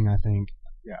haunting, I think.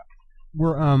 Yeah.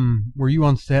 Were you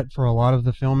on set for a lot of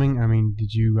the filming? I mean,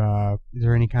 did you is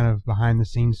there any kind of behind the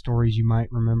scenes stories you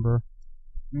might remember?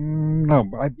 No,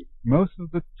 most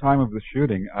of the time of the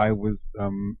shooting, I was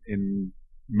in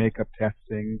makeup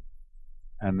testing,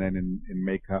 and then in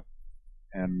makeup,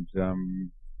 and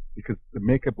because the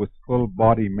makeup was full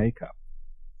body makeup,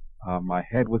 my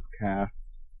head was cast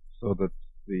so that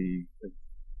the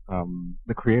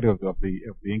creator of the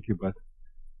Incubus,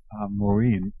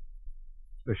 Maureen,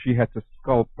 so she had to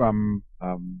sculpt from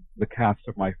the cast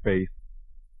of my face,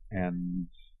 and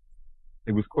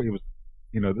it was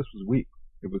this was weak.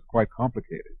 It was quite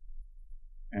complicated,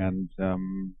 and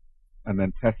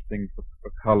then testing for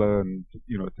color, and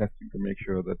testing to make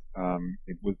sure that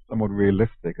it was somewhat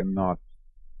realistic and not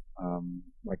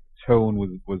like the tone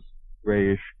was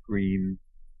grayish green,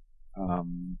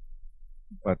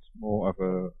 but more of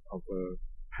a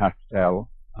pastel.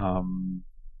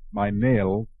 My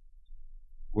nails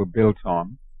were built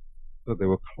on, so there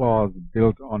were claws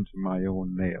built onto my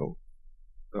own nails.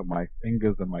 So my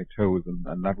fingers and my toes,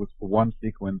 and that was for one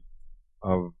sequence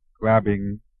of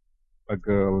grabbing a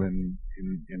girl in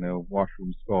a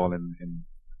washroom stall in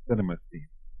cinema scene.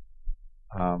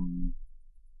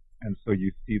 And so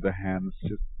you see the hands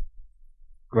just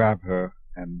grab her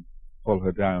and pull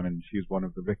her down, and she's one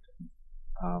of the victims.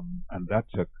 And that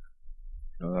took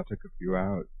a few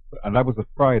hours, and that was a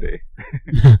Friday.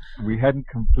 We hadn't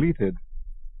completed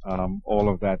all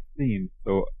of that scene,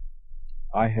 so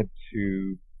I had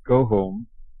to go home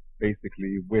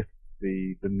basically with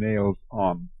the nails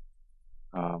on,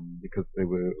 because they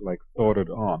were like soldered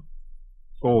on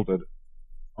to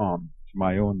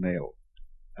my own nails,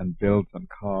 and built and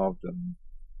carved and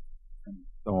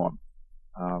so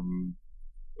on,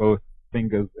 both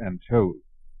fingers and toes.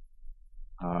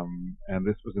 And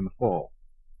this was in the fall.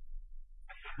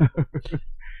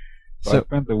 So I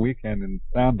spent the weekend in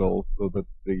sandals so that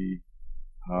the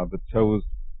toes,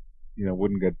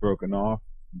 wouldn't get broken off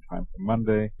in time for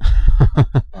Monday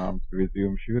to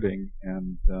resume shooting,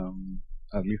 and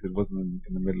at least it wasn't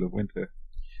in the middle of winter.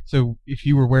 So if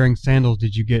you were wearing sandals,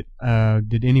 did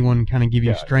anyone kind of give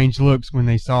you strange looks when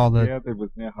they saw the? Yeah, it was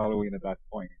near Halloween at that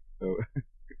point, so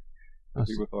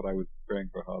people thought I was preparing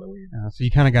for Halloween. So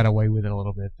you kind of got away with it a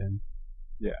little bit then.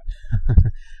 Yeah.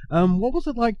 What was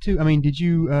it like to? I mean, did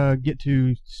you get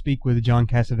to speak with John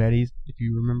Cassavetes, if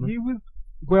you remember? He was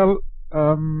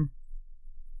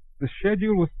the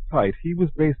schedule was tight. He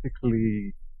was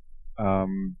basically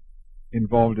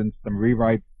involved in some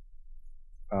rewrites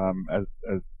as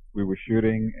we were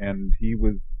shooting, and he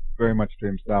was very much to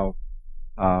himself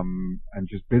and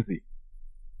just busy.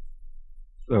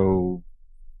 So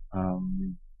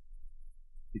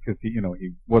because he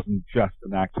wasn't just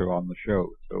an actor on the show,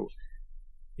 so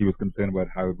he was concerned about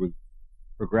how it was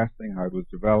progressing, how it was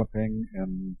developing,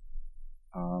 and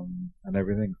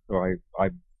everything. So I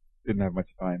didn't have much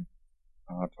time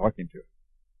talking to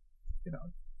him.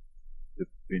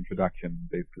 Just the introduction,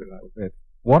 basically, that was it.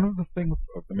 One of the things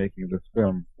of the making of this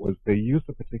film was they used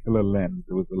a particular lens.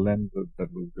 There was a lens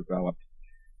that was developed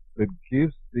that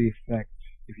gives the effect,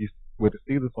 if you were to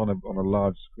see this on a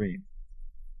large screen,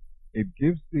 it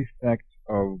gives the effect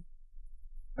of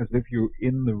as if you're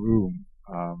in the room.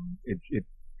 It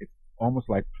almost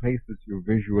like places you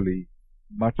visually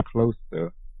much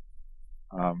closer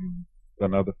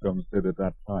than other films did at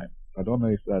that time. I don't know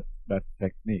if that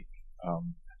technique has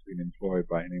been employed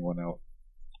by anyone else.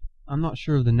 I'm not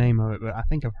sure of the name of it, but I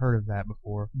think I've heard of that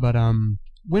before. But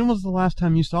when was the last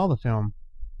time you saw the film?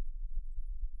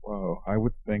 Well, I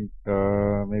would think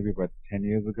maybe about 10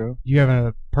 years ago. Do you have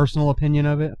a personal opinion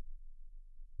of it?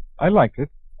 I liked it.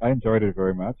 I enjoyed it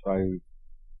very much.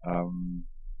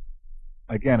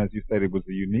 Again, as you said, it was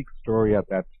a unique story at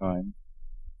that time,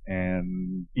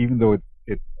 and even though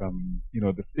it's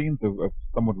the scenes are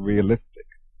somewhat realistic,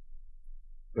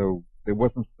 so there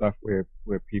wasn't stuff where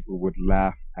people would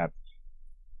laugh at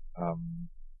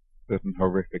certain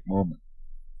horrific moments.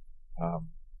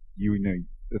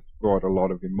 This brought a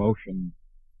lot of emotion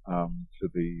to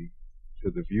the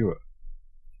viewer,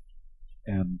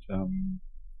 and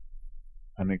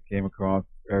it came across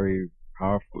very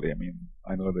powerfully. I mean,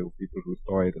 I know there were people who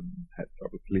saw it and had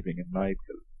trouble sleeping at night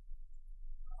because,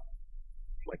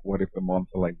 like, what if a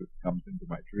monster like this comes into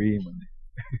my dream?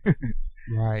 And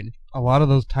right. A lot of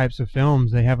those types of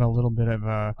films, they have a little bit of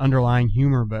underlying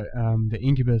humor, but the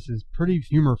Incubus is pretty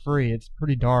humor-free. It's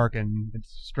pretty dark and it's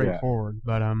straightforward.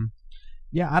 Yeah. But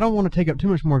Yeah, I don't want to take up too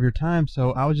much more of your time,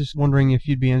 so I was just wondering if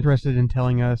you'd be interested in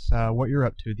telling us what you're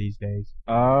up to these days.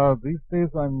 These days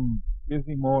I'm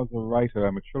busy more as a writer.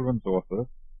 I'm a children's author.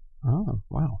 Oh,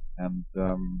 wow. And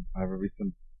I have a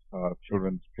recent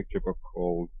children's picture book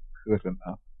called Curtain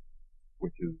Up,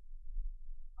 which is,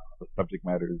 the subject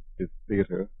matter is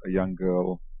theater. A young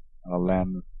girl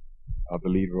lands the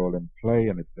lead role in play,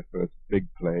 and it's her first big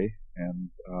play. And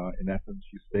in essence,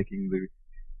 she's taking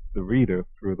the reader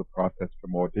through the process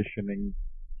from auditioning,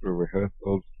 through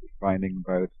rehearsals, finding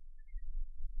about,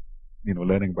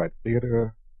 learning about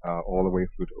theater, all the way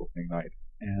through to opening night.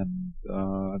 And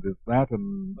there's that,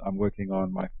 and I'm working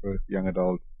on my first young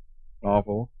adult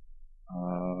novel,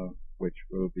 which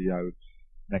will be out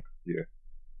next year,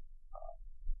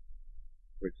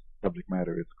 which subject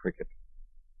matter is cricket.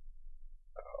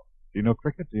 Do you know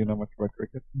cricket? Do you know much about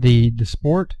cricket? The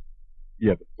sport?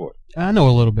 Yeah, the sport. I know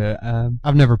a little bit.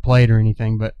 I've never played or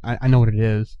anything, but I know what it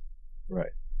is.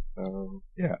 Right. So,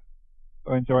 yeah.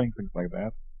 So enjoying things like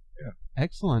that. Yeah.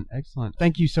 Excellent, excellent.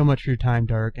 Thank you so much for your time,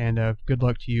 Dirk, and good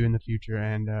luck to you in the future.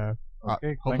 And okay,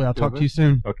 hopefully I'll talk to you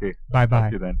soon. Okay. Bye-bye.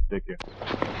 Talk to you then. Take care.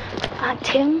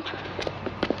 Tim,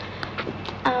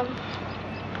 I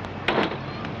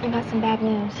got some bad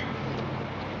news.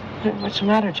 What's the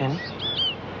matter, Jenny?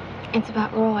 It's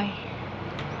about Roy.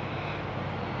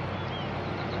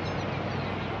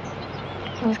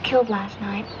 He was killed last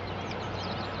night.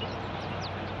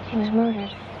 He was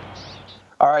murdered.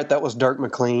 All right, that was Dirk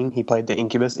McLean. He played the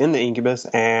Incubus in the Incubus,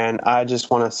 and I just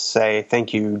want to say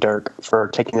thank you, Dirk, for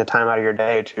taking the time out of your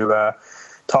day to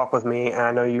talk with me. And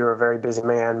I know you're a very busy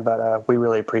man, but we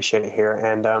really appreciate it here.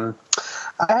 And I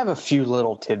have a few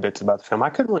little tidbits about the film. I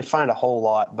couldn't really find a whole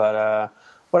lot, but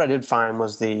what I did find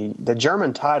was the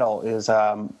German title is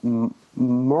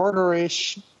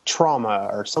Murderish Trauma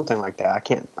or something like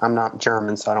that. I'm not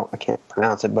German, so I can't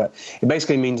pronounce it, but it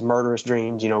basically means murderous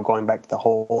dreams, going back to the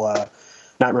whole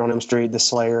Nightmare on Elm Street, the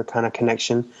Slayer kind of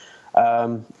connection.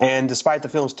 And despite the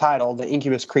film's title, the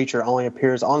Incubus creature only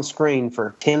appears on screen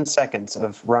for 10 seconds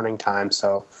of running time,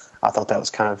 so I thought that was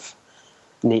kind of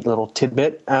a neat little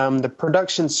tidbit. The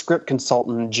production script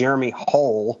consultant, Jeremy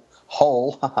Hull,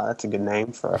 that's a good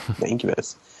name for the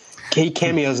Incubus. He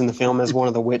cameos in the film as one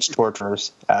of the witch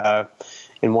torturers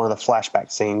in one of the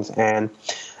flashback scenes. And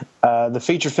the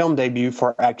feature film debut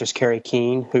for actress Carrie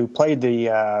Keene, who played the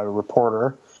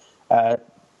reporter.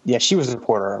 She was a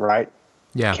reporter, right?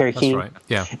 Yeah, Carrie Keene. Right.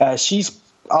 Yeah. She's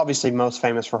obviously most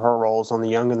famous for her roles on The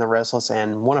Young and the Restless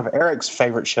and one of Eric's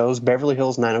favorite shows, Beverly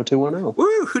Hills 90210.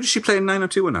 Woo! Who did she play in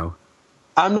 90210?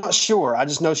 I'm not sure. I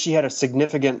just know she had a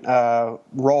significant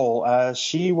role.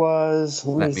 She was...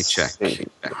 Let me check.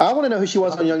 I want to know who she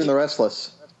was on Young and the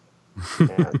Restless.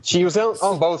 Yeah. She was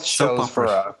on both shows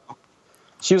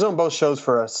she was on both shows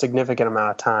for a significant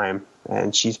amount of time,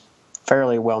 and she's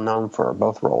fairly well known for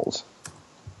both roles.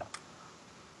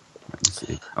 Let me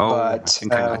see. Oh, I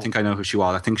think I know who she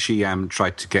was. I think she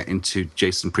tried to get into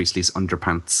Jason Priestley's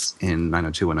underpants in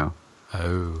 90210.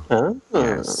 Oh.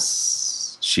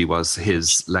 Yes. She was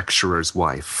his lecturer's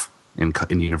wife in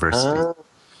university.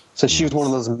 So she was one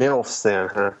of those MILFs then,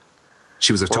 huh?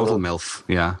 She was a total MILF,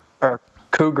 yeah. Or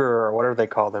cougar, or whatever they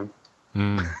call them.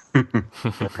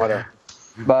 Whatever.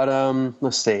 But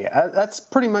let's see. That's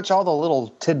pretty much all the little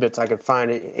tidbits I could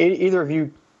find. Either of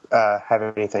you have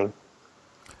anything?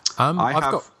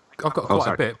 I've got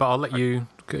quite a bit, but I'll let you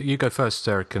go first,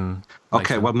 Eric.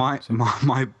 Okay. Well, my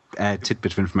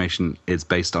tidbit of information is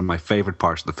based on my favorite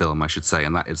part of the film, I should say,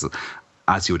 and that is,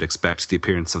 as you would expect, the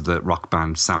appearance of the rock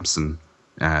band Samson,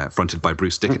 fronted by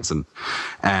Bruce Dickinson.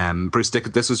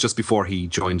 This was just before he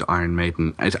joined Iron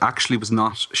Maiden. It actually was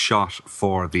not shot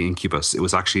for the Incubus. It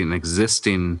was actually an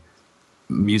existing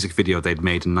music video they'd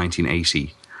made in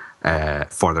 1980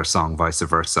 for their song Vice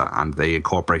Versa, and they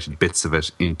incorporated bits of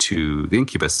it into the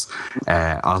Incubus.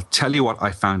 I'll tell you what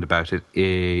I found about it.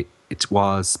 It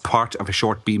was part of a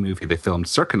short B movie they filmed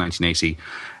circa 1980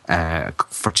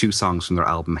 for 2 songs from their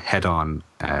album Head On.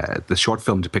 The short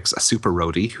film depicts a super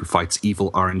roadie who fights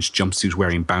evil orange jumpsuit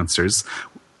wearing bouncers,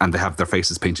 and they have their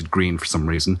faces painted green for some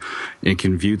reason. You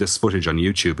can view this footage on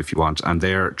YouTube if you want, and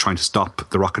they're trying to stop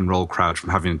the rock and roll crowd from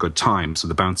having a good time, so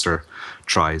the bouncer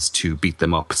tries to beat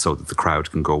them up so that the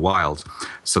crowd can go wild.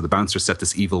 So the bouncer set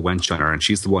this evil wench on her, and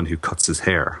she's the one who cuts his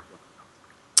hair.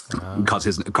 Because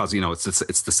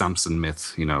it's the Samson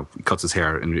myth, he cuts his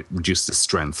hair and reduces his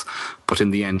strength, but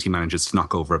in the end he manages to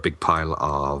knock over a big pile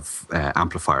of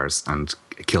amplifiers and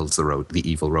kills the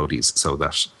evil roadies so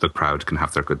that the crowd can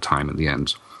have their good time in the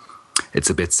end. It's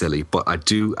a bit silly, but I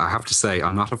have to say,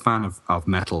 I'm not a fan of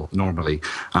metal normally.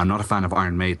 I'm not a fan of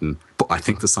Iron Maiden, but I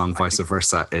think the song Vice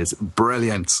Versa is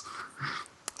brilliant.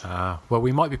 Well,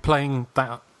 we might be playing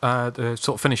that,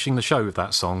 sort of finishing the show with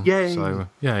that song. Yay! So,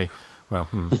 yay. Well,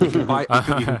 you can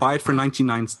buy it for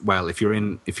 99. Well, if you're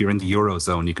in the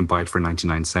Eurozone, you can buy it for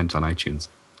 99 cents on iTunes.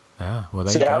 Yeah, well,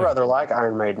 there See, you go. I rather like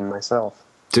Iron Maiden myself.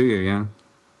 Do you? Yeah.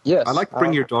 Yes. I like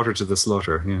Bring Your Daughter to the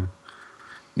Slaughter. Yeah.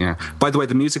 Yeah. By the way,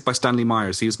 the music by Stanley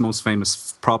Myers. He was most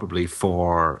famous probably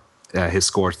for his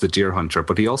score to The Deer Hunter,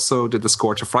 but he also did the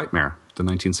score to Frightmare, the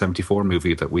 1974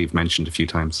 movie that we've mentioned a few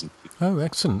times. Oh,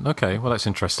 excellent. Okay, well, that's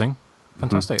interesting.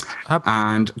 Fantastic.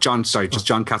 And John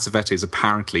Cassavetes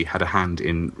apparently had a hand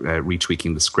in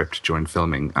retweaking the script during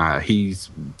filming.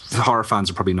 Horror fans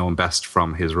will probably know him best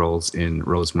from his roles in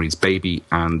Rosemary's Baby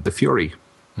and The Fury.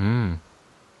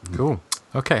 Cool.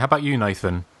 Okay, how about you,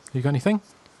 Nathan? You got anything?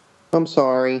 I'm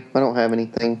sorry, I don't have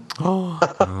anything.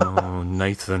 Oh,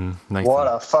 Nathan. What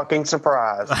a fucking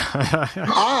surprise.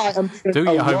 I am doing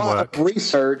a your lot homework. of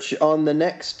research on the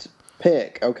next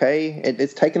pick, okay?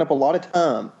 It's taken up a lot of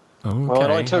time. Okay, Well, it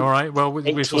only took all right. Well,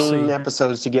 we shall 18 see.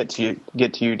 episodes to get to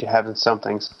you to having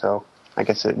something, so I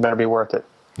guess it better be worth it.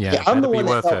 Yeah, I'm the better be one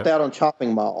that worth helped it. out on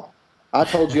Chopping Mall. I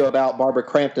told you about Barbara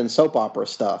Crampton's soap opera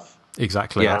stuff.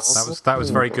 Exactly. Yes. That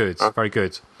was very good. Very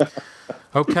good.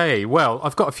 Okay. Well,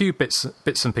 I've got a few bits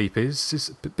and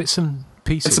pieces. Bits and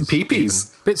pieces. Bits and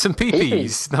peepees. Bits and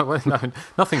peepees. No,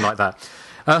 nothing like that.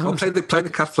 Play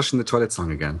the cat flushing the toilet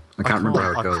song again. I can't remember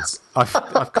how it goes.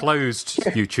 I've closed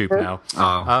YouTube now.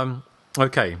 Oh.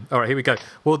 Okay. All right. Here we go.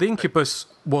 Well, The Incubus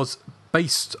was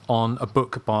based on a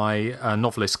book by a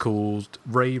novelist called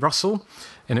Ray Russell,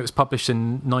 and it was published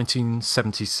in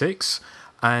 1976.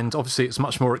 And obviously, it's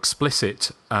much more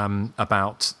explicit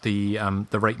about the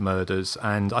rape murders,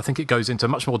 and I think it goes into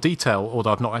much more detail.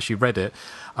 Although I've not actually read it,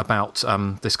 about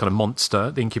this kind of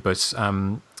monster, the Incubus,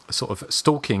 sort of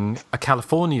stalking a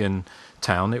Californian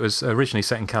town. It was originally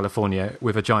set in California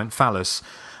with a giant phallus.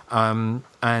 And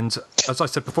as I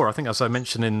said before, I think as I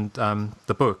mentioned in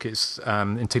the book, it's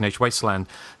in Teenage Wasteland,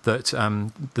 that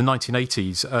the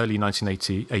 1980s, early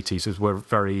 1980s, were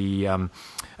very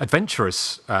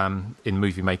adventurous in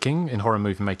movie making, in horror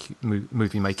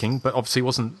movie making, but obviously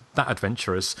wasn't that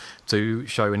adventurous to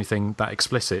show anything that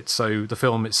explicit. So the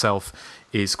film itself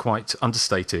is quite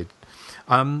understated.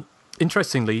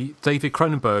 Interestingly, David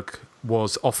Cronenberg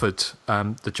was offered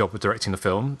the job of directing the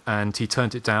film, and he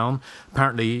turned it down.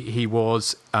 Apparently, he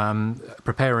was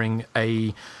preparing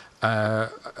a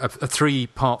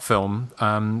 3-part film,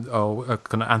 or a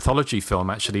kind of anthology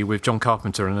film, actually, with John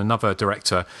Carpenter and another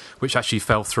director, which actually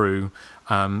fell through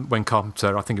when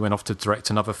Carpenter, I think, he went off to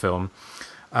direct another film.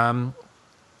 The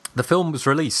film was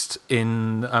released it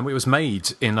was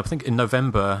made in, I think, in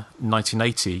November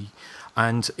 1980.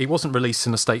 And it wasn't released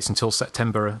in the States until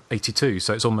September 82,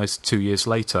 so it's almost 2 years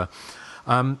later.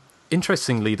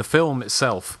 Interestingly, the film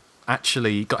itself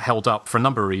actually got held up for a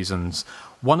number of reasons.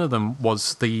 One of them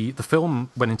was the film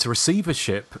went into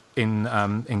receivership in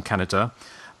Canada.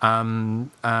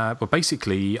 Well,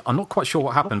 basically, I'm not quite sure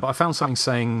what happened, but I found something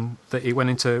saying that it went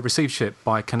into receivership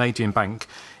by a Canadian bank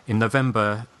in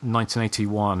November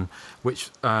 1981,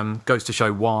 which goes to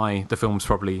show why the film's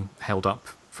probably held up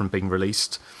from being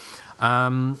released.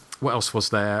 What else was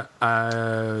there?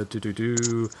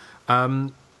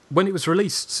 When it was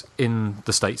released in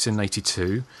the States in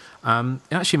 82, it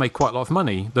actually made quite a lot of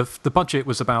money. The budget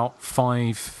was about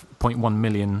 $5.1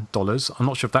 million. I'm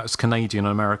not sure if that was Canadian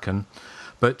or American,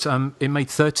 but it made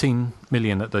 $13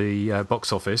 million at the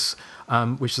box office,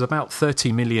 which is about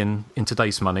 $30 million in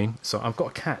today's money. So I've got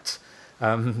a cat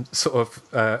sort of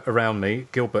around me,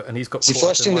 Gilbert, and he's got... He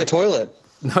flushed in the toilet.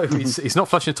 No, he's not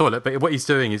flushing the toilet, but what he's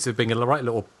doing is being a right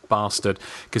little bastard,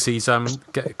 because he's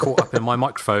get caught up in my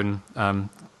microphone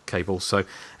cable. So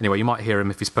anyway, you might hear him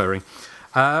if he's purring.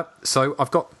 So I've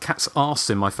got cat's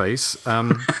arse in my face.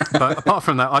 But apart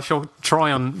from that, I shall try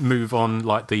and move on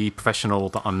like the professional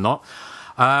that I'm not.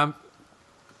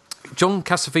 John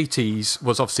Cassavetes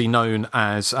was obviously known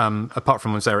as, apart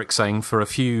from, as Eric saying, for a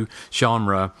few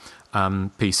genre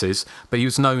pieces, but he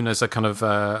was known as a kind of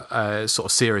a sort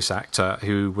of serious actor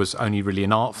who was only really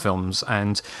in art films,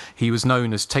 and he was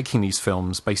known as taking these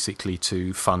films basically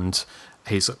to fund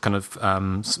his kind of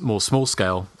more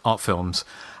small-scale art films.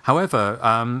 However,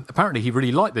 apparently he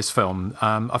really liked this film.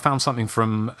 I found something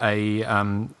from a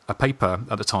paper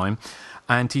at the time,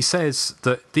 and he says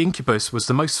that The Incubus was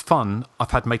the most fun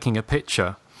I've had making a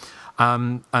picture.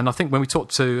 And I think when we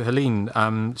talked to Helene,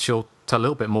 she'll tell a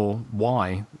little bit more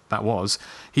why that was.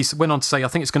 He went on to say, I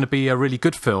think it's going to be a really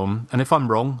good film, and if I'm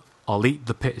wrong, I'll eat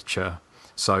the picture.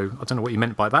 So I don't know what he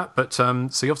meant by that, but so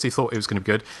he obviously thought it was going to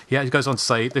be good. He goes on to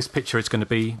say, this picture is going to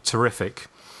be terrific.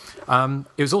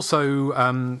 It was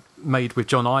also made with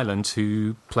John Ireland,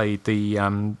 who played the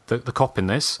cop in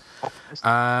this.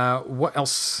 What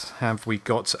else have we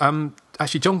got?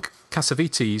 Actually, John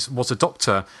Cassavetes was a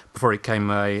doctor before he became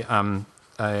an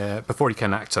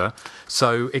actor,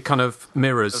 so it kind of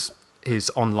mirrors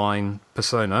his online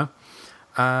persona.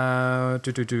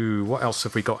 What else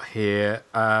have we got here?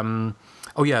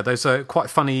 There's a quite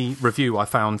funny review I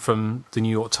found from the New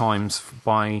York Times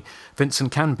by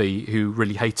Vincent Canby, who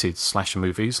really hated slasher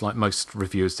movies, like most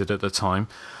reviewers did at the time.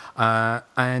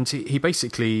 And he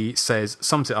basically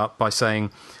sums it up by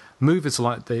saying, movies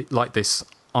like this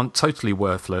aren't totally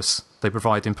worthless. They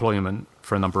provide employment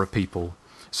for a number of people.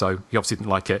 So he obviously didn't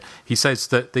like it. He says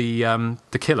that the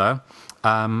killer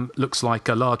looks like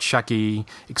a large, shaggy,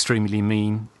 extremely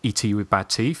mean E.T. with bad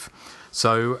teeth.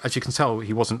 So, as you can tell,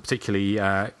 he wasn't particularly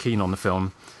keen on the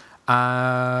film.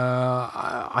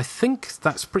 I think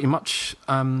that's pretty much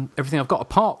everything I've got.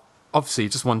 Apart, obviously,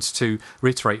 just wanted to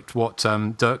reiterate what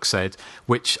Dirk said,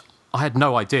 which I had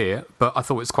no idea, but I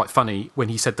thought it was quite funny when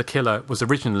he said the killer was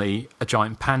originally a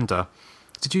giant panda.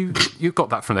 Did you got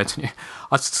that from there, didn't you?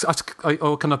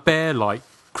 Or kind of bear-like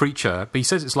creature, but he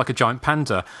says it's like a giant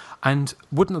panda. And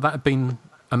wouldn't that have been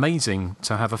amazing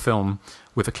to have a film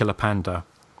with a killer panda?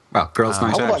 Well, Girls'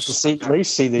 Night Out. I would like to at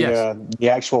least see the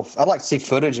actual. I'd like to see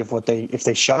footage of if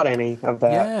they shot any of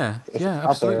that. Yeah,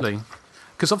 absolutely.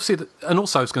 Because obviously, and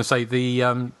also I was going to say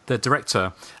the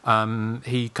director,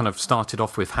 he kind of started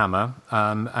off with Hammer,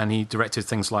 and he directed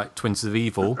things like Twins of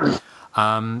Evil,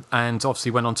 and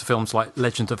obviously went on to films like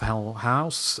Legend of Hell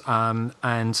House,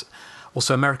 and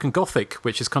also American Gothic,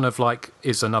 which is kind of like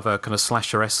is another kind of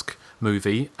slasher-esque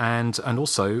movie, and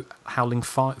also Howling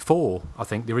 4, I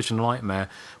think, the original Nightmare,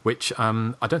 which I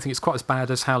don't think it's quite as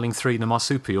bad as Howling 3 The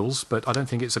Marsupials, but I don't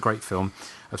think it's a great film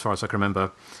as far as I can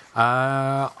remember.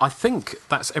 I think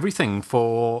that's everything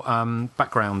for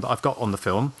background that I've got on the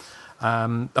film.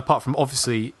 Apart from,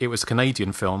 obviously, it was a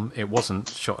Canadian film. It wasn't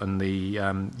shot in the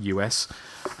US.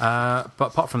 But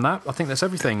apart from that, I think that's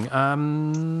everything.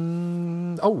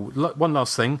 One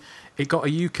last thing. It got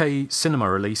a UK cinema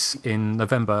release in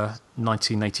November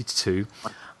 1982.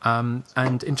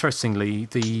 And interestingly,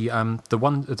 the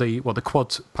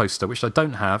quad poster, which I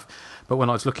don't have, but when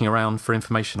I was looking around for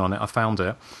information on it, I found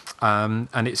it.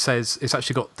 And it says it's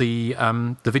actually got the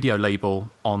video label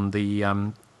on the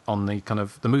kind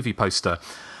of the movie poster,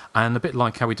 and a bit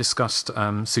like how we discussed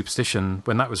Superstition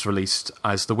when that was released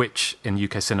as The Witch in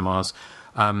UK cinemas.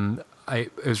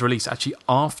 It was released actually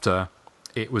after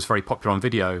it was very popular on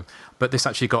video, but this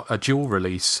actually got a dual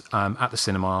release at the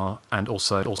cinema and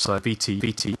also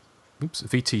VT.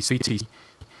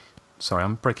 Sorry,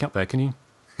 I'm breaking up there. Can you?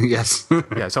 Yes.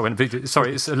 Yeah. So I went.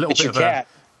 Sorry, it's a little bit of cat.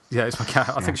 Yeah, it's my cat.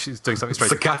 I think she's doing something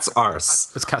strange. It's the cat's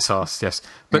arse. It's cat's arse, yes.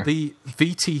 But the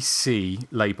VTC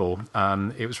label,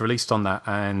 it was released on that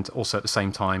and also at the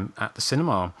same time at the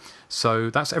cinema. So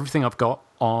that's everything I've got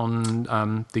on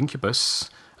the Incubus.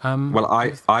 Well,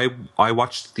 I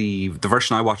watched the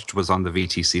version I watched was on the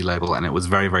VTC label, and it was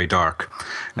very, very dark.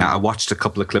 Now, I watched a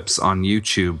couple of clips on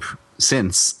YouTube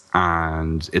since,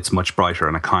 and it's much brighter,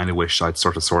 and I kind of wish I'd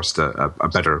sort of sourced a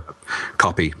better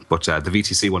copy, but the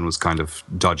VTC one was kind of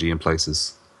dodgy in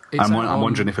places. I'm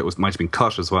wondering if it might have been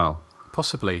cut as well.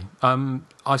 Possibly.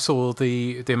 I saw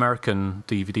the American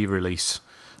DVD release,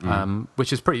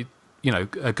 which is pretty,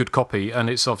 a good copy, and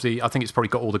it's obviously, I think it's probably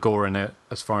got all the gore in it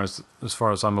as far as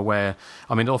I'm aware.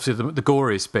 I mean, obviously the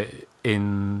goriest bit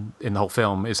in the whole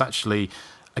film is actually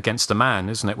against a man,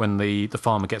 isn't it? When the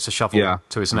farmer gets a shovel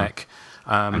to his neck.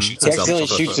 He accidentally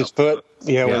shoots his foot,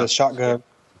 with a shotgun.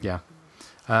 Yeah.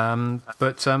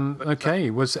 Okay.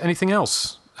 Was there anything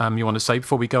else you want to say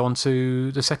before we go on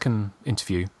to the second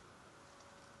interview?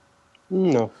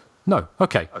 No. No.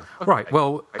 Okay. Right.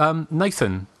 Well,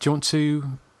 Nathan, do you want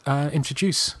to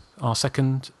introduce our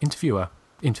second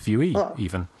interviewee,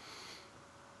 even?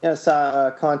 Yes,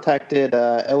 I contacted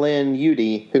Ellen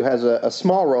Udy, who has a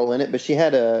small role in it, but she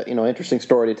had a interesting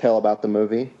story to tell about the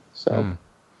movie. So,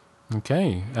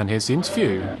 Okay, and here's the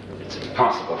interview. It's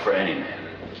impossible for any man,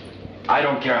 I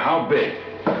don't care how big,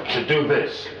 to do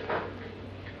this.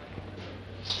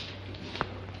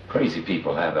 Crazy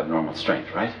people have abnormal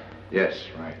strength, right? Yes,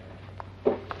 right.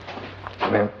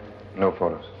 Ma'am, no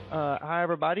photos. Hi,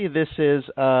 everybody. This is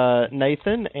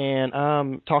Nathan, and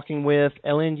I'm talking with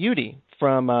Ellen Udy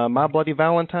from My Bloody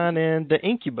Valentine and The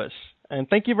Incubus. And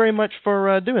thank you very much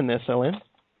for doing this, Ellen.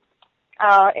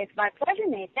 It's my pleasure,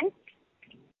 Nathan.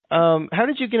 How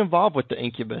did you get involved with The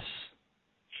Incubus?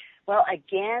 Well,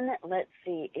 again, let's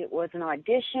see. It was an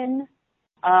audition,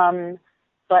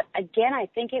 but again, I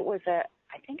think it was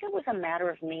a matter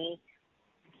of me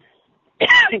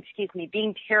excuse me,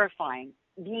 being terrified.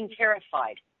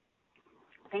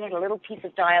 They had a little piece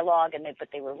of dialogue, but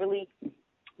they were really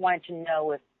wanted to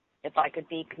know if I could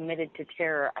be committed to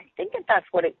terror. I think that's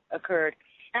what occurred.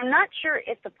 And I'm not sure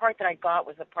if the part that I got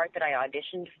was the part that I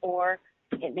auditioned for.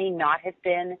 It may not have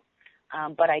been,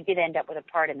 but I did end up with a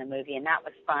part in the movie, and that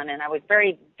was fun. And I was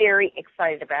very, very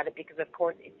excited about it because, of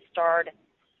course, it starred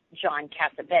John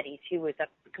Cassavetes, who was a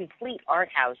complete art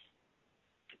house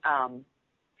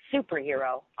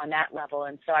superhero on that level.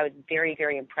 And so I was very,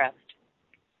 very impressed.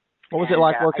 What was it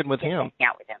like working with him? Hanging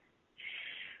out with him.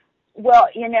 Well,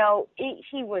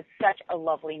 he was such a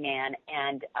lovely man,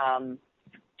 and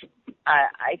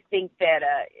I think that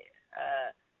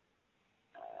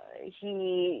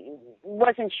he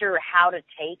wasn't sure how to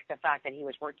take the fact that he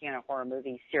was working on a horror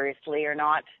movie seriously or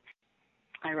not.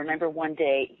 I remember one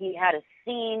day he had a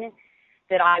scene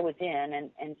that I was in,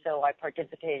 and so I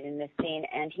participated in this scene,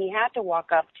 and he had to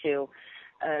walk up to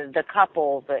the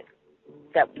couple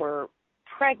that were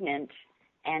pregnant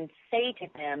and say to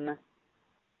them,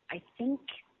 I think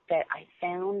that I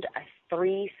found a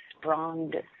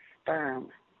 3-spronged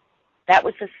sperm. That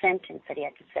was the sentence that he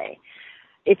had to say.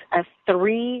 It's a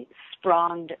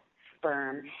 3-spronged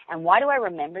sperm. And why do I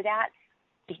remember that?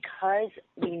 Because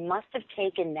we must have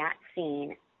taken that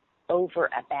scene over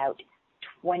about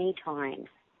 20 times.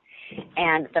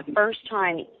 And the first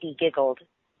time he giggled,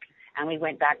 and we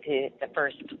went back to the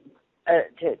first,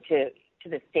 to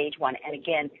the stage one, and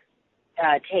again,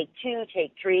 take 2,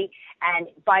 take 3, and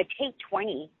by take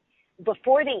 20,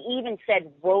 before they even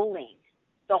said rolling,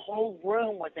 the whole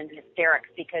room was in hysterics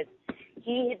because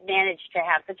he had managed to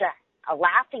have such a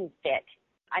laughing fit.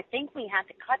 I think we had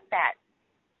to cut that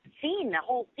scene. The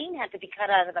whole scene had to be cut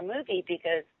out of the movie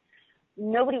because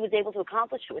nobody was able to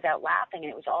accomplish it without laughing, and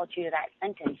it was all due to that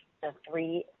sentence, the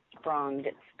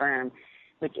 3-spronged sperm,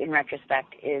 which in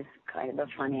retrospect is kind of a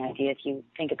funny idea if you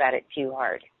think about it too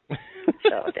hard.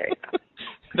 So there you go.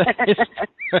 That is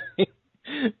great.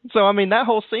 So, I mean, that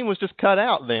whole scene was just cut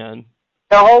out then.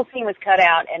 The whole scene was cut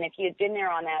out, and if you had been there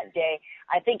on that day,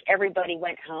 I think everybody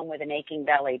went home with an aching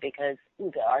belly because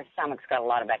our stomachs got a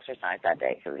lot of exercise that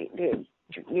day. So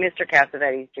Mr.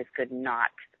 Cassavetes just could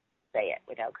not say it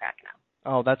without cracking up.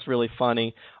 Oh, that's really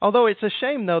funny. Although it's a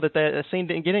shame, though, that scene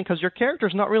didn't get in because your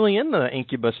character's not really in the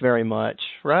Incubus very much,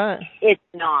 right? It's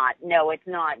not. No, it's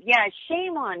not. Yeah,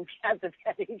 shame on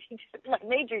Cassavetes. He just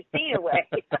made your scene away.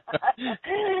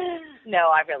 No,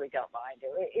 I really don't mind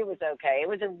it. It was okay. It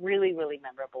was a really, really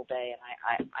memorable day,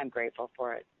 and I'm grateful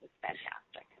for it. It was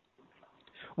fantastic.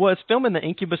 Was filming the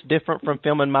Incubus different from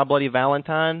filming My Bloody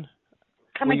Valentine?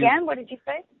 Come again? What did you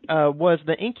say? Was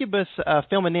the Incubus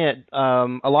filming it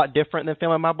a lot different than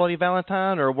filming My Bloody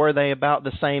Valentine, or were they about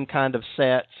the same kind of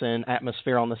sets and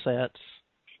atmosphere on the sets?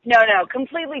 No,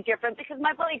 completely different because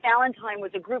My Bloody Valentine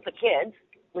was a group of kids,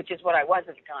 which is what I was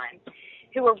at the time,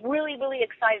 who were really, really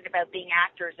excited about being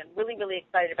actors and really, really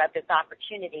excited about this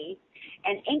opportunity.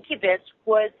 And Incubus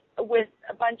was with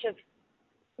a bunch of,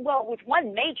 with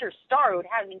one major star who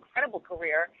had an incredible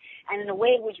career, and in a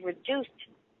way was reduced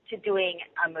to doing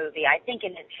a movie. I think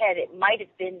in his head it might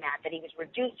have been that he was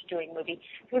reduced to doing a movie.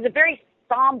 It was a very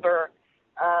somber,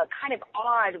 kind of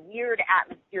odd, weird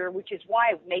atmosphere, which is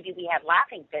why maybe we had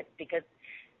laughing fits because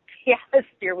the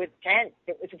atmosphere was tense.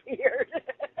 It was weird.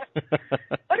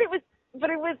 But it was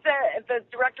the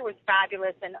director was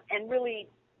fabulous and really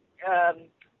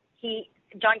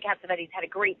John Cassavetes had a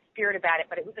great spirit about it,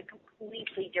 but it was a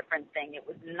completely different thing. It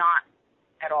was not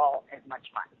at all as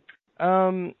much fun.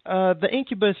 The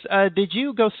Incubus, did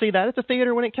you go see that at the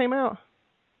theater when it came out?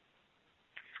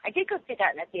 I did go see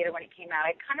that in the theater when it came out.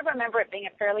 I kind of remember it being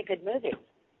a fairly good movie.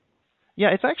 Yeah,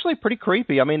 it's actually pretty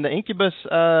creepy. I mean, the Incubus,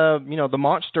 the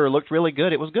monster looked really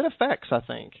good. It was good effects, I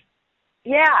think.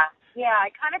 Yeah, I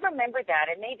kind of remember that,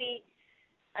 and maybe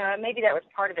that was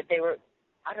part of it. They were,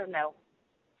 I don't know.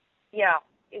 Yeah,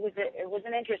 it was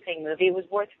an interesting movie. It was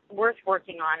worth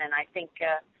working on, and I think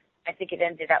it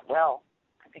ended up well.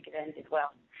 I think it ended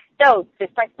well. So,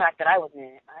 despite the fact that I wasn't in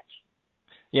it much.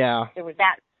 Yeah. There was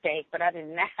that mistake, but other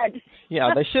than that.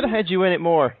 Yeah, they should have had you in it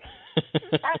more.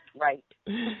 That's right.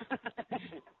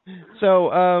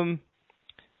 So,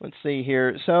 let's see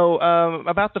here. So,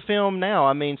 about the film now,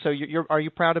 I mean, so are you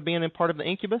proud of being a part of the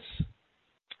Incubus?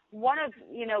 One of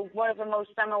the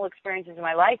most seminal experiences in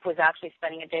my life was actually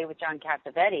spending a day with John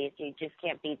Cassavetes. You just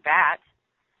can't beat that.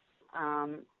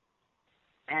 And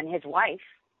his wife.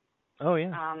 Oh,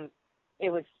 yeah. It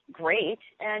was great.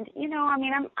 And,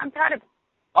 I'm proud of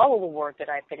all of the work that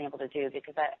I've been able to do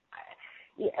because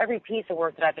every piece of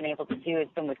work that I've been able to do has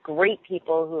been with great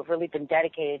people who have really been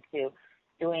dedicated to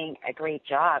doing a great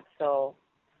job. So,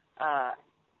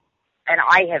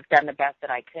 I have done the best that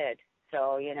I could.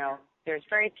 So, there's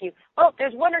very few. Well,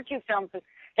 there's one or two films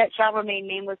that shall remain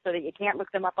nameless so that you can't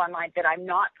look them up online that I'm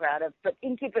not proud of. But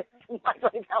Incubus and My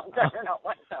Bloody Valentine are not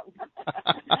one of them.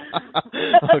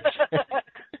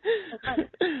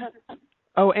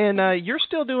 Oh, and you're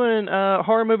still doing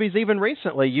horror movies even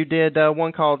recently. You did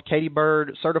one called Katie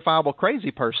Bird, Certifiable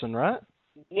Crazy Person, right?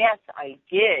 Yes, I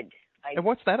did. And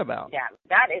what's that about? Yeah,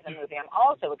 that is a movie I'm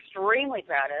also extremely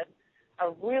proud of.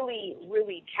 A really,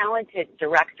 really talented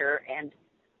director and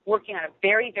working on a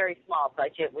very, very small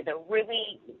budget with a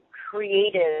really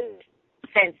creative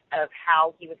sense of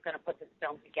how he was going to put this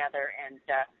film together, and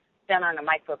done on a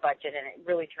micro budget, and it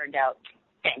really turned out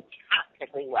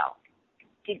fantastically well.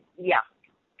 Yeah,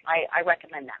 I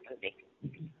recommend that movie.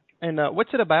 And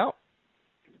what's it about?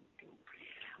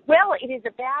 Well, it is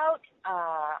about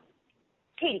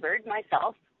Katie Bird,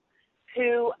 myself,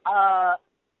 who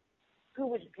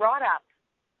was brought up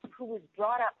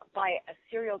by a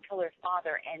serial killer's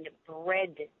father and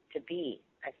bred to be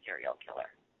a serial killer,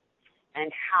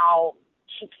 and how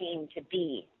she came to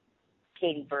be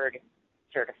Katie Bird,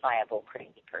 Certifiable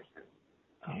Crazy Person.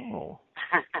 Oh.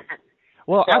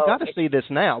 Well, So I've got to see this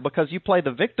now because you play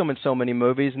the victim in so many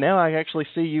movies. Now I actually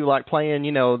see you like playing,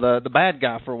 the bad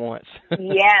guy for once.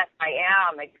 Yes, I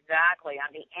am, exactly.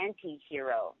 I'm the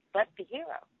anti-hero, but the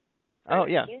hero. Oh,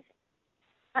 yeah.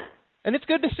 And it's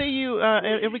good to see you.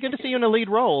 It'll be good to see you in a lead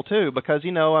role too, because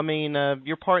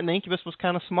your part in the Incubus was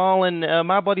kind of small, and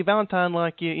My Bloody Valentine,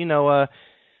 like I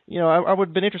would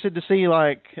have been interested to see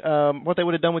what they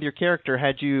would have done with your character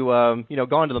had you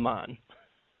gone to the mine.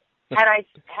 Had I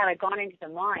gone into the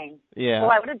mine, yeah.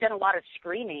 Well, I would have done a lot of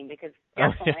screaming because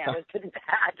definitely I was good at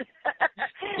that.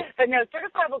 But no,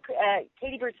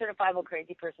 Katie Bird, Certifiable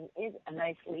Crazy Person is a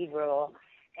nice lead role,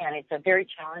 and it's a very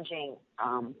challenging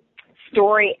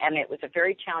story, and it was a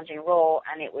very challenging role,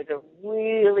 and it was a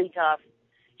really tough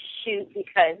shoot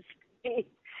because the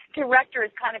director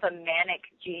is kind of a manic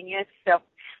genius, so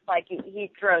he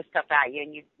throws stuff at you,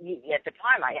 and you at the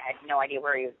time I had no idea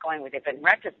where he was going with it, but in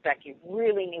retrospect he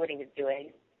really knew what he was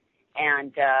doing,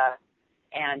 and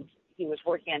he was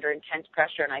working under intense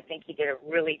pressure, and I think he did a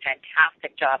really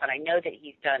fantastic job. And I know that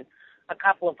he's done a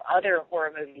couple of other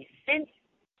horror movies since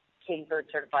Katie Bird,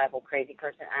 Certifiable Crazy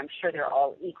Person. I'm sure they're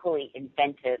all equally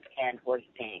inventive and worth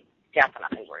seeing.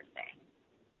 Definitely worth seeing.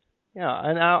 Yeah,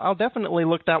 and I'll definitely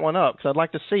look that one up because I'd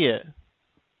like to see it.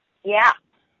 Yeah.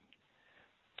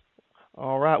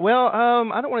 All right. Well,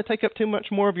 I don't want to take up too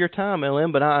much more of your time,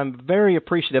 Ellen, but I'm very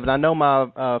appreciative, and I know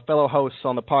my fellow hosts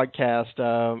on the podcast,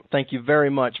 thank you very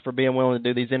much for being willing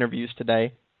to do these interviews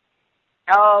today.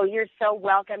 Oh, you're so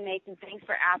welcome, Nathan. Thanks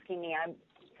for asking me. I'm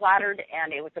flattered,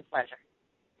 and it was a pleasure.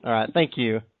 All right. Thank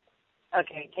you.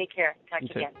 Okay. Take care. Talk to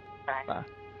you again. Bye. Bye.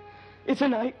 It's a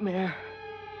nightmare.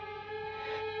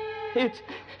 It's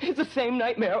the same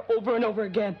nightmare over and over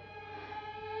again.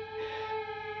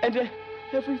 And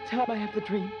every time I have the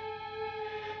dream,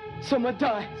 someone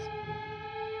dies.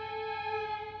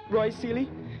 Roy Seeley,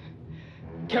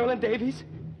 Carolyn Davies.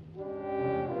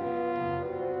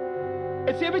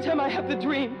 It's every time I have the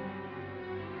dream.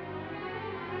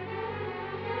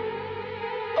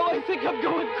 Oh, I think I'm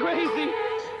going crazy.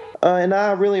 And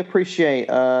I really appreciate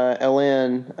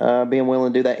Ellen being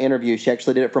willing to do that interview. She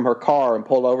actually did it from her car and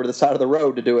pulled over to the side of the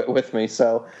road to do it with me.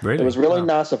 So Really? It was really Wow.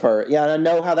 nice of her. Yeah, and I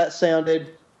know how that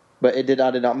sounded, but I did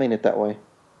not mean it that way.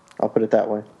 I'll put it that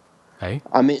way. Hey?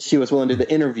 I meant she was willing to do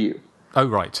the interview. Oh,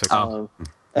 right. Okay.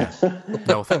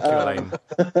 No, thank you, Elaine.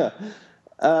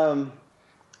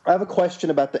 I have a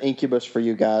question about the Incubus for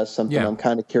you guys, something I'm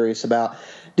kind of curious about.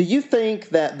 Do you think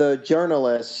that the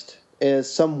journalist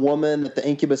is some woman that the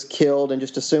Incubus killed and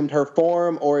just assumed her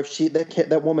form, or if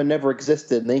that woman never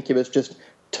existed and the Incubus just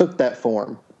took that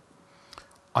form?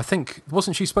 I think,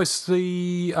 wasn't she supposed to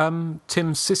be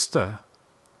Tim's sister?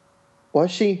 Was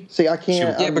she? See, I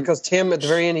can't. Yeah, because Tim at the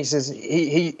very end, he says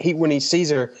he when he sees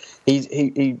her,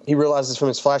 he realizes from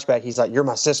his flashback, he's like, "You're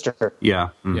my sister." Yeah,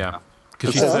 yeah,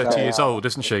 because she's 30 years old,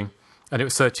 isn't she? And it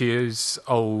was 30 years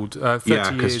old. 30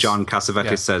 yeah, because John Cassavetes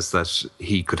yeah. says that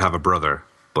he could have a brother,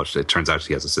 but it turns out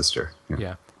he has a sister.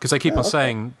 Yeah, because they keep on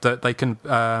saying that they can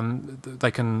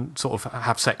sort of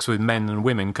have sex with men and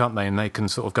women, can't they? And they can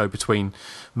sort of go between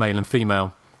male and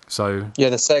female. So yeah,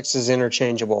 the sex is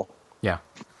interchangeable. Yeah,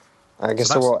 I guess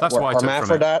so that's what I took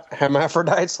from it.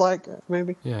 Hermaphrodites, like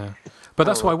maybe. Yeah, but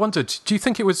that's why I wondered. Do you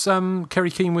think it was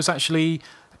Kerry Keane was actually,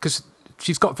 because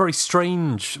she's got a very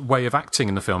strange way of acting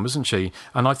in the film, isn't she?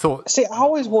 And I thought, see, I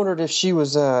always wondered if she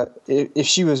was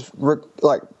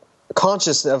like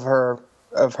conscious of her,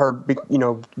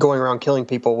 going around killing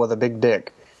people with a big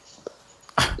dick.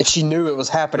 If she knew it was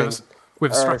happening.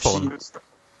 with a strap on.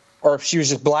 Or if she was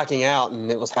just blacking out and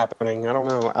it was happening. I don't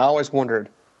know. I always wondered.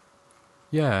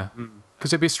 Yeah.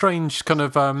 Because it'd be a strange kind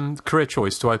of career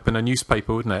choice to open a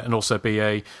newspaper, wouldn't it? And also be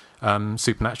a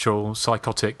supernatural,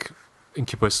 psychotic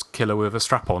incubus killer with a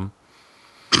strap on.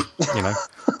 You know?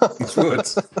 It would.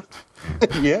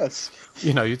 Yes.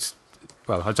 You know, it's...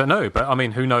 Well, I don't know, but I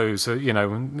mean, who knows? You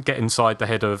know, get inside the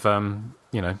head of,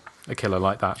 you know, a killer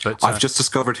like that. But I've just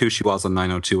discovered who she was on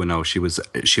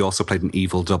 90210. She also played an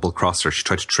evil double crosser. She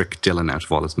tried to trick Dylan out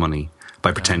of all his money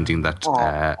by pretending that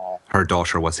her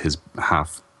daughter was his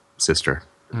half sister.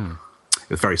 It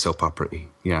was very soap opera-y,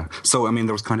 yeah. So I mean,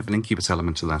 there was kind of an incubus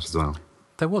element to that as well.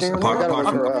 There was.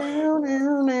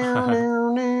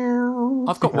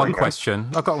 I've got one question.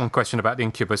 I've got one question about the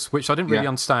Incubus, which I didn't really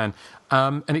understand.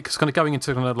 And it's kind of going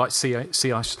into kind of like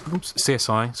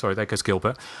CSI. Sorry, there goes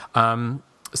Gilbert.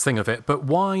 Thing of it. But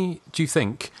why do you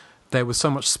think there was so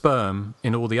much sperm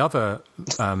in all the other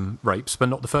rapes, but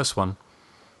not the first one?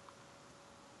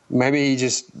 Maybe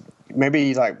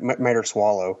he like made her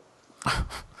swallow.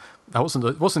 That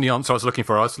wasn't the answer I was looking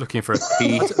for. I was looking for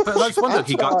but I just wondered.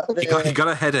 He got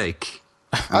a headache.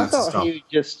 I thought he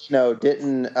just,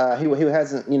 didn't. He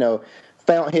hasn't,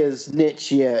 found his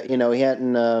niche yet. He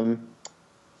hadn't.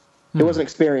 He wasn't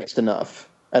experienced enough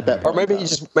at that point.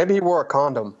 Or maybe he wore a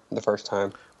condom the first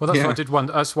time. Well, that's why I did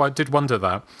wonder. That's why I did wonder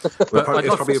that. But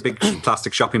it's probably a big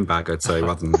plastic shopping bag, I'd say,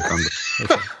 rather than a condom.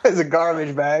 It's a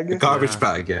garbage bag. A garbage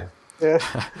bag, yeah.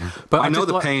 But I know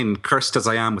the pain, cursed as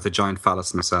I am with a giant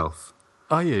phallus myself.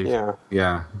 Are you? Yeah.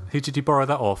 Yeah. Who did you borrow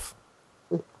that off?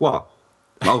 What?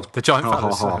 Oh, the giant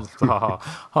phallus.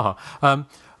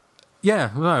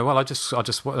 Yeah. No. Well, I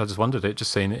just wondered. It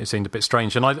seemed a bit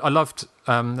strange, and I loved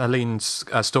Aline's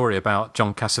story about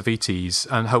John Cassavetes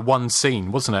and her one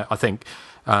scene, wasn't it? I think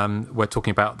we're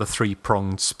talking about the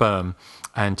 3-pronged sperm,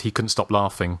 and he couldn't stop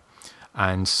laughing,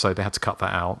 and so they had to cut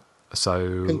that out.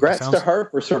 So congrats to her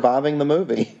for surviving the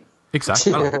movie.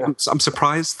 Exactly. I'm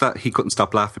surprised that he couldn't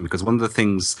stop laughing, because one of the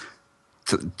things,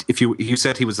 if you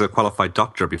said he was a qualified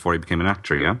doctor before he became an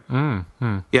actor, yeah?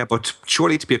 Yeah, but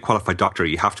surely to be a qualified doctor,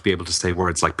 you have to be able to say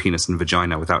words like penis and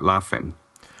vagina without laughing.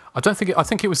 I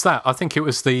think it was that. I think it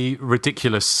was the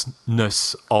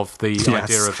ridiculousness of the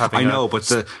idea of having. I know, but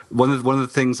one of the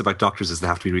things about doctors is they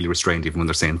have to be really restrained, even when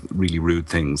they're saying really rude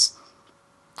things.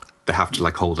 They have to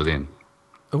hold it in.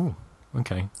 Oh,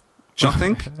 okay. Do you not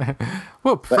think?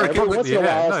 Well, they probably do.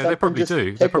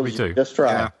 They probably do. Just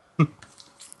try. Yeah.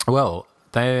 Well,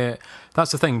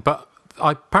 that's the thing. But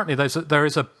apparently there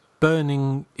is a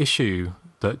burning issue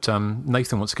that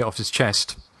Nathan wants to get off his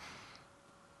chest.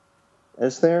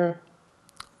 Is there?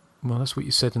 Well, that's what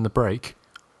you said in the break.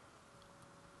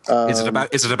 Is it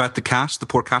about the cat? The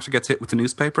poor cat who gets hit with the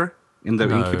newspaper in the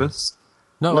Incubus?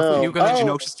 No. I thought you were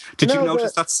going to. Did you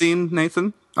notice that scene,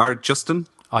 Nathan or Justin?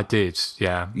 I did.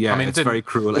 Yeah. Yeah. I mean, it's very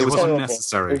cruel. It was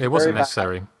unnecessary. It wasn't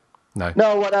necessary. No.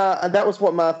 No. That was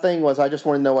what my thing was. I just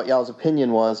wanted to know what y'all's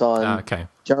opinion was on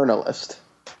journalist.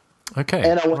 Okay.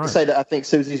 And I want to say that I think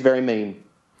Susie's very mean.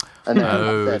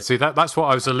 See, that's what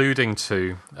I was alluding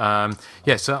to.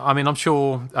 Yes, I mean, I'm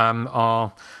sure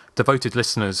our devoted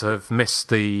listeners have missed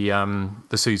the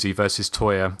Susie versus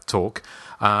Toya talk,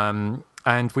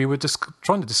 and we were just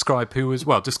trying to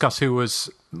discuss who was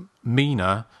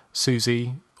meaner,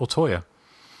 Susie or Toya.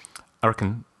 I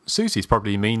reckon Susie's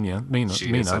probably meaner,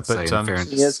 she is, I'd say, in fairness.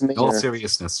 She is meaner. In all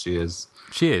seriousness, she is.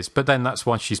 She is, but then that's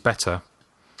why she's better.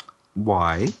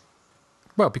 Why?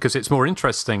 Well, because it's more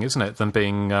interesting, isn't it, than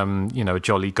being, a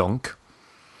jolly gonk.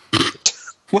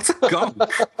 What's a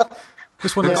gonk?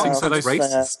 It's one of those things that sounds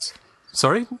racist.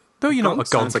 Sorry? No, you know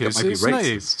what a gonk like is. It might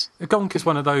be racist. A gonk is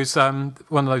one of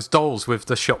those dolls with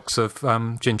the shocks of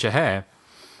ginger hair.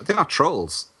 They're not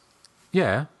trolls.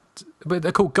 Yeah, but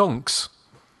they're called gonks.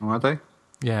 Oh, are they?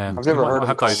 Yeah, I've never heard of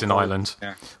have those in Ireland.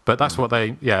 Yeah. But that's what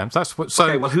they. Yeah, that's what. So,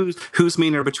 okay, well, who's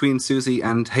meaner between Susie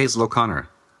and Hazel O'Connor?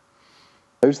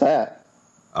 Who's that?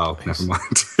 Oh, never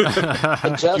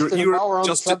mind. Justin, while we're on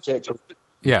the subject.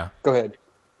 Yeah. Go ahead.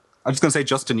 I'm just going to say,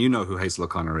 Justin, you know who Hazel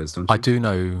O'Connor is, don't you? I do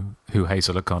know who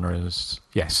Hazel O'Connor is,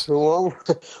 yes. Well,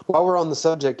 while we're on the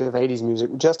subject of 80s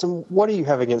music, Justin, what do you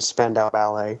have against Spandau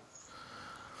Ballet?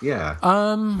 Yeah.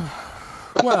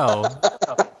 Well,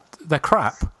 they're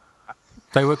crap.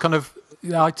 They were kind of...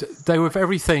 They were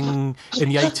everything in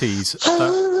the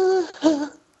 80s.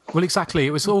 Well, exactly.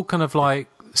 It was all kind of like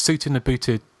suited and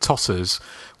booted tossers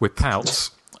with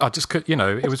pouts. I just could,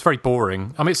 it was very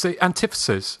boring. I mean, it's the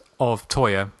antithesis of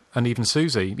Toya and even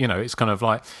Susie. It's kind of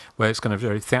like where it's kind of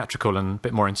very theatrical and a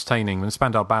bit more entertaining. When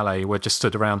Spandau Ballet were just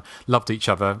stood around, loved each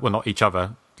other, well, not each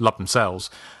other, loved themselves,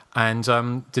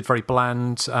 and did very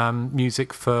bland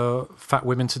music for fat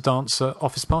women to dance at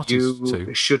office parties You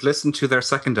to. should listen to their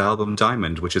second album,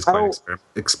 Diamond, which is quite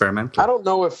experimental. I don't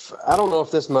know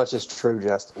if this much is true,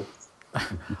 Justin.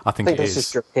 I think it this is.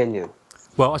 is your opinion.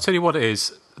 Well, I'll tell you what it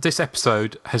is. This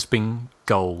episode has been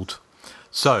gold.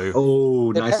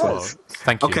 So, nice one.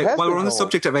 Thank you. Okay, while we're on the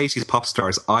subject of 80s pop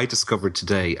stars, I discovered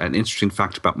today an interesting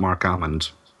fact about Mark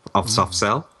Almond of Soft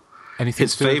Cell. Anything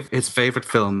his favorite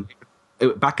film,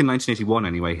 back in 1981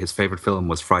 anyway, his favorite film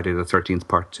was Friday the 13th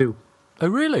Part 2. Oh,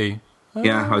 really?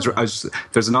 Yeah,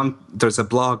 there's a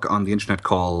blog on the internet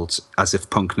called As If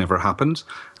Punk Never Happened,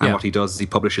 and what he does is he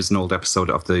publishes an old episode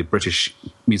of the British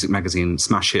music magazine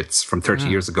Smash Hits from 30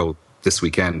 years ago this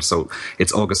weekend. So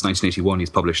it's August 1981 he's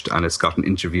published, and it's got an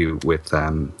interview with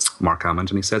Mark Almond,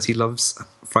 and he says he loves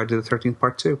Friday the 13th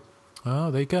Part 2.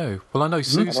 Oh, there you go. Well, I know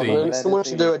Susie. Someone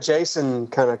should do a Jason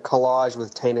kind of collage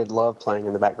with Tainted Love playing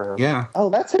in the background. Yeah. Oh,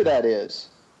 that's who that is.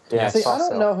 Yeah, See, I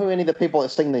don't know who any of the people that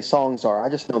sing these songs are. I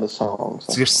just know the songs.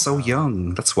 So you're so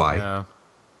young, that's why. Yeah.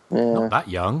 Not that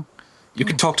young. You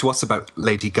could talk to us about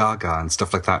Lady Gaga and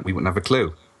stuff like that. We wouldn't have a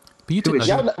clue. But you didn't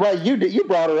know. Well, you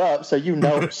brought her up, so you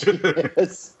know who she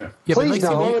is. Yeah, Please,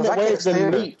 the woman that wears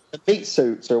the meat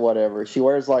suits or whatever. She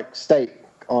wears like steak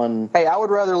on. Hey, I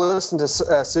would rather listen to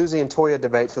Susie and Toya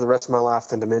debate for the rest of my life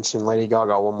than to mention Lady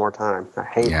Gaga one more time. I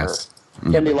hate her.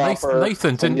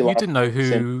 Nathan, you didn't know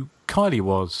who Kylie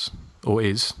was or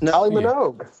is? No, Kylie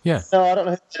Minogue. Yeah. No, I don't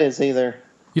know who that is either.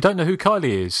 You don't know who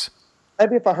Kylie is?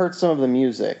 Maybe if I heard some of the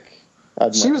music.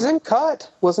 She was in Cut,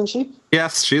 wasn't she?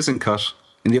 Yes, she is in Cut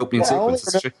in the opening sequence.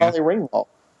 I only remember Kylie Ringwald.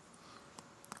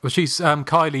 Well, she's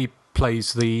Kylie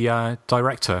plays the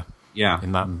director. Yeah.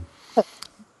 In that.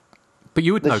 But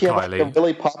you would know Does she have Kylie. like a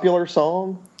really popular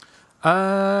song?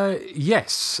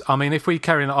 Yes. I mean, if we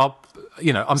carry on up,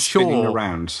 I'm Spinning sure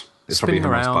around. Spinning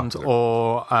around,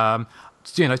 or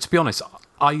to be honest,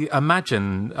 I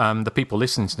imagine the people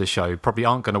listening to the show probably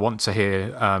aren't going to want to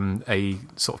hear a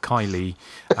sort of Kylie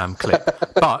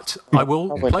clip, but I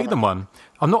will play them one.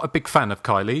 I'm not a big fan of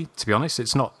Kylie, to be honest.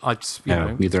 It's not.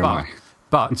 Neither am I.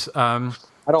 But I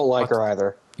don't like her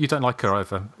either. You don't like her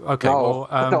either. Okay. No, well,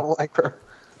 I don't like her.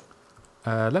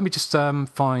 Let me just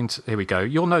find. Here we go.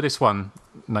 You'll know this one,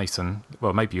 Nathan.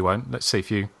 Well, maybe you won't. Let's see if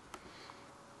you.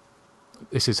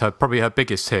 This is probably her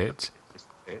biggest hit.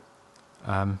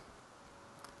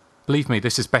 Believe me,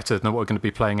 this is better than what we're going to be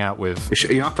playing out with.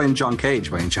 You're not playing John Cage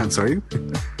by any chance, are you?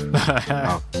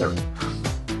 Oh,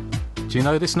 do you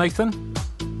know this, Nathan?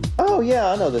 Oh, yeah,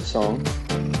 I know this song.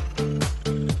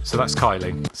 So that's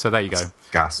Kylie. So there you go.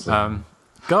 Ghastly.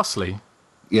 Ghastly?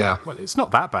 Yeah. Well, it's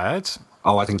not that bad.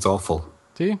 Oh, I think it's awful.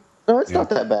 Do you? No, it's not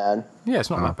that bad. Yeah,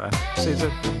 it's not that bad. See,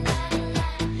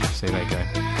 there you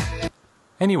go.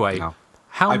 Anyway,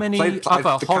 how many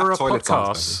other horror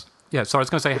podcasts... Yeah, sorry, I was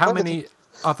going to say, how many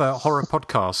other horror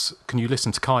podcasts can you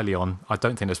listen to Kylie on? I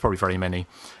don't think there's probably very many.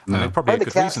 No. And there's probably a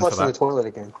good reason for that. The toilet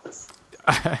again.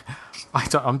 I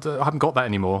haven't got that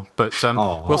anymore, but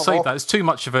we'll save that. It's too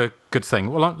much of a good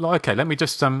thing. Well, okay, let me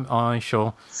just let me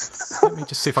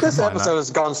just see if I can This find episode that.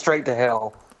 has gone straight to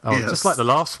hell. Oh, Yes. just like the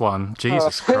last one.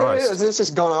 Jesus It Christ. is. It's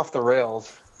just gone off the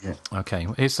rails. Yeah. Okay,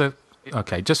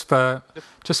 just for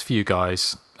you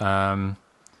guys. Here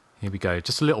we go.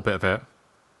 Just a little bit of it.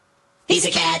 He's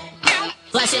a cat.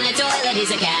 Flushing the toilet,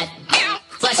 he's a cat.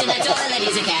 Flushing the toilet,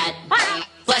 he's a cat.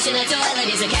 Flushing the toilet,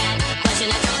 he's a cat. Flushing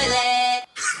the toilet.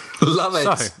 Love it.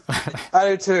 So, I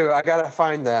do too. I gotta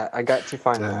find that. I got to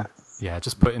find that. yeah,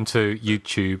 just put into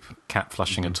YouTube "cat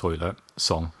flushing a toilet"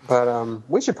 song. But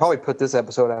we should probably put this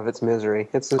episode out of its misery.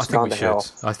 It's I just think gone we to hell.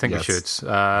 should. I think we should.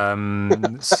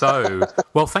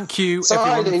 Well, thank you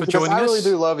Sorry, everyone for joining I really us.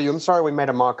 do love you. I'm sorry we made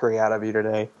a mockery out of you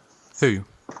today. Who?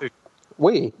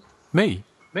 We. Me.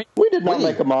 We did not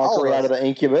make a mockery out of the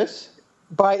Incubus.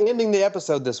 By ending the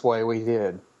episode this way, we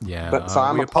did. Yeah, But so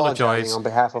I'm we apologizing apologise on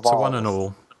behalf of to all one of and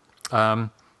us. all,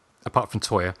 apart from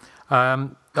Toya.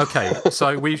 Okay,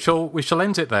 so we shall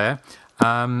end it there,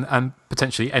 and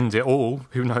potentially end it all.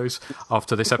 Who knows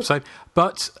after this episode?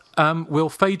 But we'll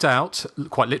fade out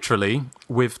quite literally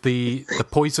with the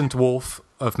poison dwarf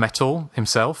of metal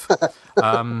himself.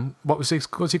 What was he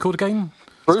called again?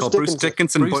 Bruce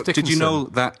Dickinson. Bruce But did you know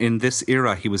that in this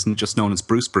era he was just known as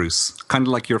Bruce? Kind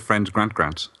of like your friend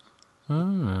Grant.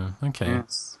 Oh, okay.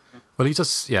 Yes. Well, he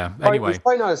just Anyway, he's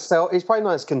probably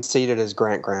not as conceited as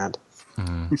Grant.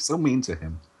 You're so mean to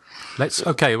him.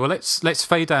 let's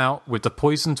fade out with the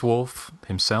poison dwarf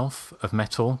himself of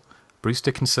metal, Bruce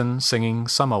Dickinson singing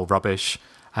some old rubbish,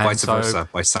 and Vice versa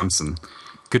by Samson.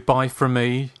 Goodbye from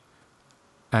me,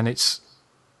 and it's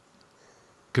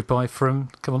goodbye from.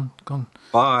 Come on.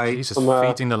 Bye. Jesus,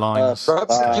 feeding the lines.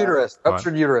 Ruptured uterus.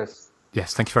 Ruptured uterus.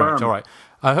 Yes, thank you very much. All right.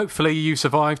 Hopefully you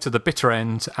survive to the bitter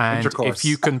end, and if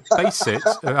you can face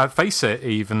it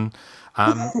even,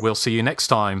 we'll see you next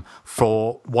time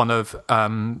for one of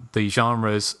the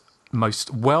genre's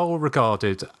most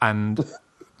well-regarded and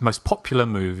most popular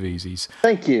movies.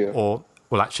 Thank you. Or,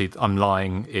 well, actually, I'm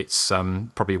lying. It's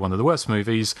probably one of the worst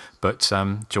movies, but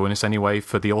join us anyway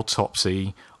for the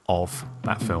autopsy of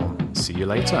that film. See you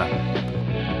later.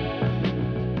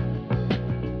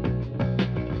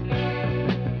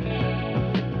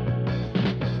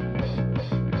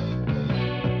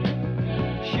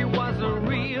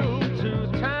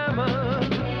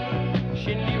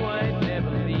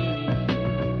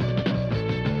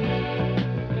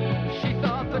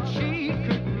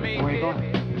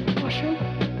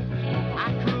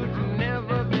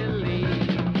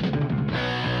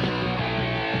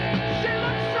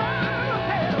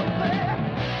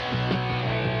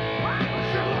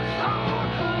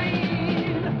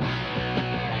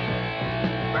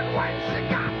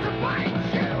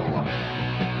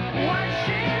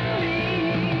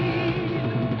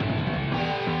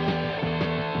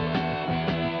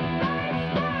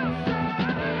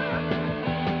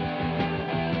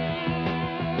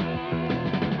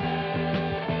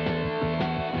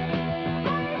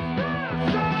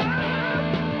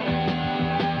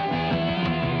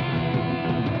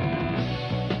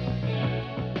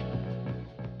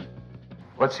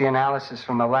 What's the analysis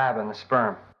from the lab on the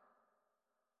sperm?